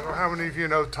 I don't know how many of you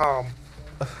know Tom.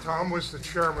 Tom was the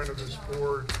chairman of this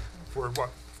board for what,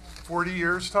 40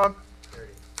 years, Tom?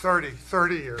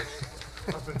 30 years,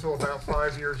 up until about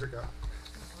 5 years ago.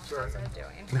 So What's it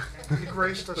doing? he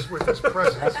graced us with his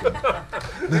presence.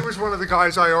 He was one of the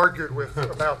guys I argued with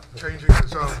about changing the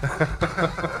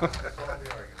zone.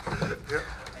 Yep.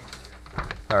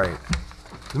 all right.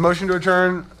 The motion to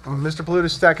adjourn, Mr.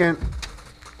 Palutis, second.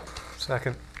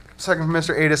 Second. Second from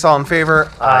Mr. Adis, all in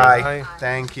favor? Aye.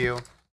 Thank you.